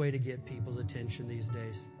only way to get people's attention these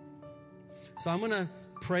days. So I'm going to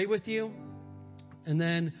pray with you, and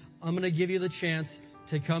then I'm going to give you the chance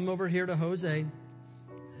to come over here to Jose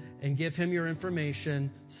and give him your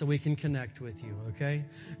information so we can connect with you, okay?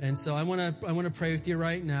 And so I want to pray with you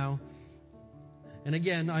right now. And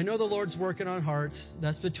again, I know the Lord's working on hearts.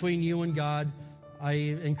 That's between you and God. I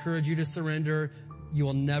encourage you to surrender. You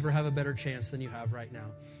will never have a better chance than you have right now.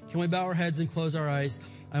 Can we bow our heads and close our eyes?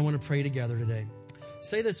 I want to pray together today.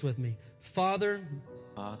 Say this with me. Father,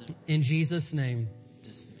 in Jesus' name,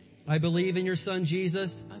 I believe in your Son,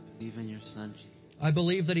 Jesus. I believe in your Son, Jesus. I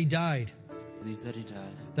believe that he died. I believe that he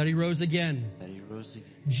died. That he rose again. That he rose again.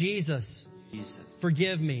 Jesus,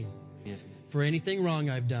 forgive me for anything wrong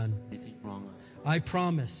I've done. Anything wrong. I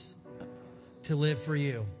promise to live for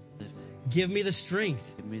you. Give me the strength.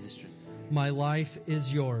 Give me the strength. My life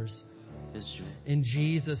is yours. In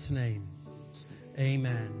Jesus' name.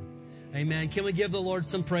 Amen. Amen. Can we give the Lord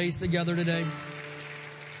some praise together today?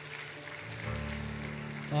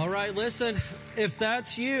 All right, listen, if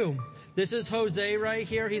that's you, this is Jose right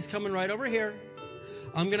here. He's coming right over here.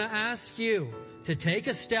 I'm going to ask you to take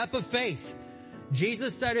a step of faith.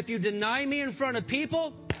 Jesus said, if you deny me in front of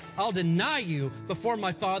people, I'll deny you before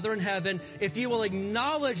my Father in heaven. If you will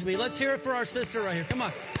acknowledge me. Let's hear it for our sister right here. Come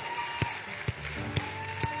on.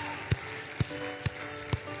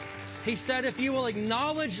 He said, if you will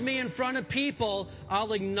acknowledge me in front of people,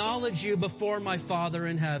 I'll acknowledge you before my Father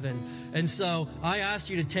in heaven. And so I ask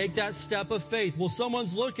you to take that step of faith. Well,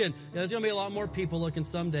 someone's looking. There's going to be a lot more people looking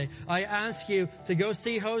someday. I ask you to go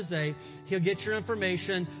see Jose. He'll get your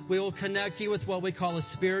information. We will connect you with what we call a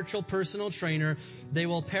spiritual personal trainer. They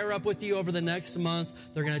will pair up with you over the next month.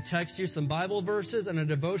 They're going to text you some Bible verses and a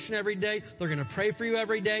devotion every day. They're going to pray for you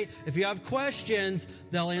every day. If you have questions,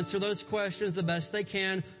 they'll answer those questions the best they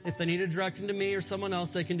can. If they need to direct them to me or someone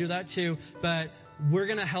else, they can do that too. But we're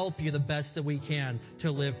going to help you the best that we can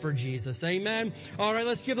to live for Jesus. Amen. All right,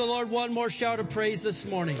 let's give the Lord one more shout of praise this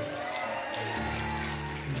morning.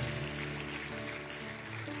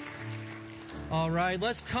 All right,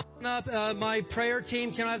 let's come up. My prayer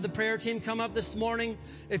team, can I have the prayer team come up this morning?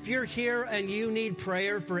 If you're here and you need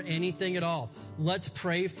prayer for anything at all, let's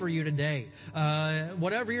pray for you today.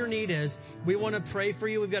 Whatever your need is, we want to pray for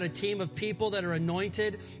you. We've got a team of people that are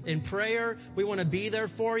anointed in prayer. We want to be there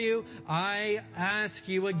for you. I ask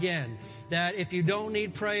you again that if you don't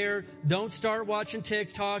need prayer, don't start watching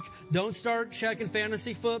TikTok. Don't start checking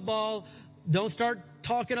fantasy football. Don't start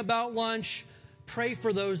talking about lunch. Pray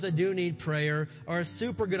for those that do need prayer. Or a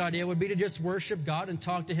super good idea would be to just worship God and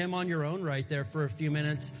talk to him on your own right there for a few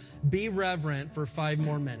minutes. Be reverent for 5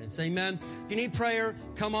 more minutes. Amen. If you need prayer,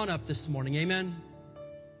 come on up this morning. Amen.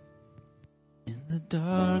 In the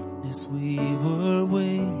darkness we were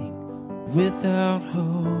waiting, without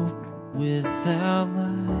hope, without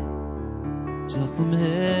light, till from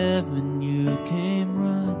heaven you came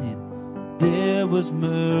running. There was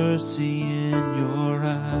mercy in your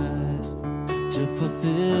eyes, to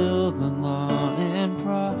fulfill the law and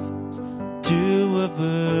prophets. To a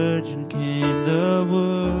virgin came the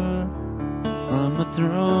word, from a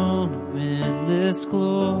throne of endless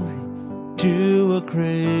glory to a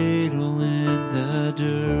cradle in the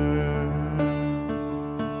dirt.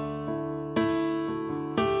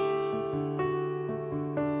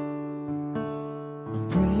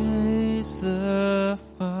 Praise the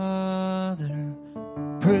Father,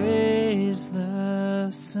 praise the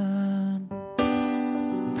Son,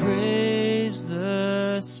 praise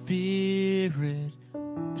the Spirit,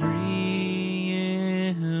 3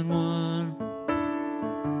 in 1.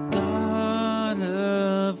 God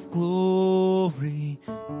of glory,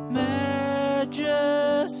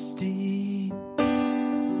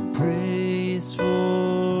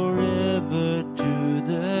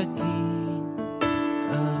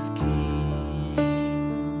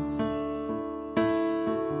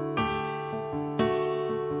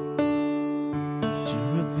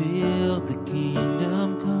 feel the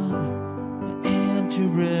kingdom coming and to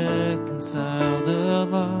reconcile the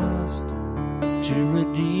lost, to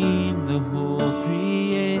redeem the whole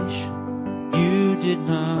creation. You did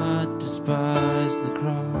not despise the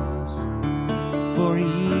cross, for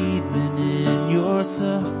even in your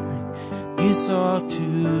suffering you saw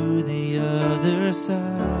to the other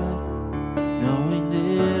side. Knowing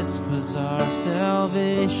this was our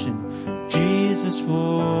salvation, Jesus,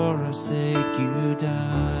 for our sake you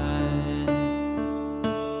died.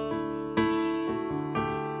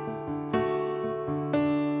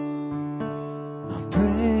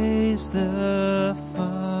 Praise the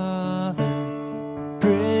Father,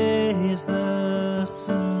 praise the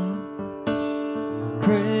Son,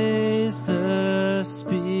 praise the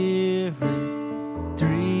Spirit,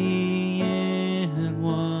 three in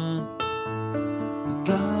one.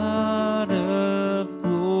 God of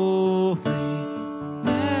glory,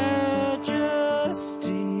 majesty,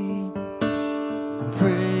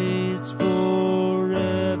 praise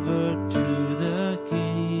forever to the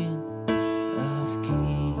King of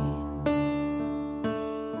Kings.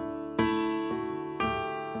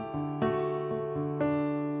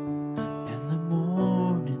 And the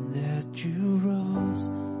morning that you rose,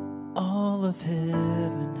 all of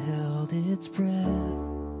heaven held its breath,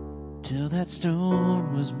 till that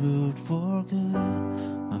stone was moved for good,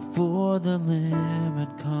 for the Lamb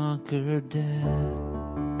had conquered death.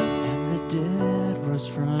 And the dead rose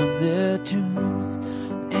from their tombs,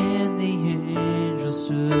 and the angels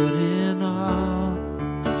stood in awe,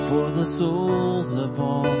 for the souls of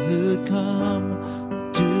all who'd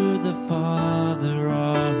come to the Father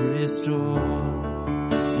are restored.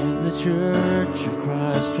 And the church of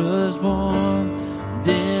Christ was born,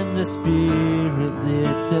 then the Spirit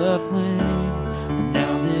lit the flame, and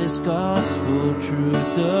now this gospel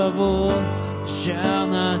truth of old shall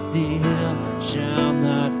not kneel, shall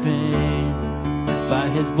not faint. By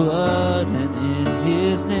His blood and in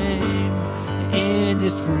His name, in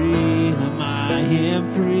His freedom I am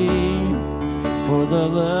free, for the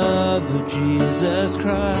love of Jesus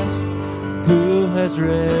Christ, who has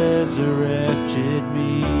resurrected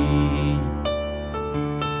me.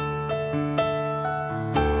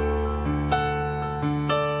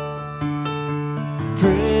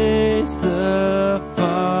 Praise the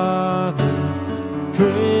Father,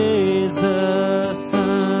 praise the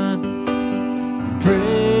Son,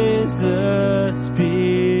 praise the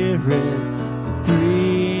Spirit,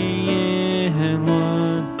 three in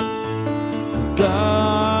one.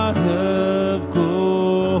 God of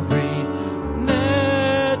glory,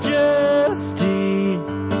 majesty,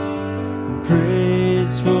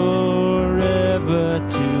 praise forever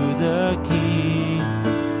to the King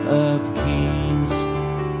of Kings.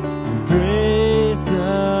 Praise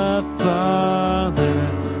the Father,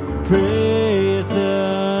 praise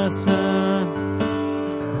the Son,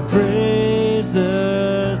 praise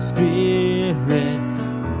the Spirit,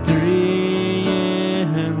 three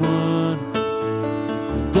in one.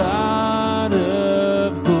 God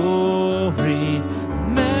of glory,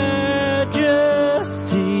 majesty,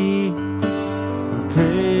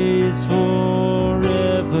 praise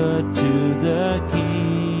forever to the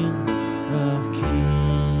King of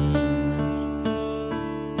Kings.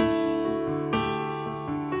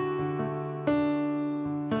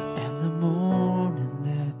 And the morning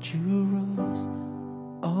that you rose,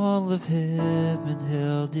 all of heaven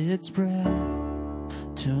held its breath,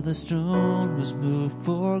 till the stone was moved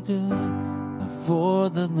for good, for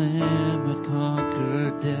the Lamb had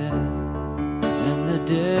conquered death. And the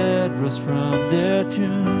dead rose from their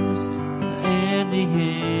tombs, and the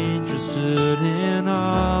angels stood in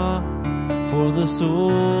awe, for the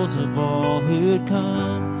souls of all who'd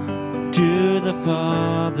come to the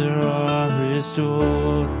Father are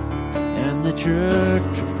restored. And the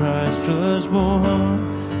church of Christ was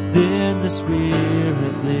born, then the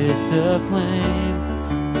Spirit lit the flame.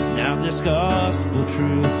 Now this gospel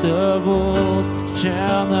truth of old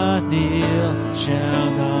shall not kneel,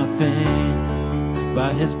 shall not faint.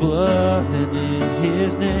 By His blood and in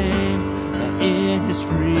His name, in His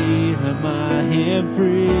freedom I am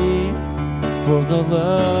free, for the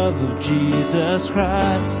love of Jesus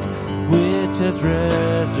Christ, which has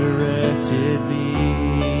resurrected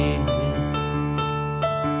me.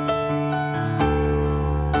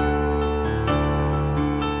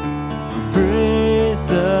 Praise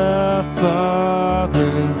the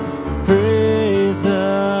Father, praise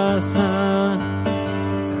the Son,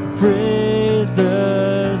 praise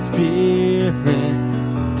the Spirit,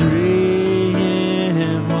 three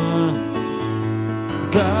in one.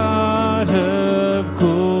 God of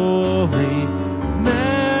glory,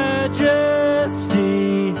 majesty,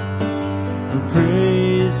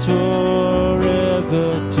 praise Praise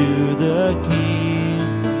forever to the King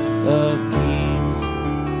of Kings.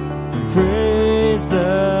 Praise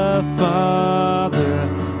the Father,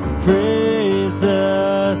 praise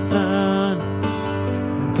the Son,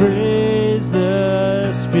 praise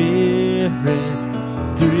the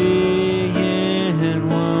Spirit, three in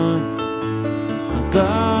one.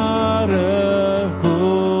 God of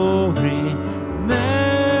glory,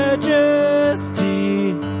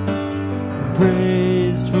 majesty,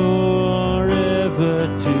 praise forever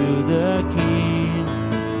to the King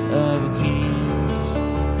of Kings.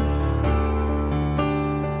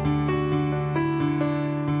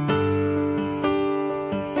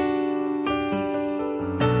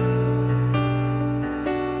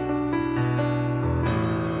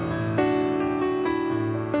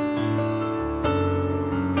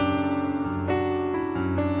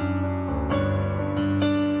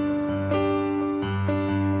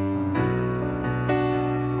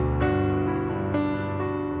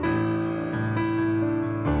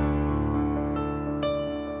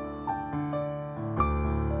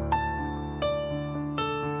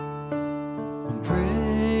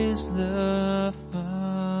 Praise the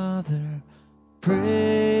Father,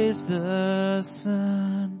 praise the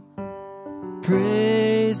Son,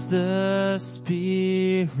 praise the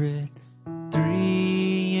Spirit,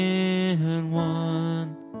 three in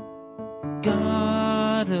one.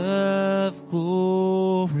 God of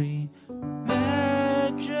glory,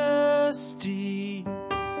 majesty,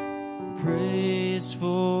 praise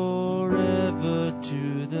forever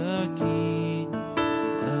to the King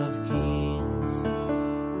of Kings.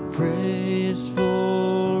 Praise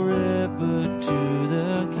forever to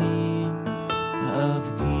the King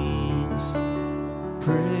of Kings.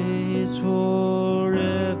 Praise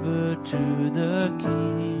forever to the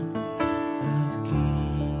King of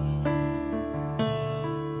Kings.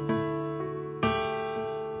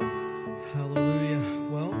 Hallelujah.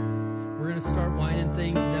 Well, we're going to start winding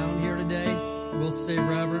things down here today. We'll stay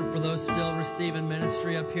reverent for those still receiving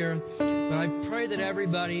ministry up here. But I pray that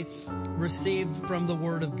everybody received from the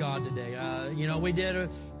Word of God today. We did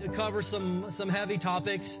cover some heavy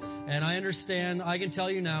topics, and I understand, I can tell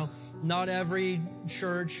you now, not every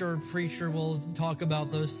church or preacher will talk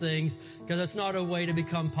about those things, because that's not a way to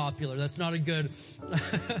become popular. That's not a good,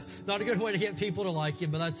 not a good way to get people to like you,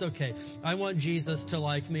 but that's okay. I want Jesus to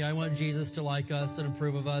like me. I want Jesus to like us and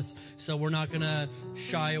approve of us. So we're not going to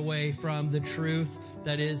shy away from the truth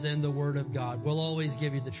that is in the Word of God. We'll always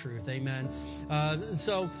give you the truth. Amen.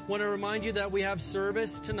 So want to remind you that we have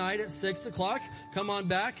service tonight at 6 o'clock. Come on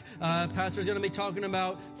back. Pastor's going to be talking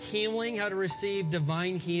about healing, how to receive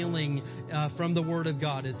divine healing from the Word of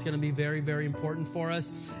God. It's going to be very, very important for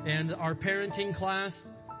us. And our parenting class,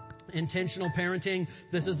 intentional parenting,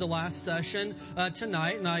 this is the last session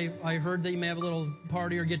tonight, and I heard that you may have a little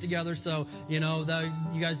party or get together, so you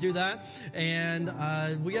guys do that.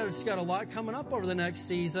 And we just got a lot coming up over the next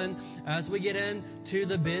season as we get into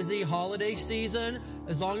the busy holiday season.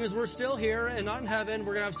 As long as we're still here and not in heaven,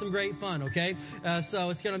 we're gonna have some great fun, okay? So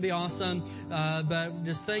it's gonna be awesome. But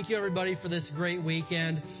just thank you everybody for this great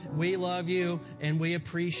weekend. We love you and we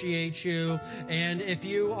appreciate you. And if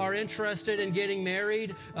you are interested in getting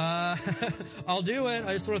married, I'll do it.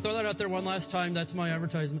 I just want to throw that out there one last time. That's my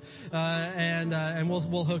advertisement. And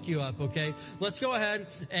we'll hook you up, okay? Let's go ahead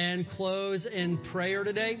and close in prayer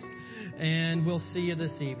today, and we'll see you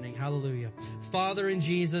this evening. Hallelujah. Father, in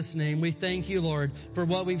Jesus' name, we thank you, Lord, for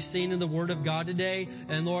what we've seen in the Word of God today.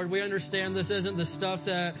 And Lord, we understand this isn't the stuff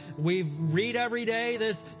that we read every day.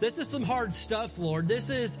 This is some hard stuff, Lord. This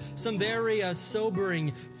is some very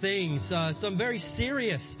sobering things, some very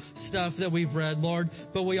serious stuff that we've read, Lord.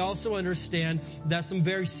 But we also understand that some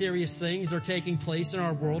very serious things are taking place in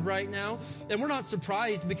our world right now. And we're not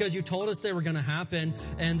surprised, because you told us they were going to happen,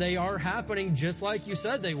 and they are happening just like you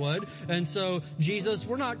said they would. And so, Jesus,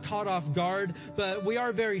 we're not caught off guard, but we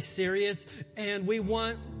are very serious, and we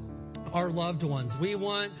want our loved ones, we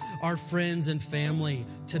want our friends and family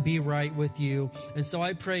to be right with you. And so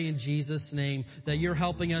I pray in Jesus' name that you're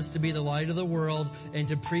helping us to be the light of the world and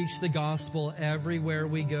to preach the gospel everywhere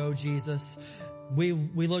we go, Jesus. We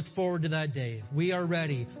look forward to that day. We are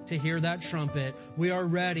ready to hear that trumpet. We are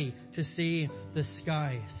ready to see the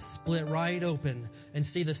sky split right open and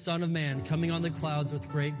see the Son of Man coming on the clouds with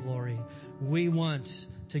great glory. We want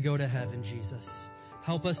to go to heaven, Jesus.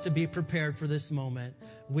 Help us to be prepared for this moment.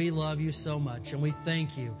 We love you so much, and we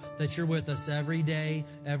thank you that you're with us every day,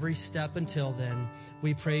 every step until then.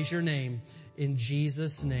 We praise your name in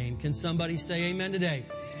Jesus' name. Can somebody say amen today?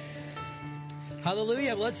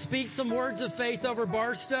 Hallelujah. Let's speak some words of faith over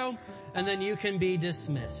Barstow, and then you can be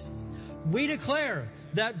dismissed. We declare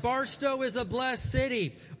that Barstow is a blessed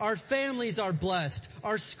city. Our families are blessed.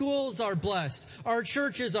 Our schools are blessed. Our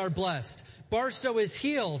churches are blessed. Barstow is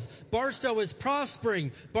healed. Barstow is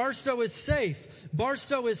prospering. Barstow is safe.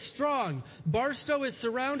 Barstow is strong. Barstow is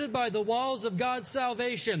surrounded by the walls of God's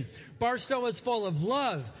salvation. Barstow is full of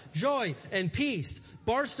love, joy, and peace.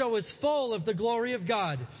 Barstow is full of the glory of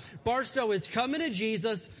God. Barstow is coming to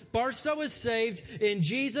Jesus. Barstow is saved in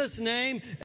Jesus' name.